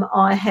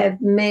 I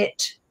have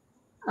met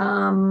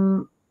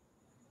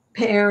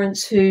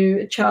parents who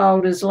a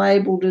child is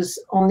labelled as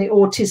on the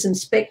autism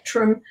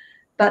spectrum,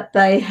 but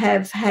they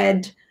have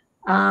had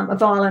a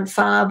violent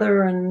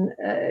father and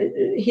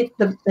hit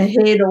the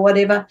head or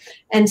whatever.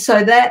 And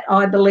so that,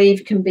 I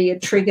believe, can be a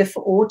trigger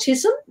for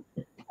autism.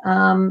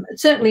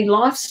 Certainly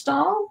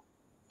lifestyle,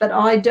 but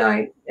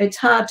it's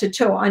hard to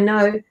tell. I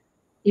know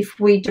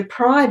if we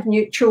deprive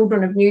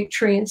children of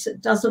nutrients,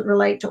 it doesn't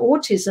relate to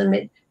autism.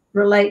 It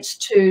relates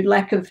to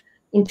lack of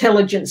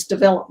intelligence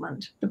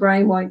development. The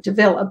brain won't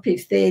develop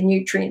if they're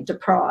nutrient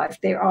deprived.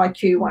 Their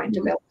IQ won't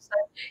develop. So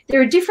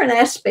there are different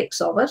aspects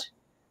of it.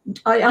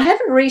 I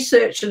haven't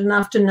researched it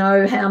enough to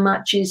know how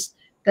much is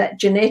that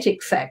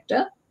genetic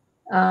factor.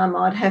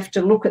 I'd have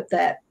to look at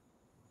that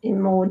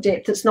in more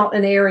depth. It's not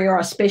an area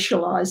I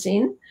specialise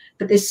in,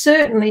 but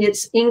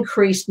it's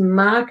increased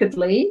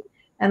markedly.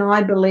 And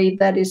I believe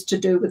that is to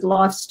do with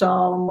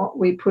lifestyle and what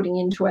we're putting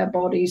into our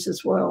bodies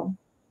as well.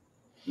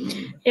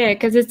 Yeah,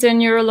 because it's a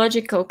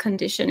neurological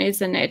condition,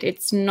 isn't it?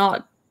 It's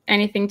not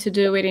anything to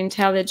do with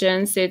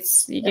intelligence.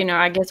 It's, you know,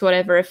 I guess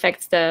whatever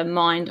affects the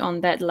mind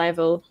on that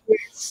level.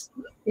 Yes,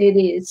 it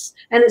is.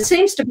 And it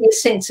seems to be a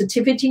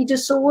sensitivity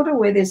disorder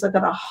where there's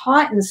got a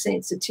heightened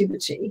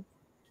sensitivity,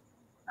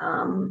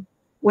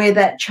 where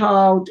that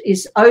child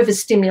is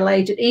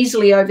overstimulated,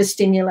 easily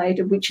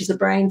overstimulated, which is a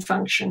brain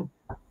function.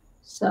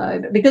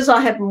 So because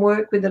I haven't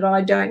worked with it,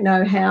 I don't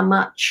know how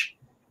much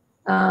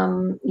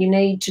you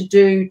need to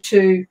do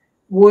to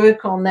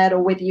work on that, or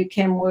whether you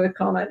can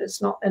work on it.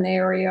 It's not an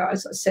area,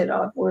 as I said,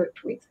 I've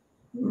worked with.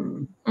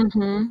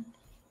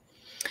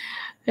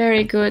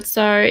 Very good.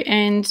 So,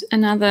 and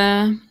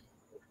another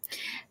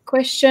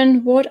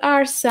question, what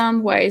are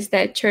some ways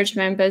that church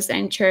members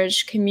and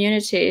church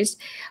communities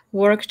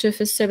work to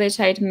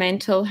facilitate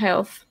mental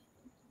health?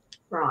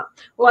 Right.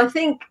 Well, I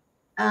think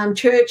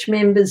church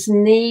members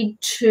need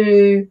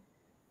to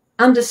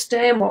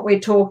understand what we're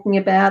talking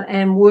about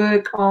and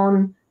work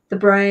on the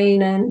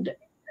brain and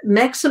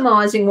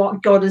maximising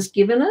what God has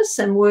given us,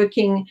 and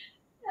working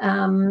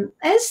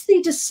as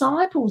the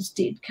disciples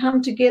did,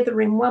 come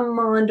together in one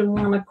mind and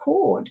one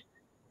accord,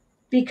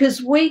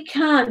 because we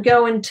can't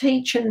go and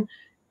teach and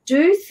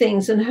do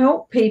things and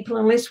help people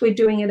unless we're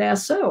doing it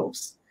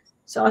ourselves.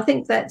 So I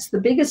think that's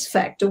the biggest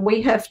factor.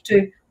 We have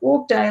to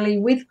walk daily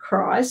with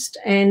Christ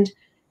and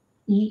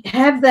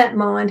have that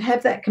mind,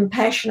 have that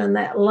compassion and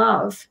that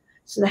love.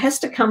 So that has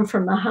to come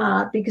from the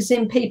heart, because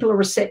then people are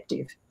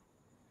receptive.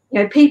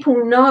 You know,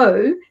 people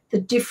know the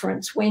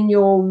difference when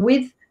you're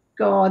with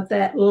God,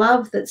 that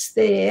love that's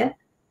there.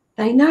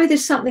 They know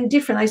there's something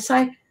different. They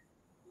say,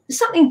 there's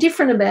something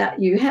different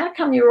about you. How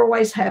come you're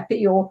always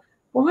happy? Or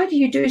why do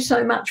you do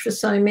so much for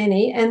so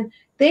many? And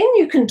then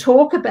you can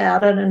talk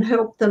about it and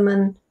help them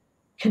and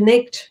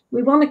connect.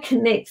 We want to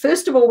connect.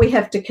 First of all, we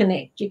have to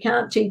connect. You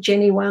can't teach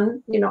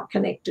anyone you're not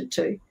connected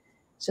to.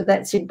 So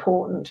that's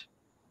important.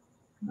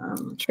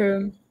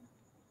 True.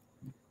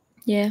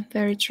 Yeah,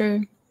 very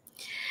true.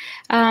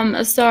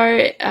 Just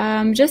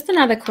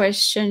another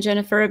question,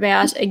 Jenifer,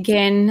 about,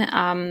 again,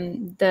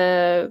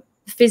 the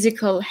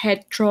physical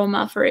head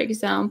trauma, for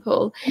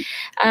example.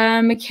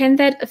 Can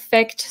that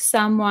affect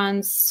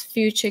someone's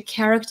future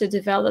character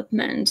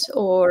development,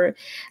 or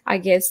I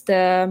guess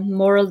the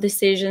moral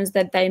decisions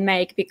that they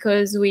make?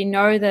 Because we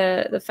know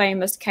the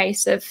famous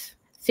case of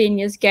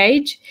Phineas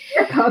Gage.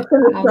 Yeah, I was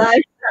going to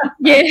say.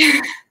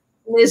 Yeah.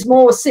 There's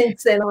more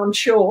since then, I'm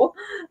sure.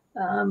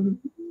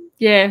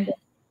 Yeah.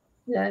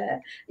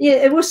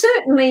 Well,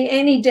 certainly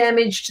any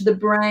damage to the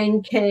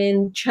brain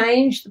can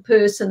change the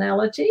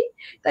personality.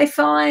 They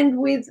find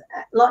with,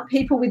 like,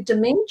 people with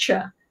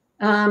dementia,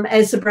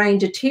 as the brain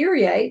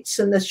deteriorates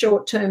and the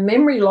short-term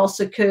memory loss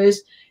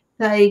occurs,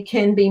 they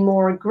can be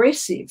more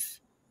aggressive.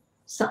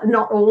 So,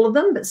 not all of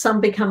them, but some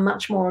become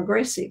much more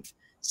aggressive.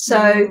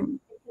 So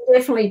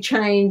definitely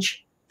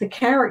change the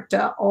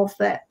character of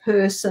that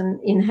person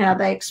in how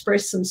they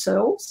express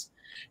themselves.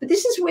 But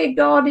this is where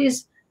God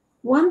is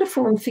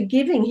wonderful and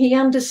forgiving. He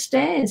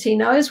understands. He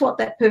knows what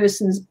that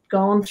person's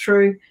gone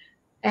through,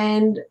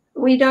 and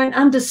we don't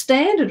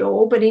understand it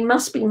all, but he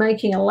must be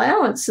making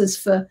allowances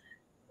for,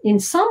 in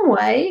some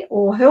way,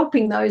 or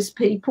helping those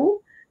people.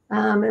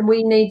 And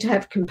we need to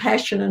have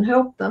compassion and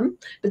help them.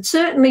 But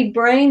certainly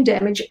brain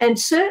damage and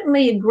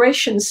certainly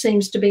aggression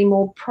seems to be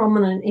more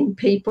prominent in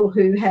people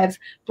who have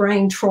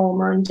brain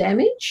trauma and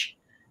damage.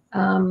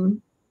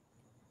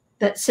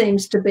 That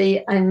seems to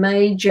be a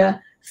major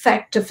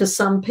factor for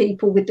some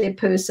people with their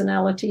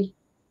personality.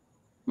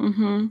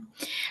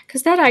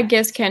 Because that, I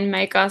guess, can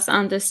make us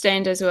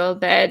understand as well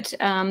that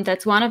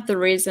that's one of the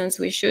reasons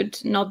we should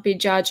not be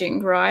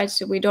judging, right?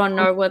 We don't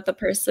know what the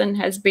person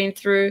has been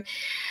through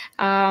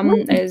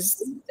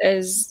as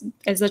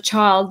a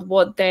child,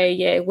 what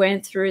they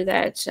went through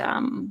that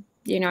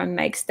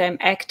makes them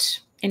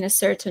act in a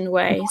certain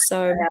way.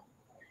 So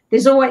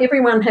there's always,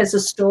 everyone has a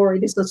story.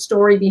 There's a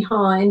story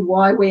behind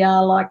why we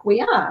are like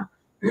we are,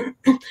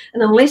 and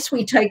unless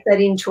we take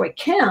that into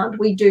account,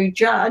 we do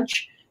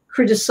judge,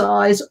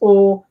 criticize,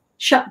 or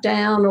shut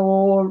down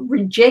or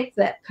reject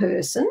that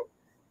person.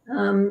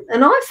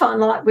 And I find,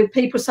 like, with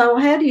people say, well,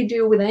 how do you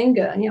deal with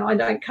anger? You know, I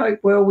don't cope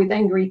well with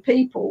angry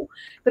people.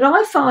 But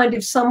I find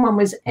if someone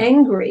was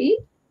angry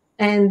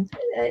and,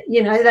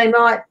 they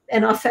might,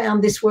 and I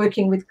found this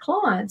working with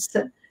clients,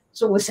 that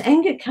there's all this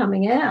anger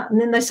coming out. And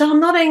then they say,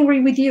 I'm not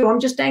angry with you. I'm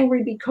just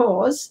angry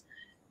because.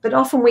 But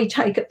often we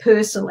take it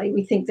personally.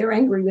 We think they're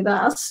angry with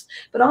us.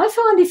 But I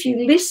find if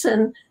you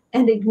listen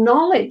and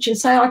acknowledge and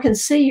say, I can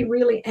see you're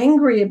really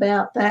angry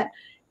about that,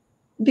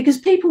 because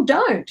people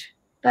don't.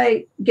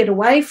 They get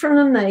away from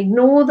them, they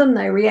ignore them,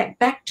 they react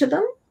back to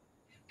them,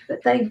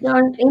 but they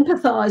don't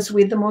empathise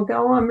with them or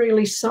go, oh, I'm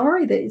really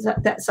sorry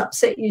that's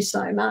upset you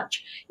so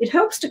much. It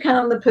helps to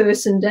calm the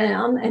person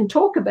down and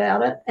talk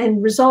about it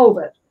and resolve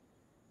it.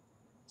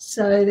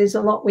 So there's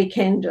a lot we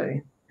can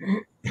do.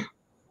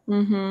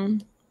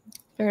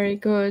 Very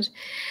good.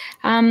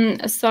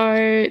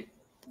 So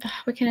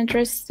we can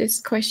address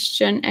this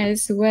question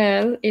as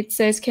well. It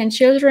says, can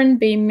children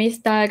be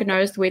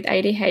misdiagnosed with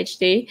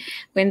ADHD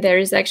when there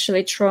is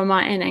actually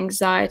trauma and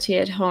anxiety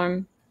at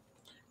home?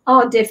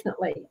 Oh,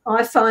 definitely.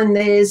 I find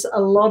there's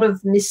a lot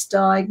of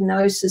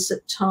misdiagnosis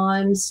at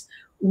times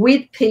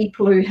with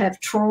people who have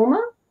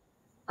trauma,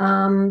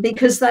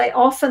 because they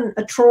often,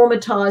 a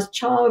traumatized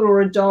child or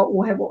adult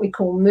will have what we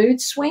call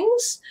mood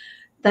swings.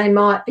 They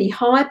might be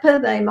hyper,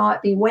 they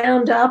might be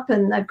wound up,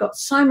 and they've got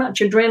so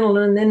much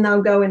adrenaline, and then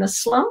they'll go in a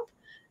slump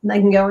and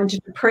they can go into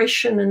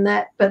depression and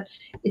that. But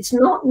it's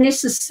not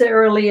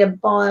necessarily a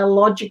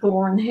biological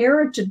or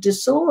inherited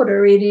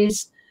disorder. It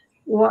is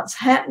what's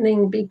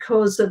happening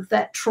because of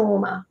that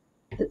trauma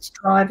that's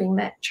driving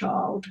that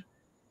child.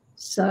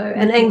 So,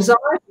 and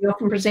anxiety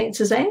often presents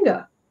as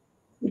anger,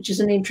 which is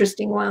an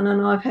interesting one.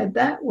 And I've had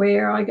that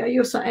where I go,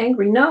 you're so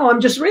angry. No,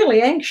 I'm just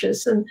really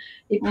anxious. And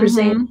it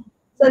presents.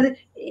 So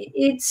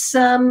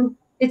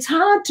it's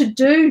hard to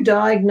do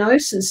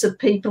diagnosis of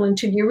people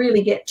until you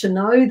really get to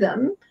know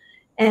them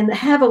and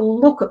have a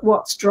look at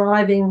what's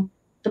driving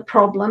the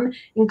problem,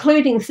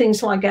 including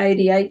things like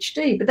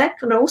ADHD. But that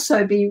can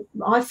also be,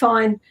 I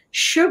find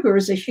sugar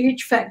is a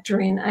huge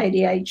factor in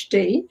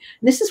ADHD. And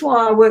this is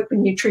why I work with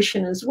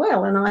nutrition as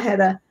well. And I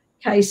had a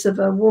case of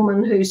a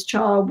woman whose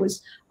child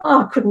was,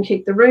 couldn't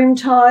keep the room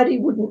tidy,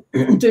 wouldn't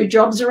do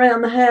jobs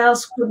around the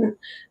house, couldn't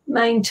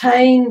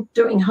maintain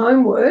doing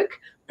homework.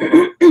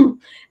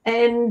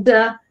 And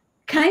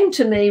came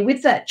to me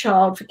with that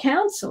child for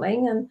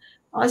counselling, and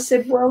I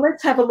said, well,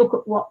 let's have a look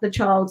at what the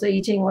child's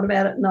eating, what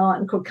about at night,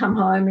 and could come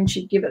home and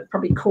she'd give it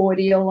probably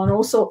cordial and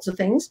all sorts of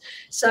things.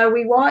 So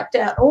we wiped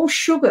out all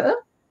sugar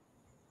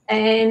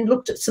and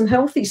looked at some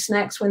healthy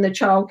snacks when the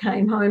child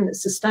came home that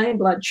sustained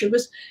blood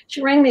sugars.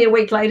 She rang me a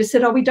week later,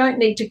 said, we don't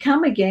need to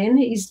come again,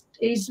 he's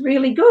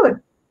really good.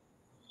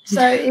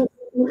 So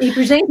he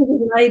presented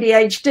with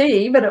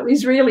ADHD, but it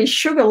was really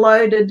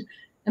sugar-loaded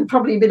and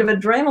probably a bit of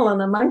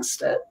adrenaline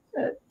amongst it.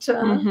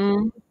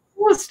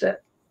 Caused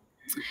it.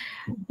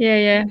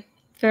 Yeah.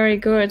 Very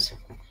good.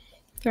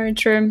 Very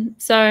true.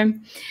 So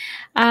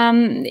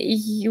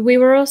we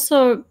were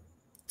also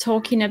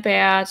talking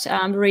about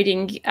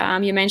reading.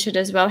 You mentioned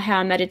as well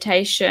how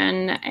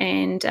meditation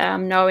and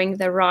knowing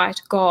the right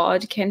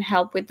God can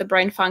help with the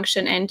brain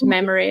function and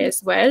memory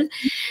as well.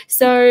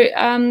 So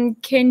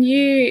can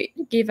you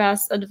give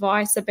us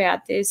advice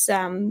about this,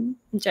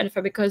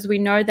 Jenifer? Because we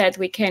know that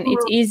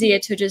it's easier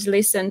to just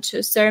listen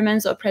to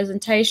sermons or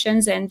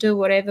presentations and do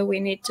whatever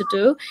we need to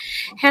do.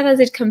 How does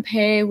it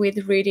compare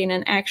with reading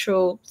an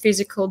actual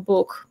physical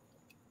book?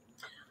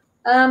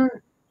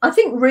 I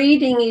think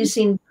reading is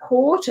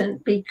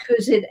important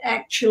because it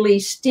actually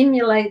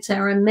stimulates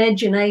our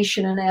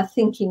imagination and our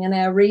thinking and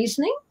our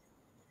reasoning,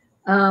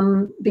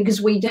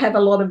 because we have a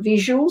lot of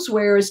visuals,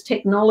 whereas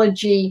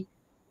technology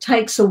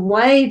takes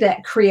away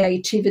that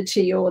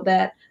creativity or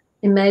that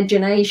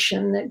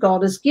imagination that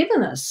God has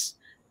given us.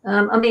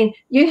 I mean,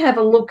 you have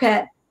a look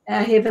at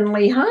our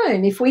heavenly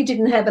home. If we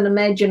didn't have an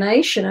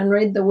imagination and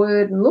read the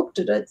word and looked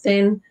at it,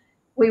 then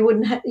we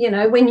wouldn't have, you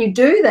know, when you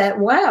do that,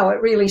 wow,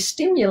 it really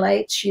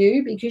stimulates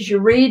you because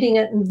you're reading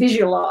it and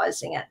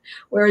visualizing it,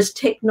 whereas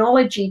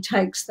technology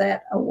takes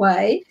that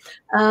away.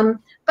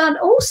 But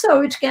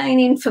also to gain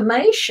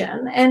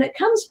information, and it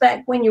comes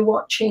back when you're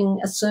watching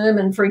a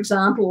sermon, for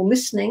example, or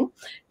listening,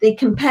 the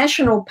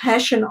compassion or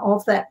passion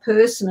of that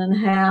person and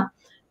how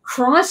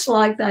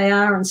Christ-like they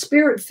are and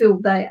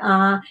spirit-filled they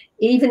are,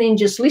 even in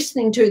just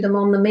listening to them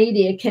on the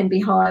media, can be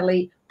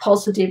highly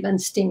positive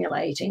and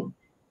stimulating.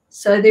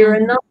 So there are a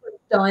number of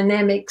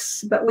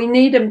dynamics, but we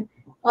need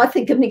I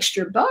think a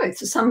mixture of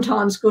both. It's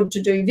sometimes good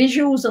to do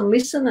visuals and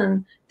listen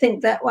and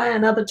think that way,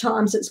 and other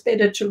times it's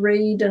better to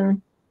read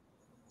and,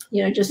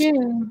 you know, just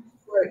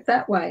work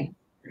that way.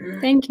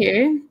 Thank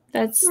you.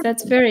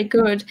 That's very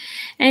good.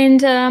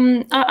 And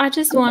I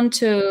just want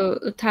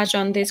to touch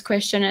on this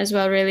question as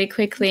well really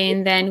quickly,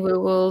 and then we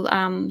will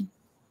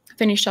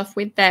finish off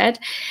with that.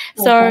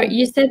 So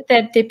you said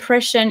that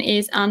depression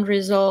is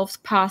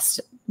unresolved past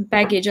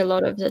baggage a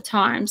lot of the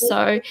time.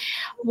 So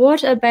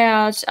what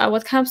about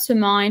what comes to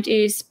mind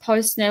is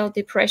postnatal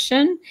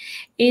depression.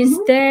 Is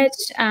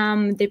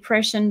that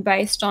depression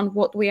based on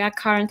what we are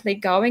currently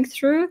going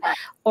through,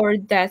 or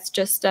that's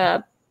just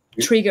a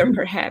trigger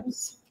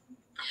perhaps?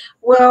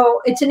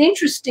 Well, it's an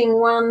interesting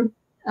one,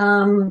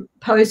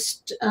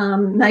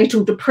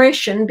 post-natal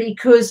depression,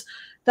 because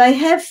they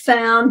have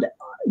found,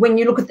 when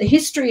you look at the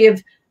history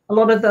of a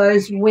lot of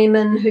those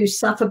women who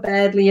suffer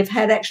badly, have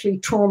had actually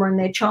trauma in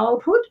their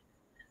childhood.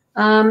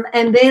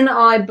 And then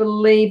I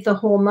believe the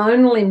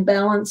hormonal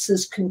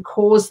imbalances can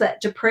cause that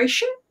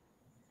depression.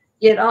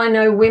 Yet I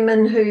know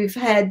women who've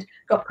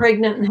got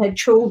pregnant and had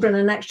children,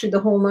 and actually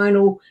the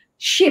hormonal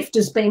shift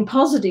has been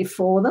positive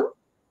for them,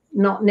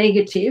 not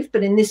negative,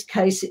 but in this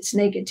case it's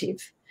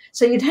negative.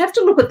 So you'd have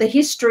to look at the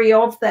history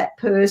of that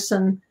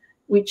person,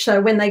 which so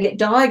when they get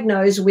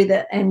diagnosed with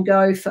it and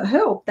go for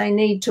help, they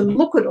need to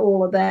look at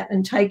all of that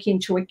and take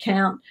into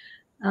account,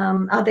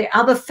 are there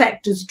other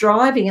factors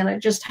driving, and it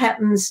just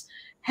happens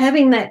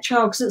having that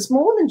child, because it's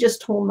more than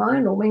just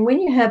hormonal. I mean,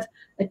 when you have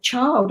a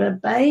child, a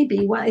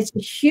baby, well, it's a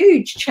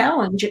huge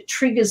challenge. It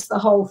triggers the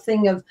whole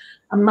thing of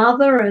a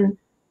mother and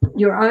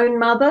your own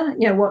mother,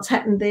 you know, what's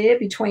happened there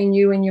between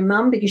you and your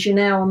mum, because you're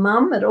now a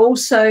mum. But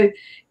also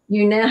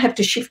you now have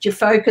to shift your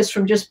focus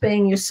from just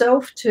being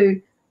yourself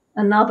to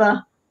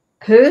another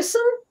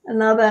person,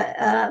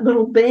 another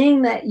little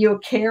being that you're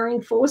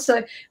caring for.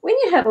 So when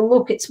you have a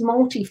look, it's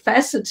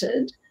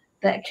multifaceted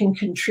that can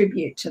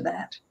contribute to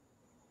that.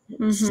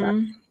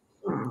 So,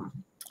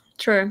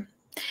 True.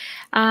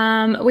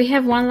 We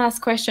have one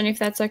last question, if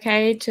that's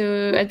okay,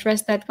 to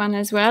address that one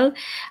as well.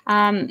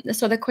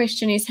 So the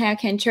question is, how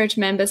can church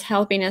members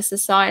help in a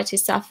society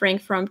suffering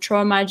from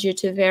trauma due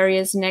to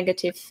various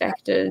negative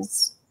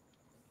factors?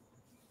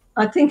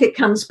 I think it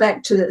comes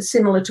back to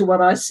similar to what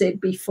I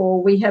said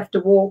before. We have to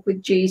walk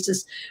with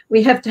Jesus.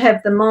 We have to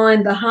have the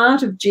mind, the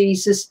heart of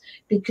Jesus,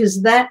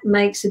 because that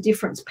makes a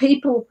difference.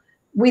 People,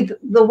 with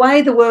the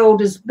way the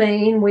world has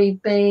been,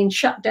 we've been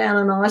shut down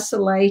and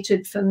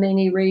isolated for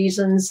many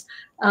reasons.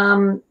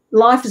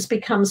 Life has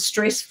become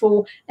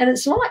stressful, and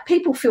it's like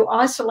people feel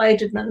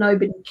isolated that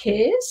nobody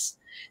cares.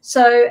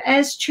 So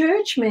as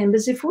church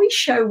members, if we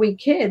show we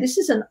care, this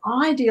is an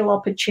ideal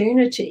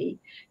opportunity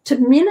to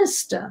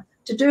minister,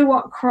 to do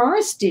what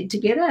Christ did, to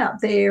get out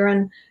there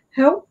and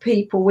help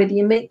people, whether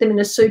you meet them in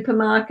a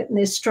supermarket and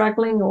they're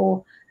struggling,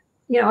 or,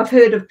 you know, I've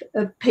heard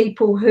of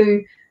people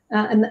who,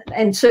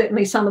 and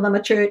certainly some of them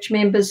are church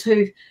members,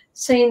 who've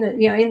seen that,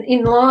 you know,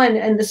 in line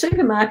in the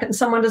supermarket and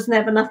someone doesn't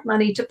have enough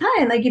money to pay,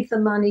 and they give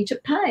them money to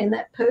pay, and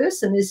that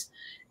person is,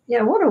 you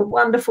know, what a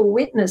wonderful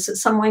witness that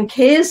someone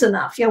cares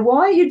enough. You know, why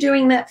are you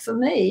doing that for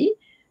me?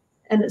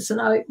 And it's an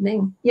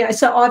opening. You know,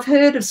 so I've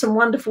heard of some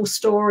wonderful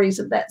stories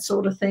of that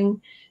sort of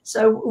thing.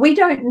 So we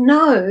don't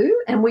know,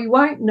 and we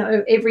won't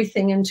know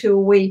everything until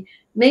we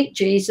meet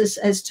Jesus,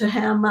 as to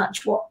how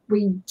much what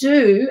we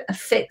do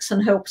affects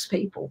and helps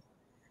people.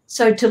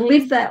 So to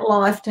live that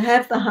life, to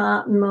have the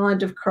heart and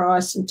mind of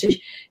Christ, and to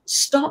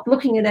stop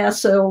looking at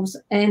ourselves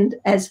and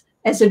as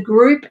a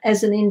group,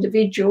 as an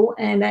individual,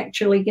 and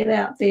actually get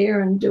out there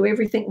and do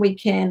everything we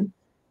can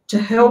to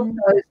help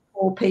those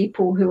poor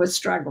people who are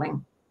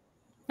struggling.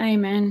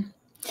 Amen.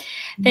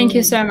 Thank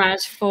you so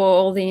much for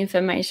all the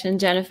information,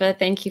 Jenifer.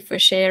 Thank you for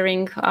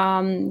sharing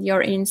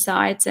your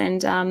insights.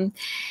 And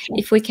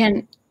if we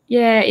can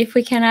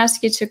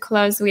ask you to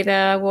close with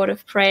a word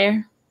of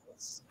prayer.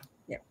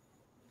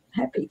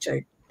 Happy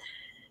to.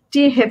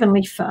 Dear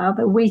Heavenly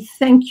Father, we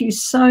thank you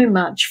so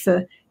much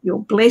for your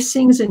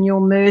blessings and your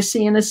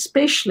mercy, and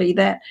especially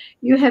that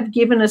you have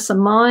given us a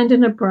mind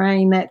and a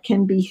brain that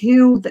can be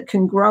healed, that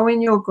can grow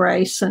in your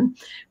grace. And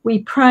we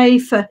pray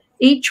for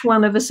each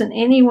one of us and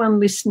anyone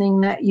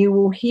listening that you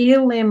will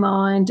heal their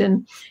mind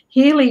and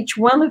heal each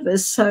one of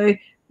us, so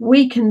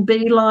we can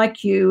be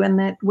like you, and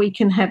that we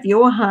can have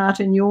your heart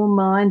and your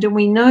mind. And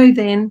we know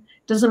then,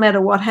 doesn't matter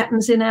what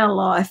happens in our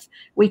life,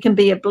 we can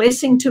be a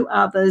blessing to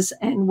others,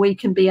 and we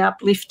can be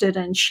uplifted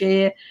and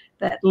share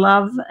that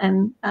love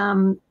and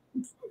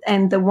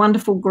the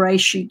wonderful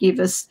grace you give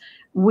us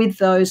with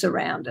those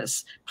around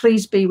us.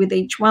 Please be with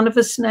each one of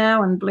us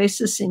now and bless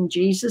us in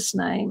Jesus'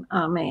 name.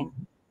 Amen.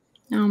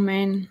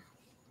 Amen.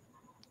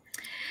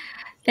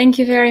 Thank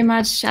you very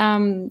much,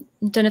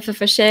 Jenifer,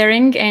 for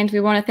sharing. And we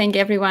want to thank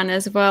everyone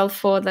as well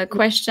for the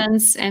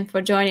questions and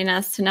for joining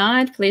us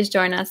tonight. Please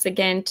join us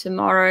again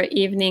tomorrow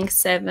evening,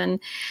 7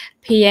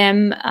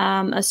 p.m.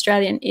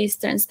 Australian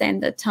Eastern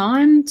Standard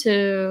Time,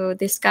 to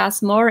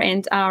discuss more.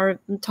 And our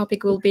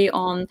topic will be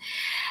on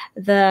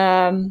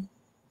the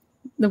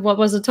what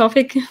was the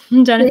topic,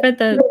 Jenifer?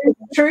 The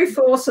true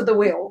force of the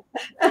will.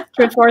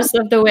 True force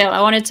of the will. I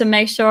wanted to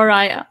make sure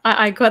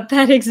I got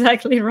that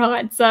exactly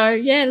right. So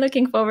yeah,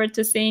 looking forward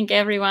to seeing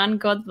everyone.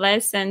 God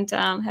bless, and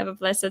have a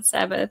blessed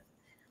Sabbath.